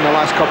noticeable in the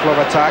last couple of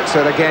attacks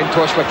that again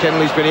Tosh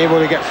McKinlay's been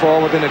able to get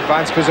forward in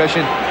advanced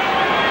position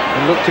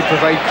and look to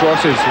provide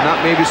crosses, and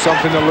that may be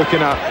something they're looking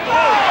at.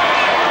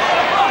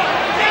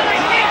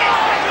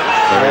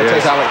 There it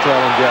is Alec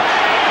Cleland, yeah.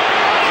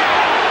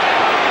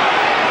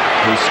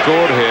 Who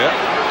scored here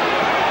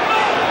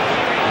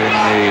in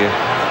the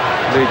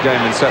league game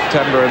in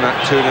September in that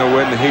 2-0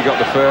 win. He got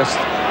the first.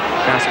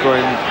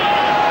 Gascoigne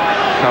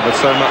covered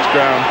so much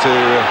ground to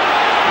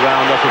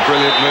round up a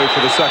brilliant move for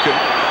the second.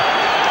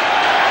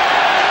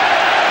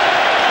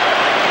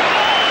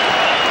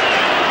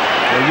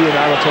 Well, you and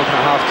I were talking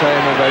at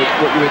half-time about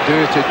what you would do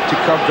to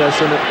curb this,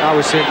 and I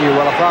was saying to you,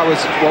 well, if I was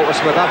Walter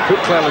Smith, I'd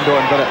put Cleland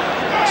on, but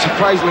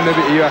surprisingly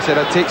maybe to you, I said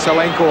I'd take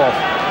Salenko off,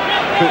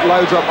 put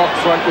Laudrup up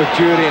front with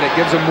Durie, and it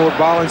gives them more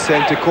balance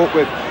then to cope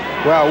with,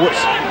 well,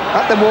 what's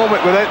at the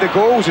moment without the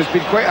goals has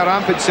been quite a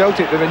rampant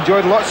Celtic. They've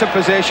enjoyed lots of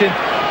possession.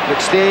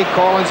 McStay,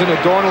 Collins and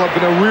O'Donnell have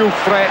been a real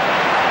threat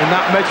in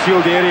that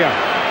midfield area.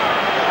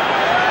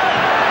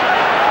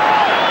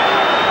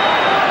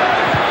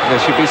 They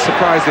should be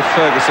surprised if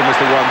Ferguson was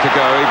the one to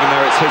go, even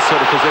though it's his sort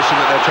of position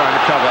that they're trying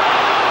to cover.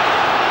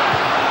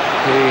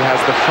 He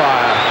has the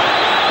fire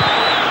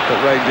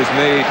that Rangers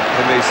need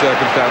in these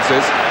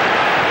circumstances,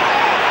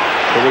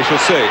 but we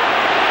shall see.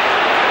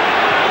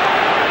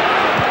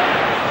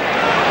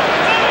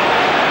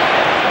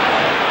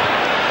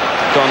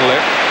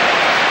 Donnelly.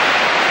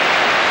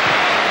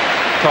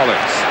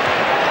 Collins.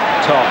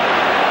 Thom.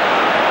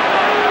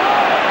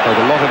 Played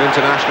a lot of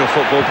international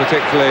football,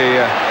 particularly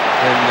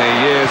in the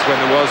years when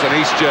there was an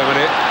East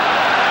Germany.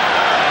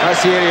 That's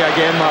the area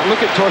again, Mark.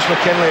 Look at Tosh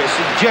McKinlay. It's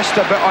just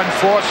a bit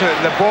unfortunate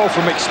the ball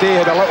from McStay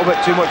had a little bit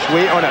too much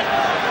weight on it.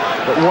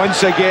 But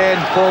once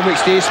again, Paul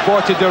McStay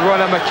spotted the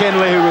run of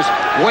McKinlay, who was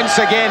once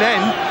again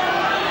in.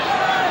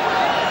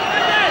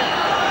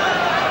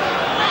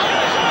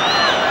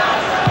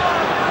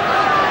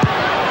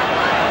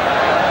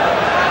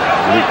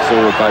 Leap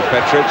forward by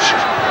Petric.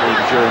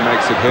 Durie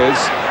makes it his.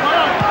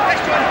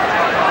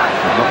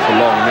 But not for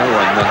long, no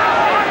one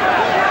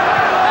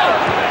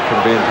can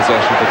be in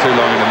possession for too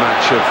long in a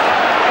match of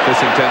this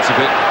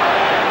intensity.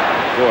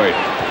 Boyd.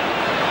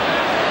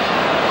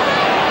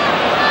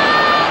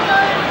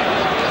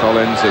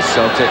 Collins as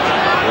Celtic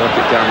work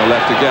it down the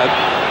left again.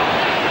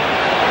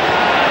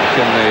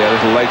 McKinlay a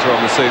little later on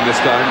the scene this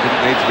time,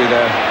 didn't need to be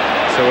there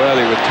so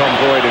early with Tom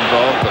Boyd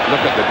involved, but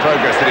look at the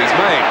progress that he's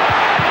made.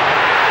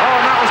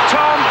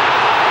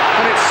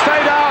 and it's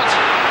stayed out.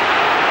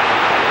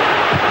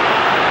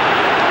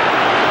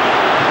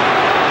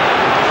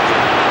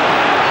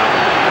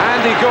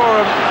 Andy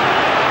Goram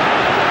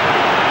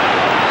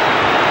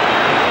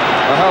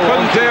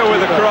couldn't deal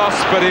with the cross,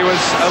 but he was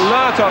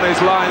alert on his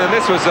line, and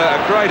this was a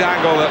great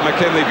angle that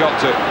McKinlay got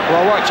to.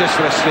 Well, watch this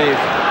for a save.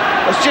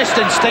 It's just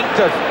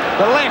instinctive.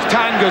 The left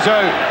hand goes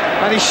out,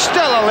 and he's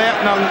still alert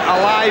and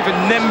alive and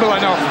nimble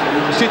enough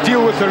to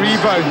deal with the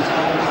rebound.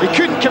 He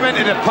couldn't come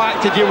into the pack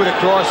to deal with the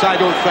cross, I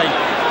don't think.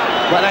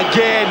 But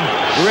again,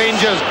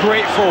 Rangers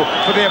grateful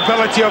for the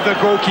ability of their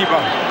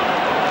goalkeeper.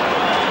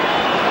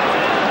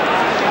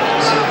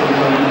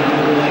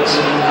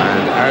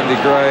 And Andy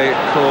Gray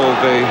called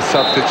the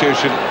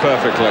substitution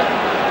perfectly.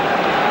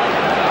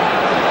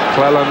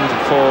 Cleland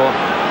for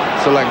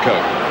Salenko.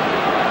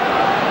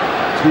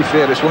 To be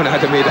fair, it's one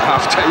I'd have made at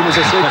half-time, as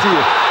I said to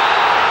you.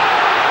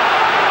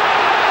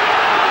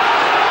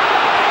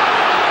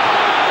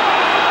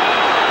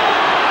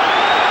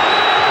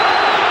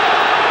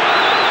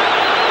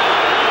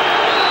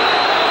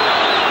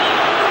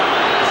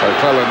 So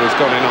Cleland has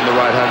gone in on the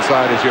right-hand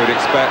side, as you would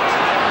expect.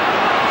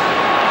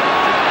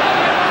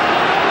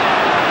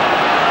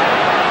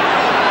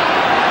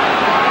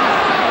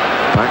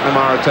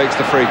 McNamara takes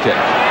the free kick.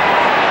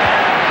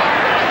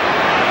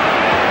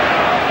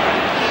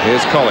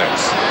 Here's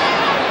Collins,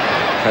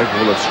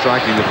 capable of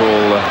striking the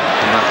ball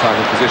in that type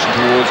of position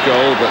towards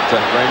goal, but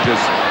Rangers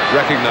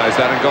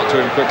recognised that and got to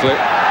him quickly.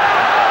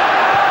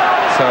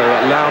 So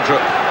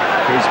Laudrup,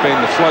 who's been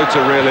the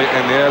floater really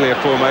in the earlier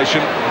formation,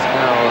 is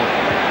now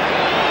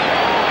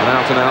an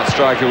out-and-out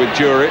striker with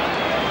Durie.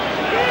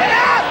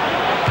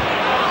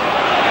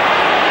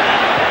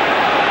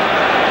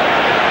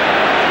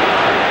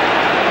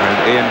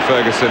 Ian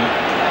Ferguson,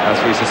 as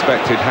we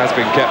suspected, has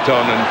been kept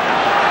on and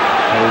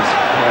is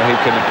where he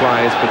can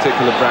apply his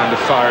particular brand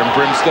of fire and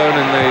brimstone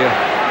in the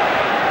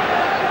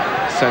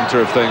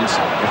centre of things,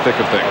 the thick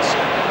of things.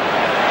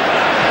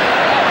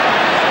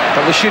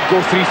 But they should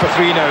go 3 for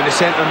 3 now in the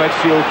centre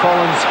midfield.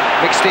 Collins,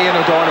 McStay and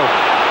O'Donnell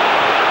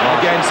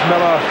against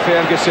Miller,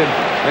 Ferguson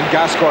and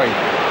Gascoigne.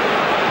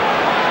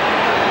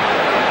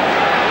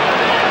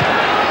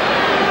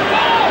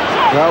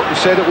 Well, we've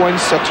said it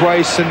once or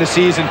twice in the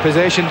season,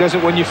 possession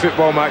doesn't win you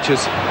football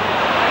matches.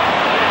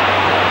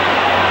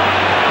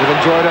 They've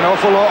enjoyed an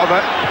awful lot of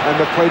it, and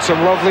they've played some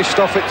lovely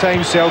stuff at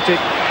times, Celtic.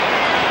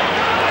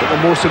 But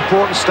the most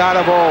important stat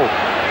of all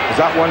is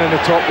that one in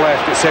the top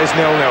left that says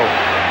 0-0.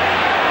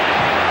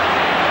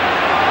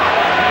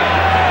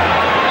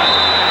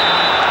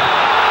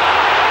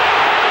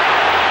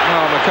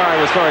 Well, MacKay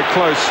was very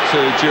close to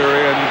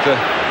Durie, and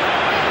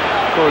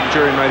Gordon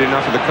Durie made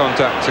enough of the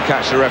contact to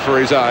catch the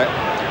referee's eye.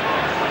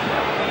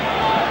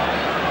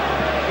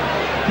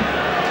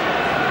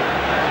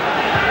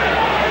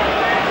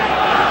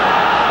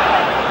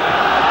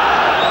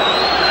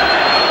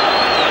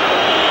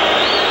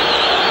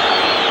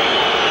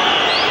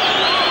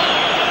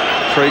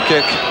 Free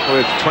kick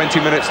with 20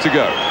 minutes to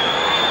go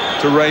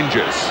to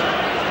Rangers,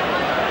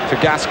 to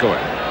Gascoigne.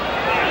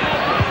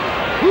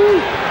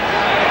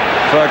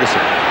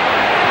 Ferguson.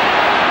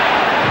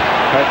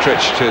 Petric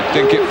to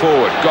dink it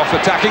forward. Gough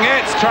attacking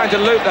it, trying to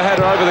loop the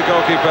header over the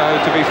goalkeeper, who,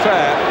 to be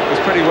fair,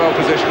 was pretty well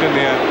positioned in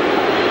the end.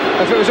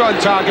 If it was on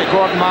target,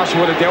 Gordon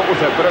Marshall would have dealt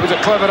with it, but it was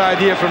a clever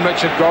idea from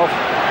Richard Gough.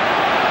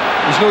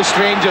 He's no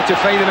stranger to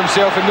finding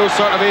himself in those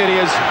sort of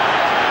areas.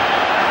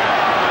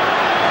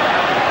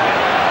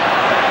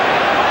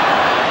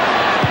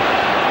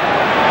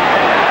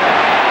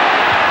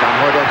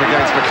 Hooijdonk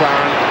against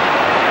McLaren.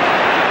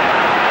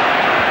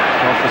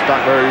 Gough was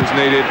back where he was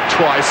needed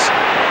twice.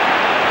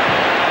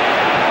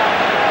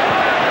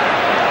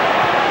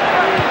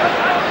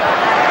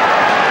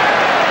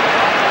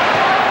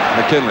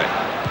 McKinlay.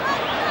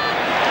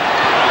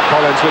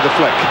 Collins with the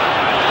flick.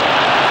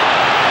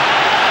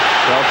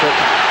 Celtic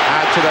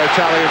add to their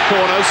tally of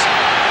corners.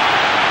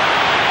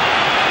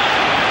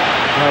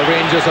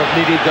 Rangers have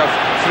needed their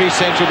 3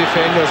 central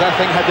defenders. I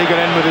think had they gone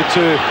in with the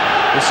 2,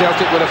 the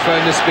Celtic would have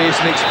found the space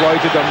and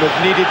exploited them.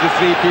 They've needed the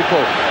 3 people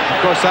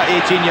across that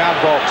 18-yard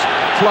box,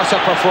 plus a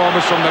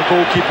performance from their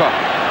goalkeeper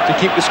to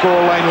keep the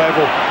scoreline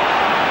level.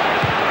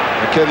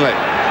 McKinlay.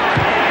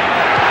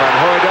 Van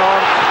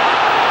Hooijdonk.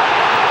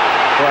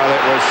 Well,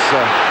 it was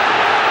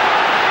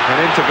an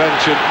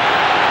intervention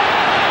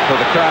that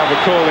the crowd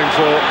were calling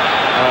for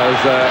as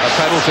a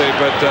penalty,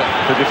 but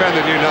the defender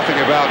knew nothing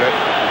about it.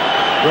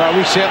 Well,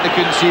 we certainly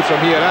couldn't see from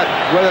here,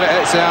 whether it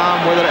hits the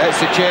arm, whether it hits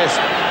the chest.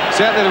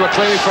 Certainly they were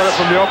claiming for it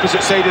from the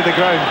opposite side of the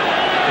ground.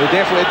 They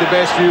definitely had the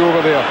best view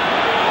over there.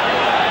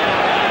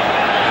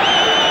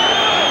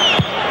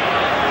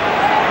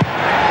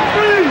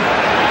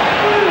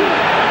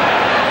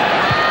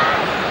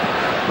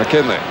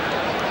 McKinlay.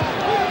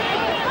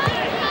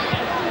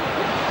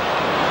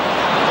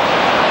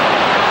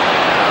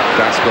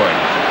 Gascoigne.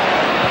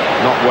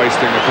 Not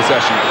wasting the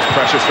possession. It was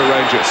precious for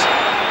Rangers.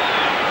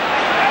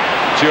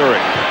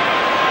 Durie.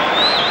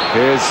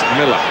 Here's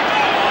Miller.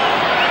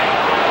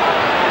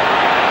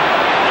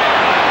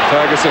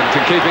 Ferguson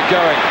can keep it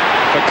going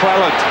for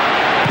Cleland.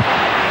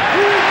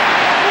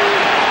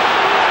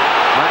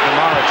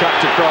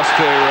 tracked across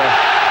to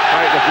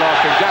break the block,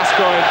 and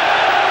Gascoigne,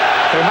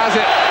 who has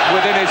it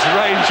within his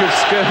range of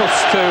skills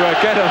to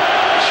get a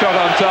shot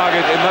on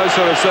target in those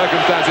sort of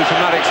circumstances from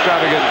that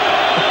extravagant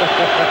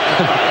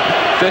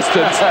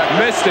distance,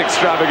 missed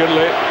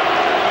extravagantly.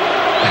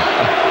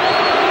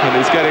 And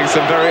he's getting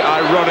some very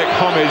ironic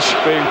homage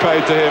being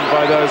paid to him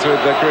by those with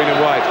the green and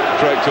white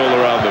draped all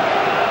around them.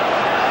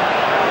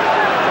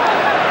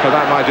 But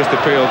that might just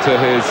appeal to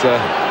his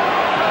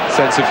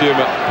sense of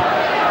humour.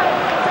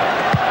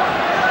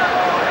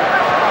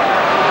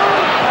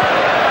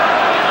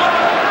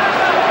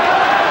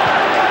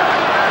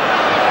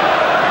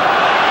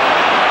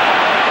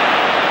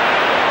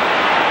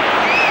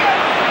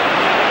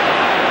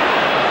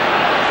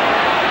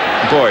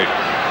 Boyd.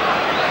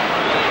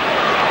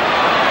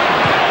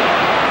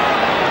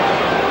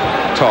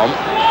 Thom.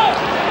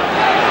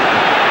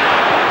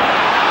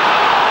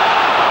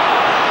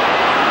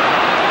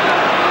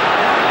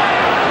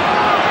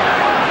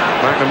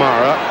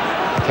 McNamara,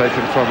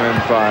 taken from him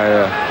by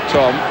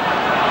Thom.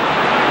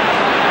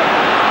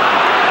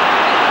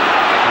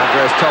 And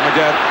there's Thom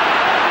again.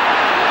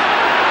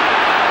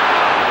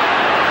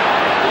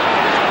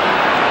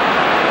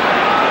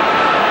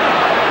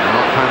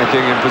 Not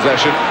panicking in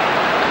possession.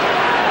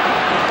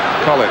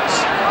 Collins,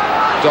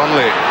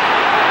 Donnelly, and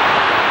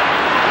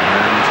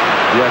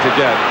yet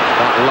again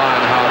that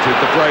lion-hearted,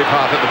 the brave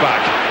heart at the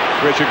back,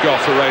 Richard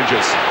Gough for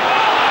Rangers.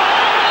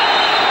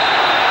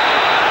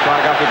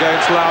 Flag up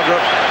against Laudrup.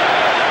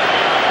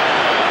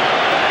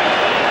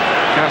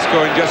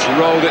 Gascoigne just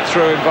rolled it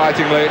through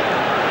invitingly,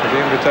 but the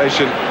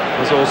invitation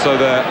was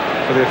also there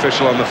for the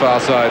official on the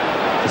far side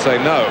to say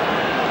no.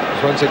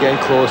 Once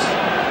again close.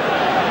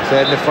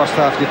 Said in the first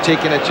half, you're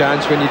taking a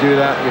chance when you do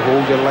that, you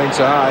hold your line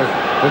so high.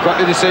 We've got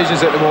the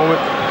decisions at the moment,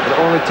 but it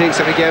only takes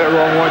them to get it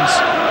wrong once.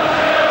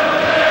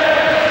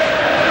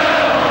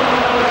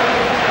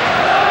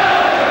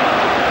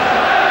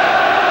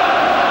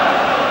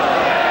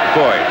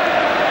 Boyd.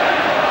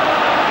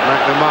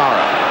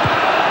 McNamara.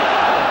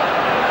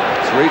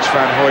 It's reach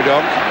Van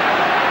Hooijdonk.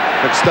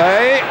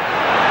 McStay.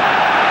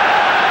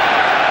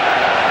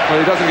 Well,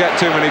 he doesn't get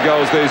too many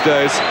goals these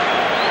days.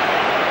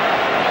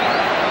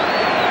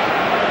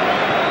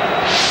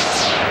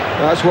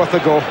 That's worth a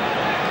go.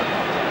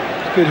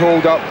 Good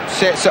hold up,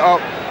 sets it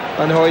up,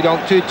 and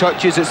Hooijdonk, 2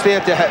 touches, it's there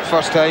to hit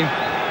first time.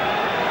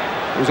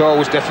 It was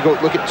always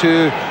difficult. Look at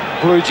 2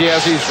 blue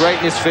jerseys right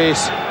in his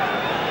face.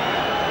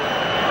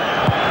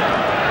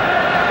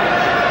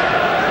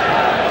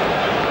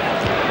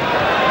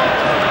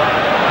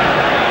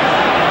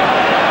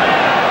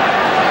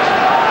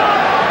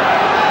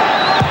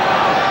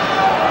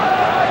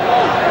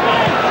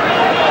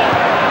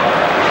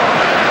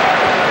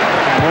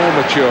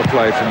 Mature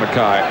play from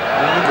MacKay.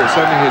 Remember, it's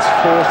only his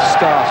 4th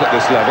start at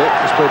this level.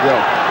 He's played well.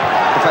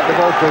 In fact, they've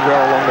all played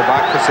well along the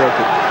back for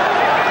Celtic.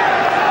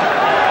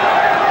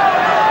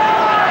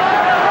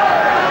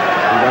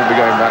 He won't be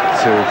going back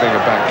to being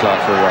a bank clerk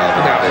for a while.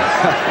 No.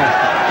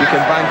 You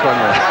can bank on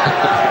that.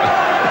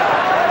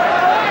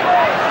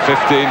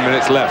 15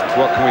 minutes left.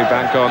 What can we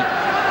bank on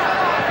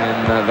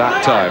in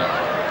that time?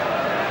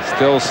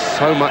 Still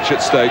so much at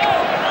stake.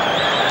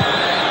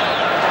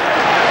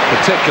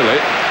 Particularly,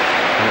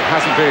 and it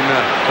hasn't been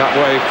that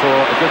way for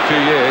a good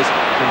few years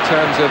in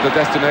terms of the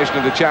destination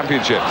of the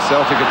championship.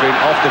 Celtic have been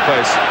off the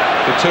pace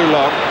for too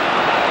long.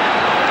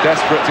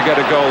 Desperate to get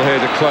a goal here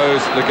to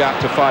close the gap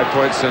to 5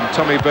 points, and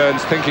Tommy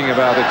Burns thinking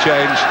about a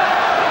change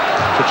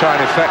to try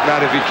and effect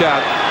that if he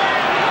can.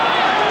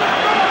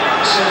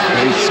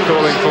 He's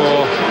calling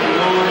for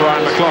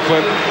Brian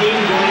McLaughlin.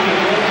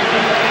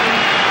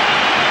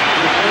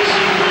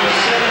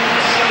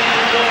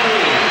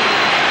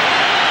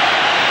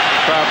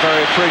 Crowd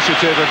very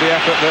appreciative of the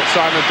effort that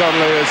Simon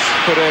Donnelly has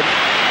put in.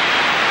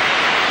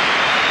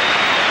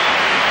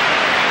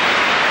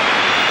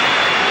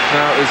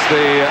 Now, it was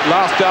the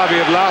last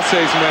derby of last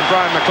season when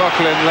Brian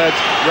McLaughlin led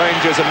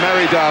Rangers a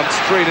merry dance,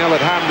 3-0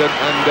 at Hampden,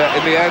 and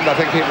in the end I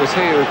think it was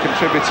he who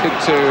contributed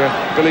to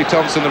Billy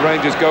Thompson, the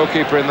Rangers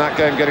goalkeeper in that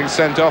game, getting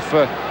sent off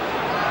for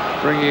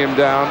bringing him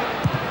down.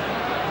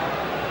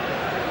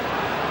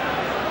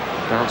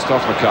 Bounced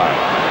off MacKay.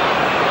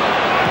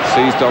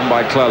 Seized on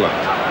by Cleland.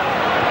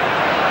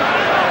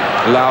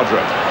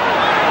 Laudrup.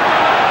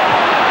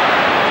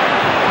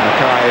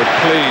 MacKay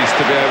pleased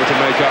to be able to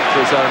make up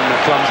for his own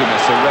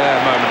clumsiness, a rare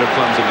moment of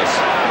clumsiness.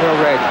 Well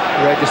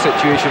read the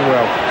situation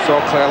well. Saw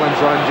Cleland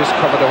run, just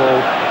cover the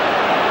hole.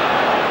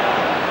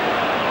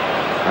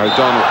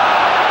 O'Donnell.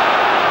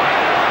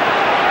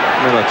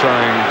 Miller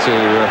trying to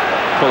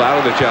pull out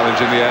of the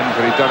challenge in the end,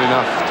 but he'd done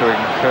enough to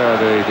incur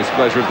the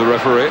displeasure of the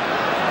referee.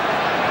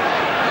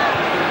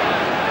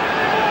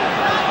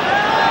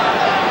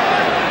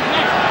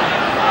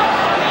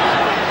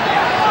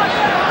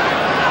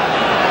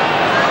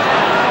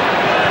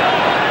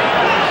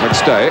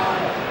 McStay.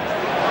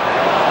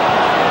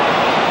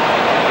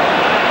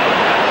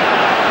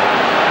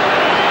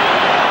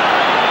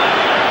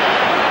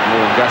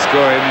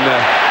 Gascoigne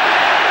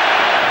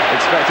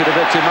expected a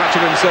bit too much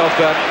of himself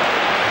then.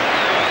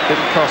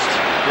 Didn't cost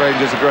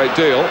Rangers a great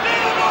deal.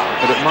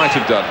 but it might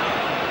have done.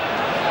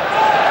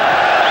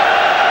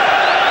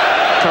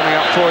 Coming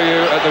up for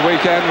you at the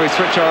weekend, we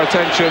switch our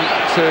attention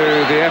to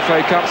the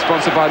FA Cup,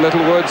 sponsored by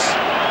Littlewoods.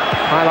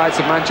 Highlights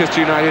of Manchester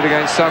United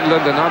against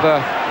Sunderland, and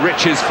other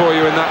riches for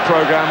you in that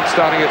programme,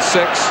 starting at 6.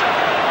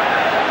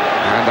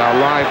 And our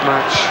live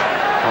match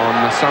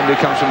on Sunday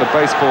comes from the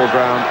baseball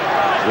ground.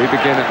 We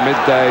begin at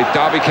midday.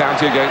 Derby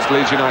County against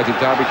Leeds United.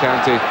 Derby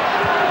County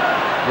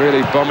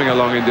really bombing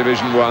along in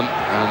Division 1,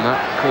 and that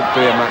could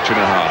be a match and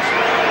a half.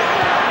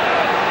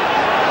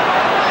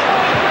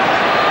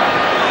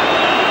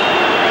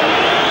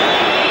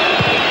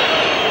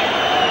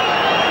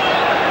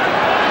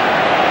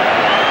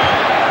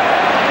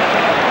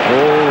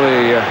 All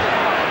the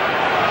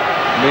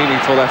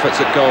meaningful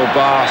efforts at goal,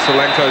 bar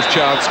Salenko's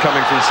chance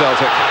coming from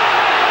Celtic.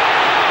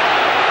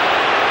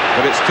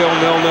 But it's still 0-0.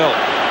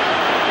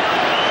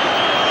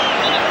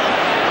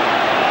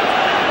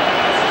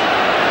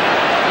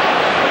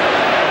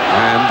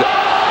 And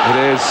it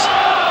is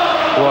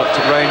what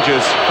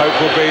Rangers hope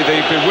will be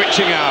the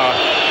bewitching hour.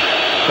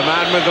 The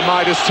man with the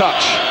Midas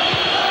touch,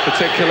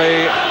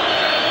 particularly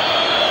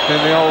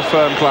in the Old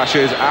Firm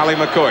clashes, Ali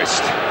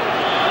McCoist.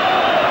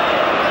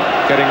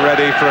 Getting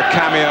ready for a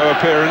cameo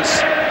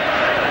appearance.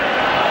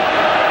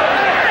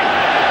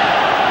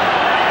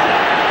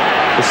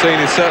 The scene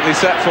is certainly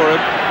set for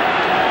him.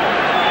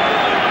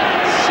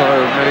 So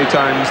many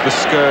times the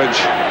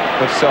scourge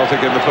of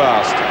Celtic in the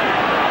past.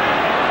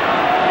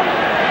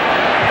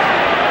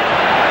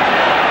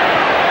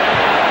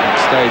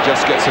 McStay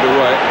just gets it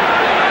away.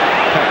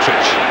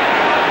 Petric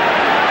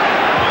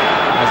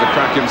has a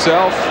crack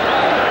himself.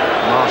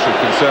 Marshall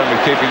concerned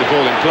with keeping the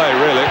ball in play,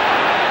 really,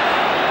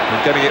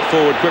 and getting it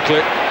forward quickly.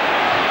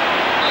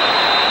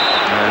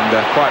 And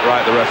quite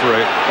right, the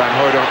referee. Van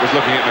Hooijdonk was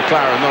looking at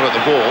McLaren, not at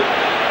the ball.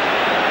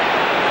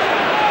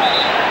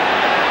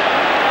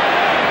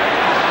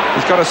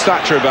 He's got a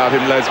stature about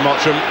him, Les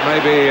Mottram.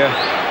 Maybe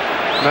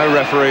no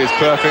referee is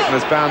perfect, and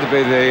there's bound to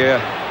be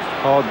the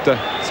odd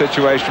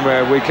situation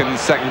where we can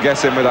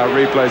second-guess him with our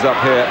replays up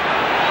here.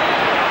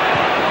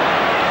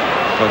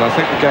 But I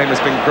think the game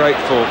has been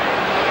grateful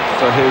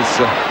for his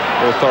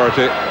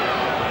authority.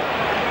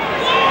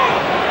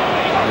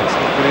 It's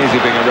not been easy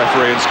being a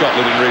referee in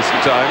Scotland in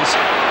recent times.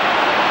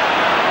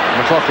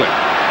 McLaughlin.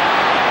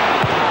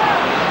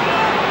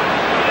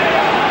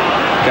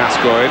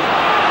 Gascoigne.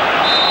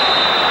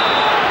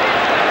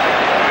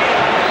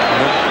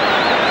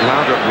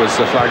 Laudrup was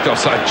flagged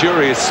offside.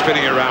 Durie is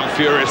spinning around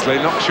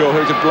furiously, not sure who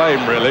to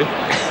blame, really.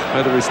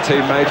 Whether his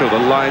teammate or the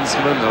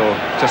linesman or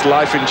just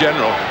life in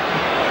general.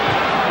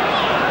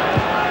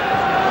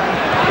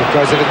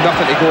 Because they've had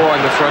nothing to go on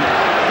the front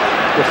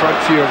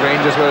few of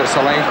Rangers, whether it's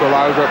Salenko,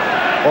 Laudrup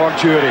or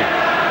Durie.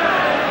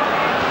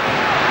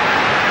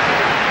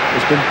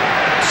 It's been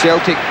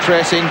Celtic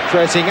pressing,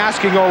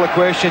 asking all the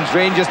questions,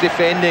 Rangers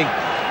defending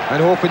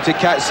and hoping to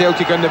catch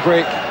Celtic on the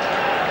break.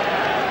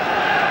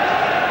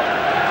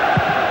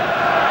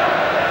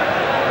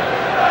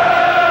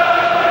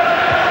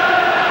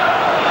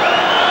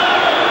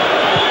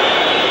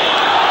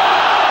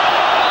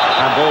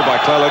 Ball by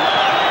Cleland,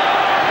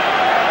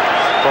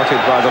 spotted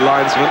by the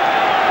linesman.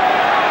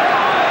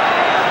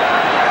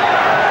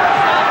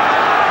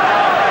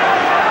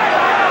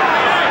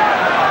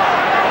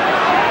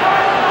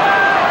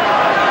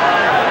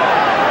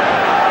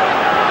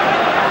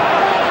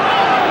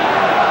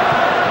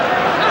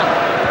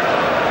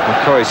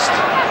 McCoist,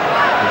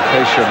 in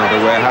case you're not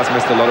aware, has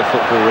missed a lot of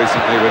football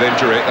recently with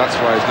injury. That's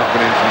why he's not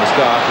been in from the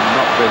start and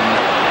not been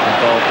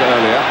involved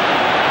earlier.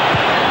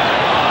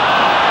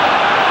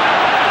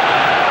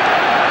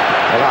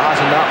 Well, that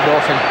hasn't happened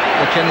often.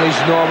 McKinlay's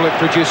normally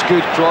produced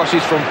good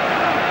crosses from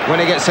when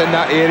he gets in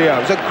that area.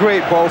 It was a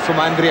great ball from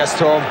Andreas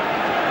Thom.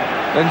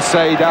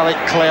 Inside Alec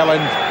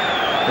Cleland.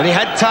 And he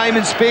had time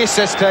and space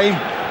this time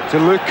to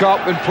look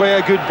up and play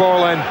a good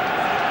ball in.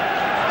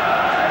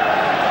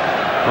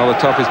 Well, the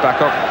top is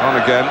back up on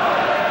again.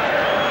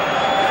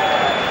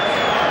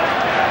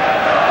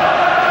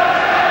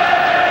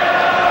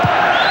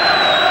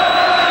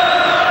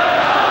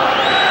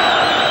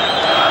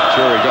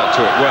 Durie got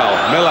to it well.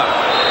 Miller.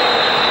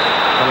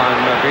 And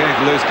I'm beginning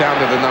to lose count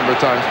of the number of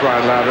times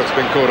Brian Laudrup's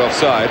been caught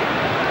offside.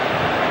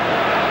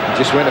 He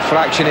just went a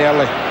fraction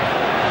early.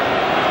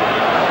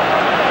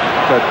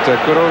 But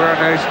good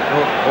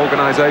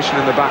organisation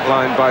in the back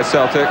line by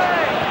Celtic.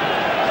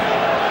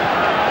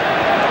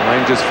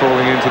 Rangers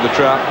falling into the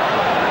trap.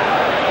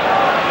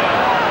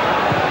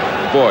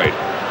 Boyd.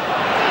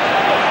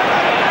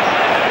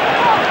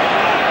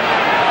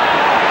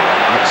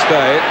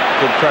 McStay,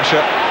 good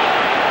pressure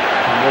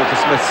on Walter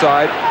Smith's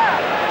side.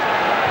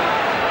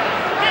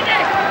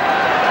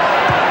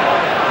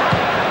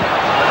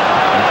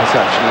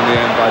 Interception in the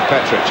end by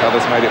Petric.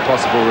 Others made it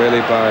possible,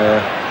 really,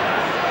 by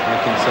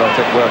making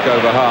Celtic work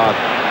over hard,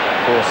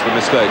 force the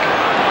mistake.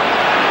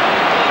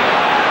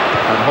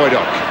 And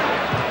Hooijdonk.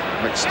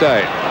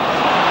 McStay.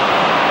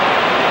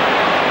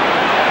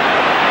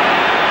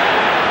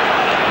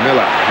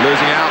 Miller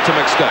losing out to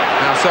McStay.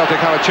 Now Celtic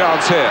have a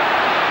chance here.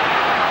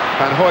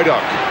 Van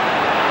Hooijdonk.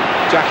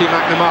 Jackie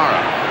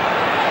McNamara.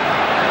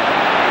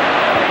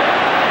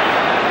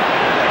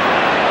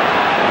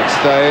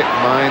 McStay,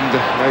 mind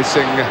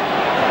racing. And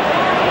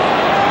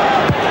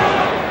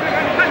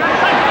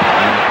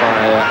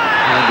by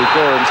Andy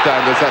Goram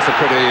standards, that's a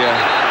pretty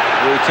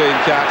routine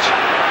catch.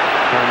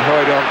 And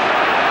Hooijdonk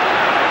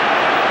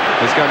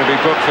is going to be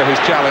booked for his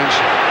challenge.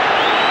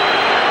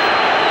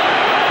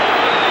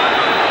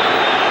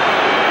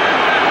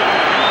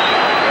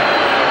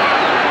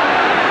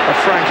 A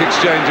frank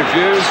exchange of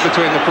views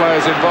between the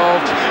players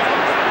involved.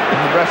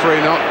 The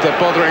referee not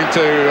bothering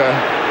to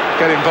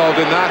get involved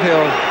in that.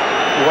 He'll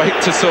wait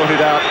to sort it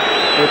out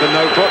with a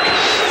notebook.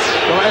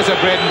 Well, it is a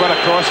bread and butter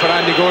cross for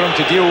Andy Goram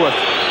to deal with.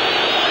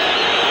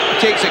 He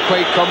takes it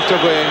quite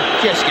comfortably and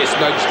just gets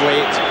nudged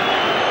late.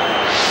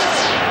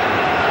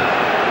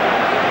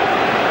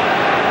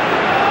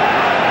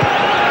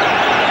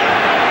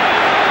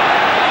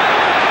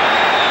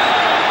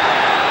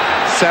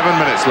 Seven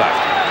minutes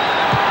left.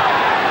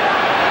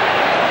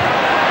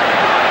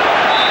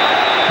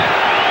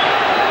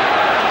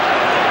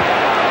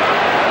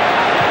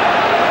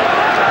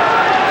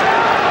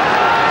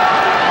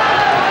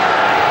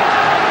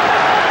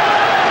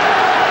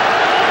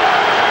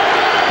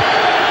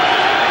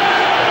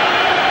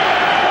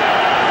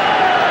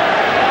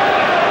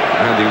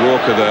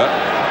 Walker there,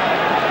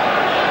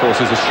 of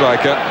course, is a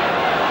striker.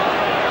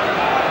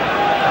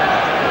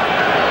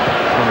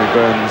 Tommy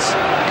Burns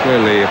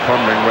clearly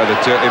pondering whether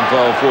to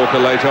involve Walker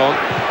late on.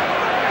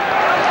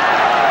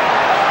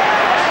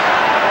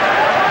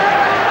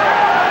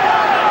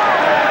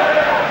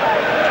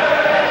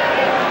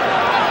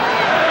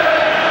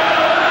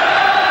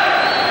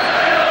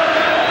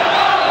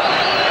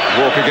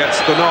 Walker gets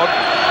the nod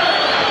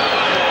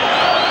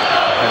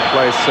in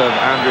place of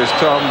Andrews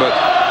Thom, but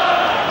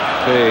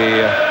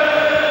the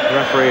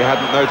referee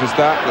hadn't noticed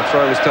that. The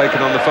throw was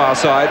taken on the far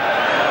side.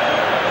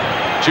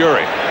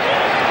 Durie.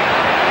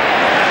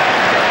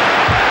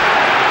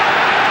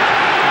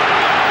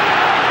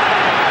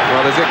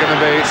 Well, is it going to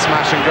be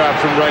smash and grab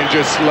from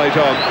Rangers late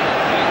on?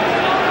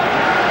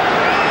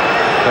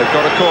 They've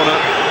got a corner.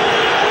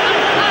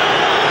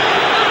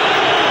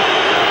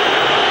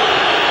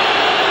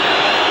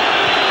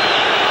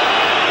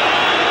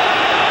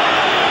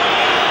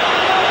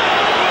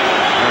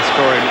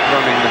 Gascoigne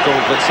running the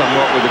gauntlet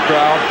somewhat with the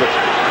crowd, but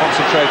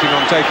concentrating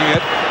on taking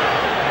it.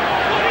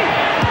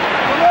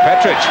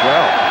 Petric,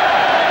 well,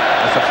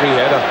 that's a free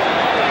header.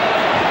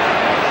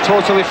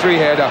 Totally free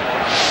header.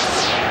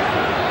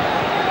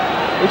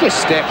 He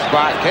just steps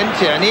back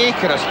into an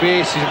acre of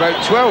space. He's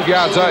about 12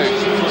 yards out.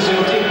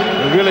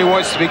 He really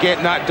wants to be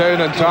getting that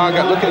down on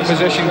target. Look at the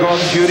position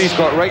Durie's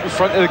got right in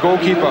front of the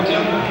goalkeeper.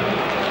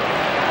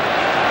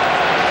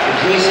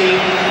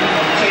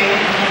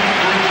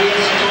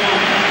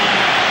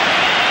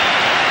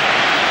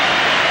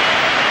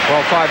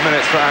 Well, 5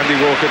 minutes for Andy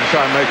Walker to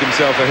try and make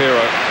himself a hero.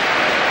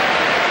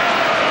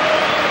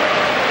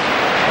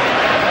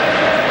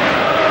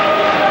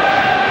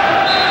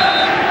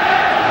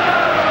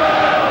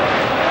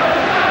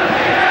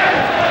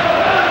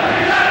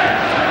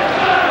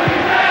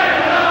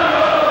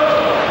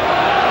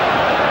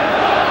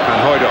 And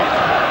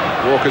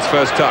Hooijdonk, Walker's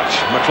first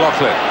touch.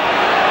 McLaughlin,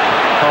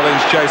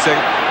 Collins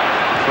chasing,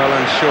 well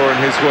and sure in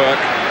his work.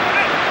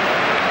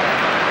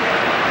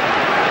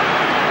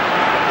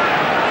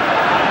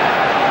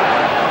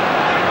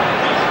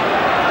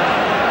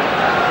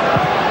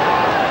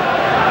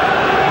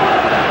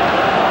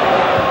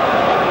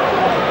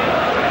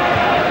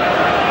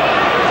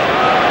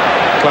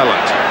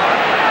 Cleland.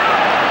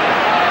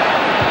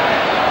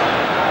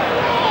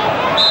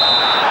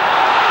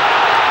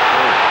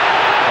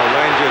 The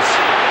Rangers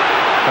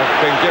have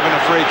been given a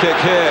free kick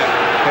here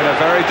in a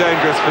very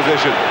dangerous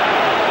position.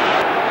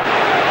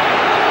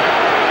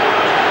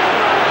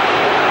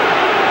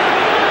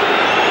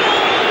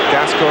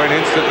 Gascoigne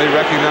instantly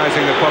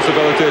recognising the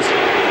possibilities.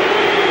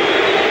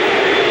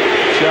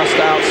 Just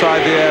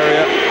outside the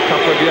area, a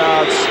couple of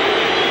yards.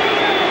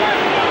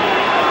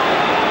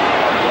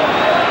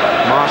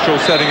 Marshall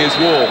setting his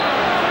wall.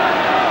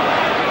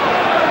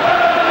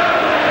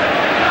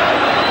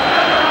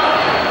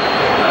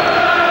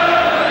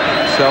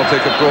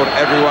 Celtic have brought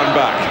everyone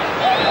back.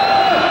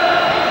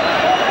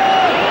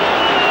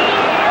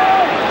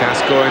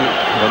 Gascoigne,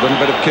 a little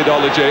bit of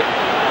kidology.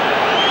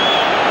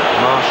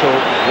 Marshall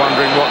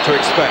wondering what to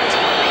expect.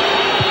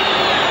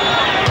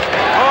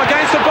 Oh,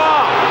 against the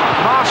bar!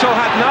 Marshall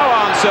had no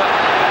answer.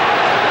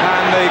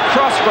 And the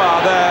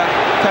crossbar there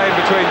came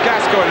between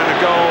Gascoigne and a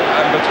goal,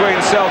 and between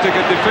Celtic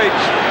and defeat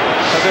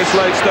at this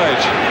late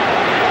stage.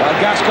 Well,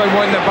 Gascoigne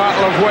won the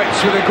battle of wits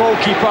with the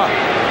goalkeeper.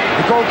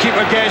 The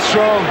goalkeeper gets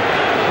strong,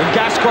 and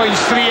Gascoigne's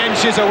 3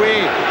 inches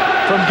away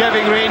from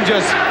giving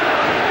Rangers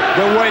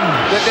the win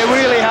that they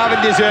really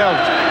haven't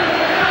deserved.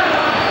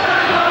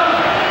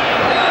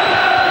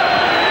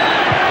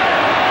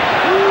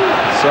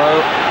 So,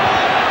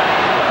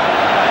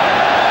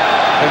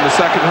 in the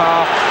second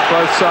half,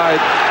 both sides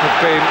have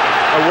been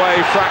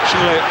away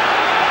fractionally.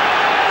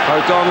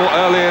 O'Donnell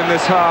early in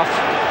this half,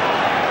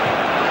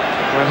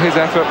 when his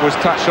effort was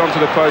touched onto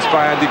the post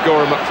by Andy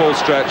Goram at full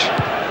stretch,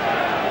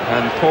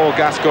 and Paul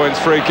Gascoigne's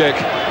free kick,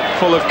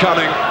 full of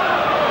cunning.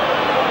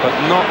 but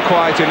not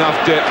quite enough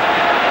dip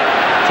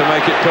to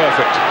make it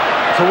perfect.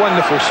 It's a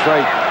wonderful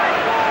strike.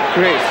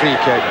 Great free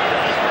kick.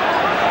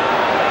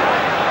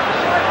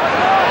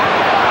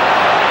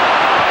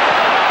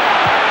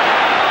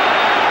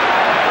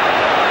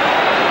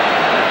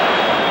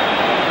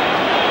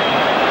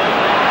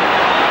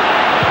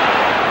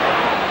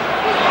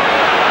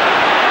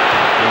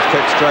 He's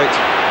kicked straight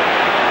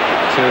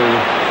to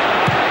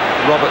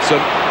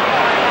Robertson.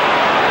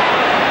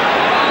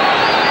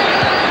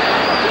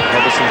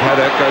 Robertson's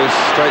header goes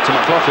straight to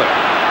McLaughlin.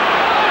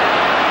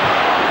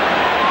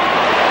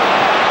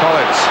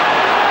 Collins.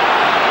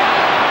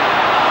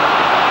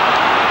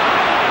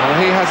 Well,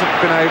 he hasn't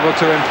been able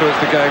to influence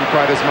the game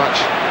quite as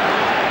much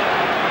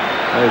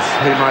as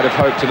he might have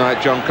hoped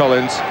tonight, John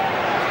Collins.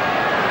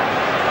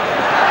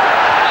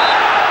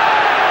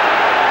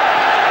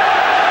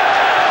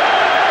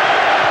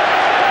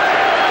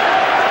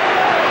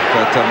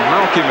 But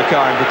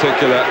MacKay in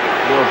particular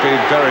will be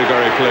very,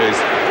 very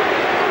pleased,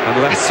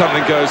 unless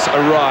something goes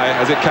awry,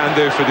 as it can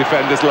do for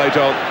defenders late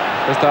on.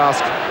 Just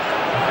ask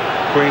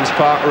Queen's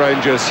Park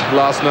Rangers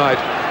last night.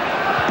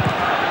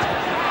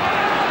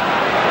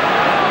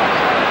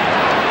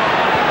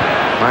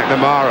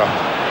 McNamara.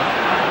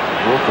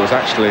 Walker was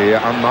actually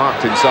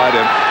unmarked inside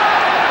him.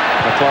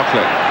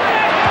 McLaughlin.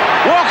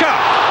 Walker!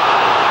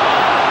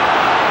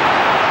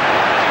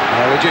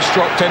 They just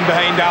dropped in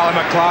behind Alan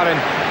McLaren,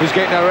 who's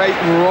getting a right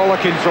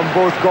rollicking from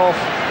both Gough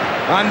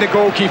and the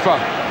goalkeeper.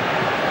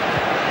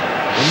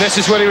 And this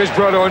is what he was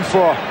brought on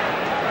for.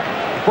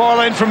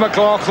 Ball in from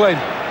McLaughlin.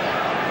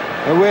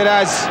 And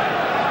whereas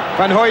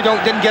Van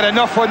Hooijdonk didn't get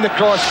enough on the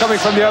cross coming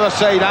from the other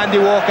side, Andy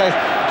Walker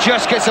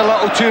just gets a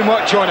little too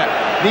much on it.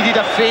 Needed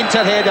a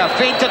fainter header,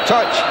 fainter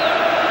touch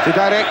to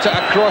direct it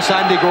across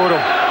Andy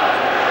Goram.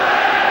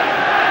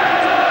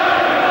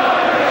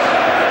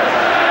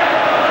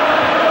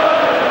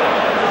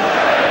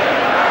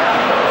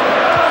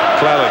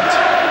 Cleland.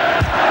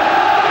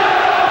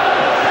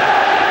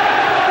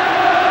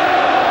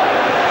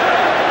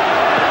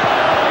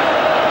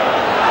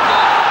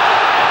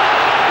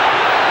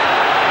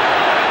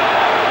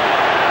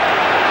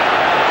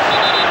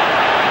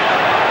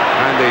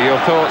 Andy, your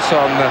thoughts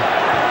on the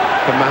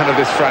man of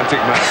this frantic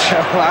match?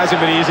 Well, it hasn't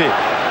been easy.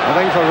 I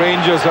think for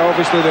Rangers,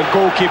 obviously the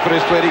goalkeeper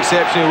has played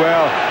exceptionally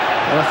well.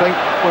 And I think,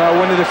 well,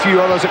 one of the few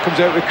others that comes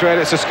out with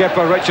credit is the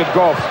skipper, Richard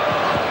Gough.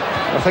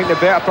 I think the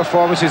better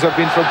performances have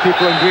been from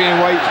people in green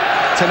and white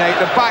tonight.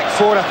 The back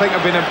four, I think,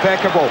 have been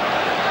impeccable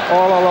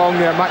all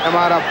along there.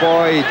 McNamara,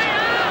 Boyd,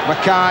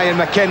 MacKay and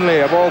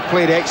McKinlay have all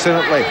played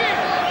excellently.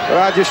 But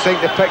I just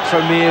think the pick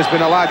for me has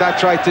been a lad I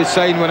tried to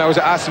sign when I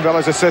was at Aston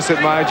Villa's assistant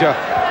manager.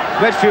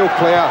 Midfield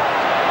player.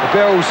 The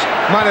Bills'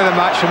 man of the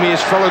match for me is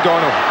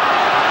Hooijdonk.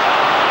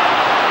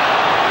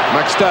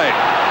 McStay.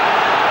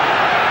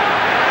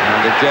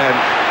 And again,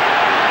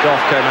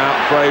 Gough came out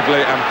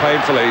bravely and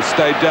painfully. He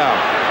stayed down.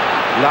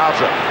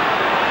 Laudrup.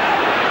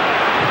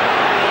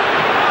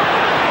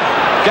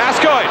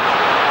 Gascoigne.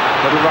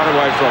 Little run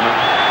away from him.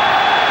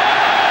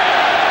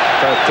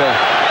 But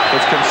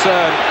his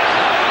concern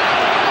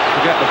to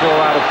get the ball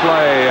out of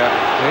play.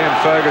 Ian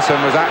Ferguson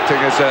was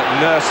acting as a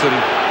nurse and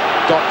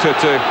doctor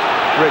to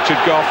Richard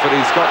Gough, but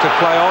he's got to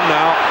play on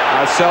now,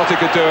 as Celtic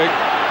are doing.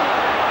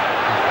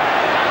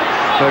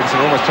 Ferguson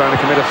almost trying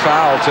to commit a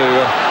foul to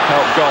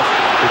help Gough.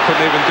 He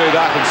couldn't even do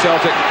that in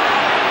Celtic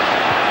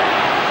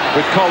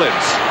with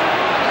Collins.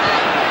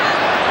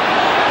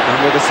 And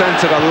with a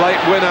sense of a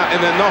late winner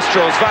in their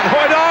nostrils, Van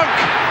Hooijdonk!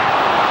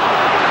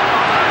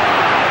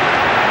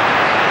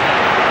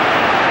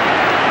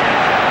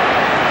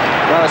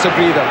 Well, it's a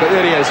breather, but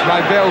there he is.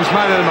 My Bell's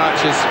man of the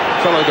match is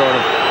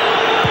Hooijdonk.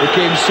 He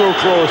came so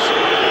close.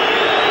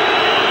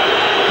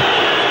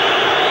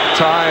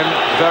 Time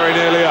very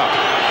nearly up.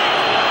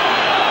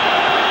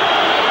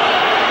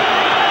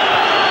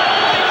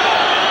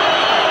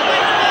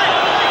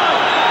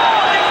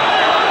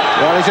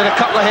 Well, he's had a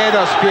couple of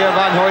headers, Pierre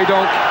Van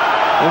Hooijdonk.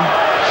 And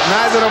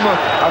neither of them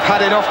have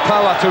had enough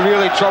power to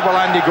really trouble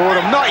Andy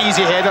Goram. Not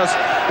easy headers.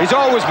 He's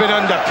always been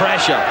under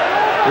pressure.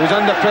 He was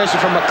under pressure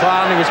from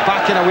McLaren. He was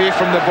backing away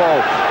from the ball.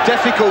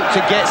 Difficult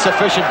to get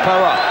sufficient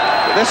power.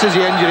 But this is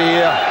the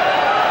injury here.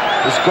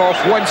 As Gough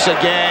once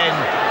again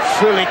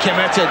fully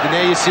committed. And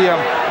there you see him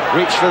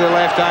reach for the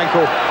left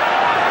ankle.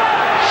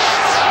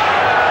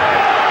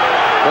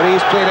 But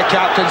he's played a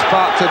captain's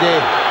part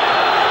today.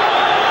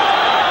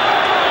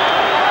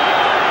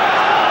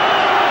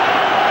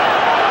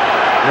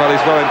 Well,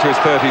 he's well into his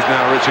 30s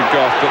now, Richard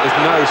Gough, but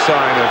there's no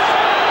sign of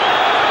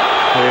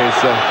his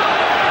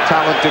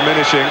talent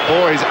diminishing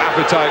or his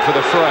appetite for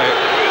the fray,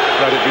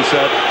 let it be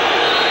said.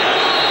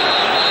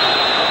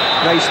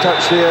 Nice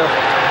touch there.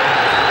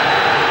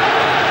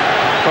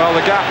 Well,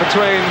 the gap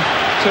between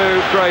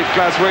two great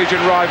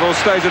Glaswegian rivals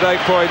stays at 8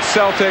 points.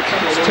 Celtic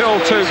still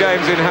 2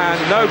 games in hand,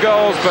 no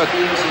goals, but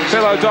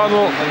Phil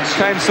O'Donnell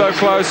came so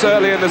close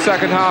early in the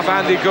second half.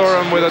 Andy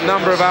Goram with a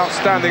number of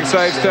outstanding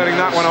saves, turning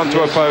that one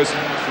onto a post.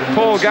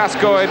 Paul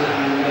Gascoigne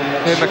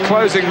in the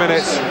closing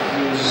minutes,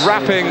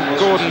 wrapping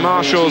Gordon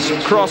Marshall's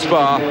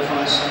crossbar.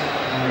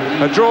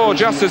 A draw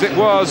just as it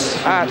was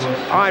at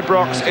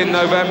Ibrox in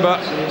November,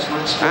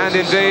 and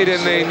indeed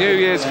in the New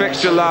Year's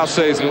fixture last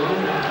season.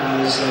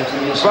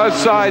 Both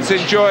sides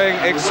enjoying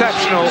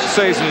exceptional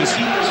seasons,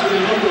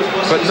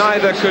 but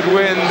neither could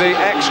win the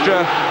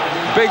extra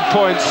big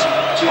points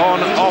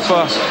on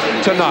offer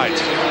tonight.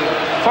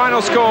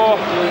 Final score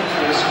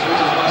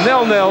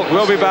 0-0.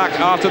 We'll be back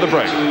after the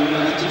break.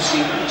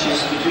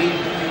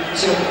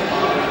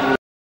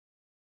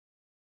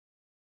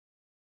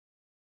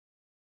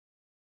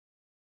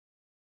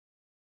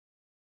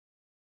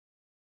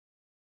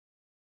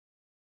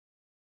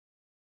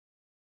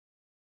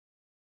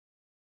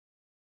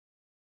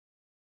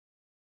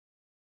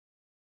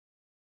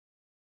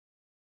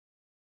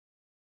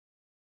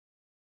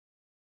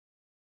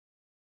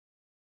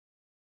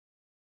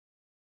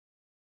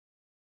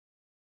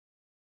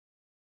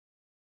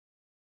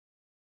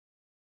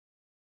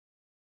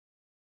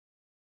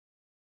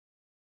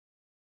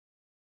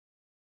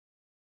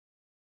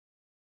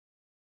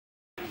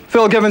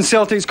 Phil, given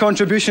Celtic's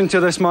contribution to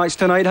this match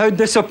tonight, how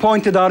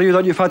disappointed are you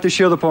that you've had to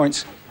share the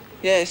points?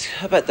 Yeah, it's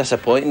a bit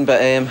disappointing, but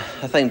I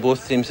think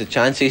both teams had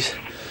chances.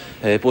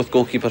 Both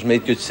goalkeepers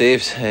made good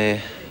saves.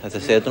 As I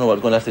said, I don't know what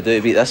we're going to have to do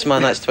to beat this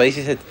man. That's twice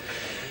he's had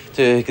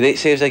 2 great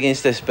saves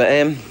against us, but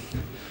we're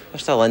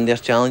still in there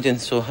challenging,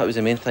 so that was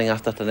the main thing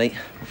after tonight.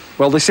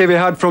 Well, the save we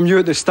had from you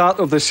at the start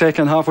of the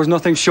second half was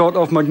nothing short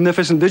of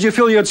magnificent. Did you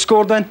feel you had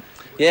scored then?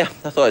 Yeah,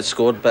 I thought I'd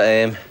scored,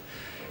 but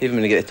even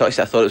when I get the touch,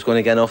 I thought it was going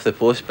to get off the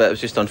post, but it was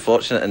just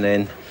unfortunate, and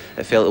then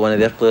it fell to one of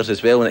their players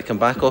as well when it came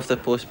back off the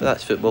post, but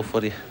that's football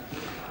for you.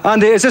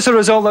 Andy, is this a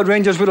result that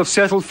Rangers would have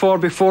settled for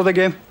before the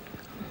game?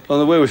 Well,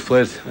 the way we've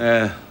played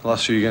the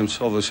last few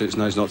games, obviously it's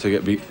nice not to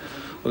get beat,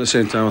 but at the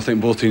same time I think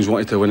both teams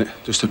wanted to win it,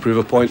 just to prove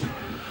a point.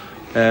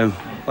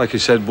 Like you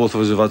said, both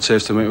of us have had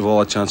saves to make, we've all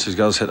had chances,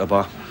 guys hit the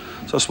bar,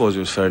 so I suppose it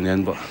was fair in the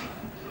end. But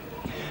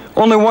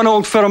only one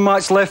Old Firm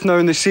match left now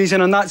in the season,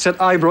 and that's at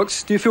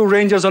Ibrox. Do you feel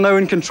Rangers are now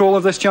in control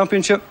of this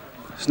championship?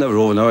 It's never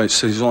over now,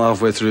 it's only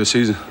halfway through the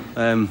season.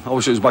 I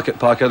wish it was back at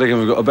Park Hooijdonk and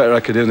we've got a better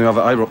record than we have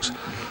at Ibrox.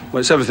 But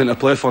it's everything to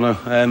play for now.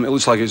 It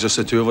looks like it's just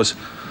the two of us,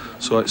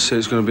 so it's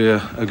going to be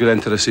a good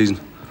end to the season.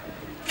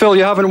 Phil,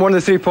 you haven't won the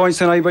 3 points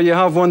tonight, but you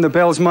have won the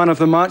Bells Man of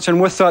the Match, and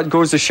with that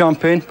goes the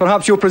champagne.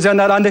 Perhaps you'll present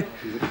that, Andy?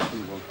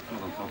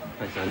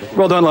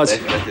 Well done, lads.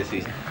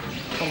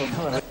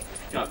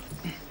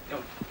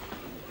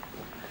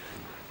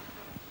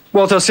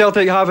 Walter,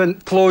 Celtic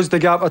haven't closed the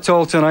gap at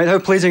all tonight. How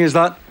pleasing is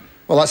that?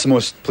 Well, that's the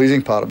most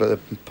pleasing part about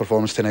the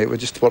performance tonight. We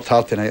just worked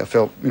hard tonight. I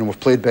felt, we've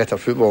played better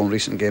football in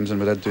recent games than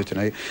we did do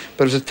tonight.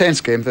 But it was a tense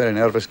game, very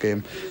nervous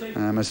game,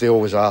 as they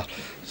always are.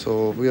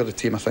 So we are the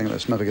team, I think,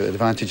 that's maybe got the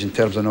advantage in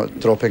terms of not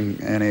dropping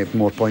any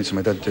more points than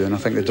we did do. And I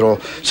think the draw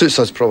suits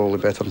us probably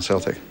better than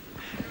Celtic.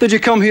 Did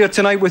you come here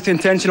tonight with the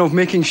intention of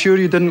making sure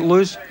you didn't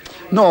lose?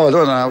 No, I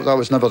don't know. That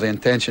was never the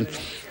intention.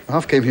 I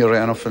have came here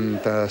right enough,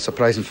 and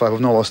surprising fact, we've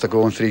not lost a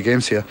goal in 3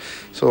 games here,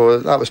 so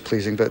that was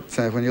pleasing. But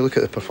when you look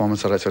at the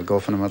performance of Richard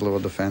Gough in the middle of our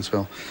defence,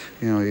 well,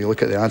 you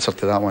look at the answer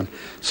to that one.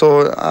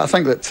 So I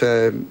think that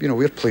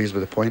we're pleased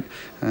with the point,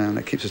 and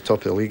it keeps us top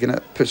of the league, and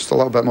it puts a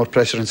little bit more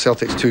pressure on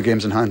Celtic's 2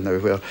 games in hand now,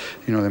 where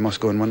they must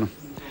go and win them.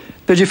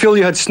 Did you feel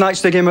you had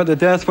snatched the game at the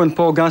death when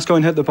Paul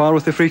Gascoigne hit the bar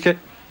with the free kick?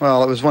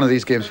 Well, it was one of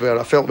these games where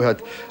I felt we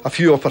had a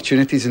few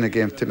opportunities in the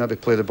game to maybe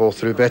play the ball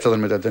through better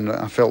than we did, and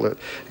I felt that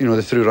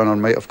the through runner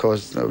might have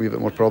caused a wee bit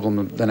more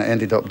problem than it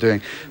ended up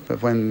doing.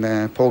 But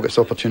when Paul gets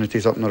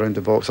opportunities up and around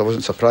the box, I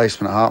wasn't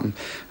surprised when it happened,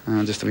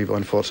 and just a wee bit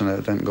unfortunate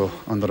it didn't go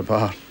under the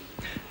bar.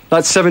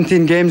 That's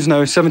 17 games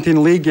now,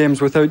 17 league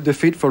games without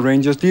defeat for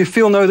Rangers. Do you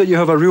feel now that you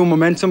have a real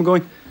momentum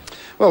going?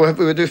 Well,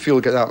 we do feel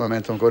we get that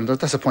momentum going. I'm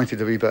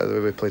disappointed a wee bit the way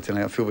we played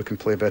tonight. I feel we can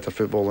play better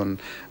football than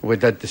we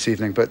did this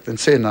evening. But in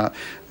saying that,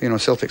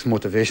 Celtic's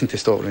motivation to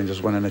stop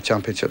Rangers winning the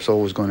championship is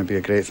always going to be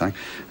a great thing.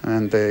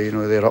 And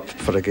they're up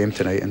for a game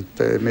tonight, and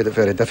made it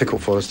very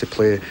difficult for us to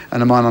play in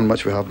the manner in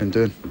which we have been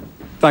doing.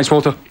 Thanks,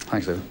 Walter.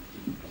 Thanks, David.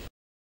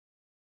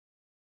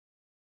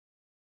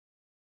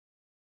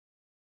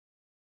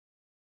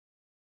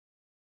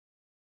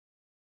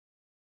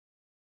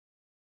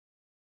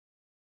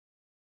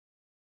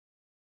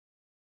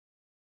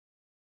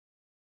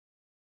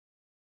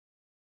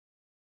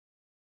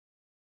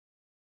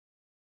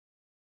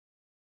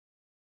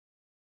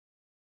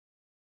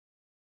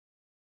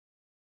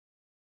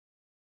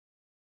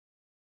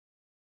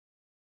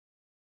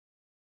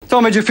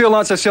 Thom, did you feel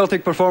that's a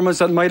Celtic performance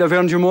that might have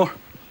earned you more?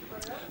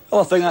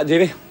 Well, I think that,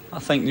 Durie. I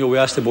think we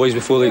asked the boys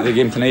before the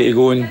game tonight to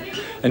go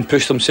and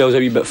push themselves a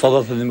wee bit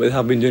further than what they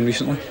have been doing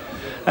recently.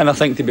 And I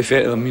think, to be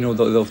fair to them,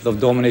 they've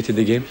dominated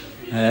the game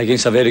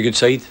against a very good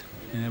side.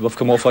 We've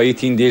come off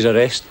 18 days of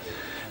rest,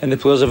 and the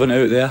players have went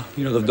out there.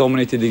 They've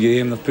dominated the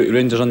game. They've put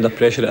Rangers under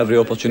pressure at every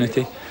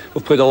opportunity.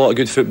 We've played a lot of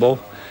good football,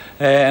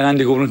 and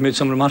Andy Goram's made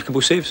some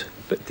remarkable saves.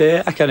 But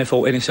I can't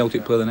fault any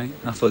Celtic player tonight.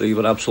 I thought they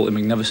were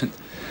absolutely magnificent.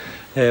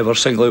 We're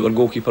singling out our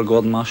goalkeeper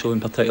Gordon Marshall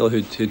in particular, who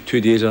had 2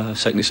 days of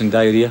sickness and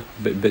diarrhoea,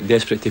 but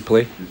desperate to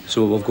play,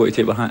 so we've got to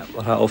take our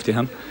hat off to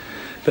him.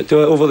 But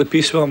over the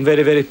piece, well, I'm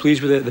very, very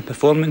pleased with the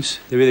performance,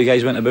 the way the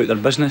guys went about their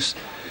business.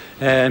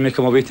 and we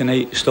come away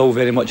tonight still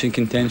very much in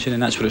contention,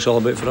 and that's what it's all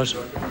about for us.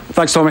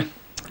 Thanks, Tommy.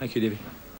 Thank you, Davey.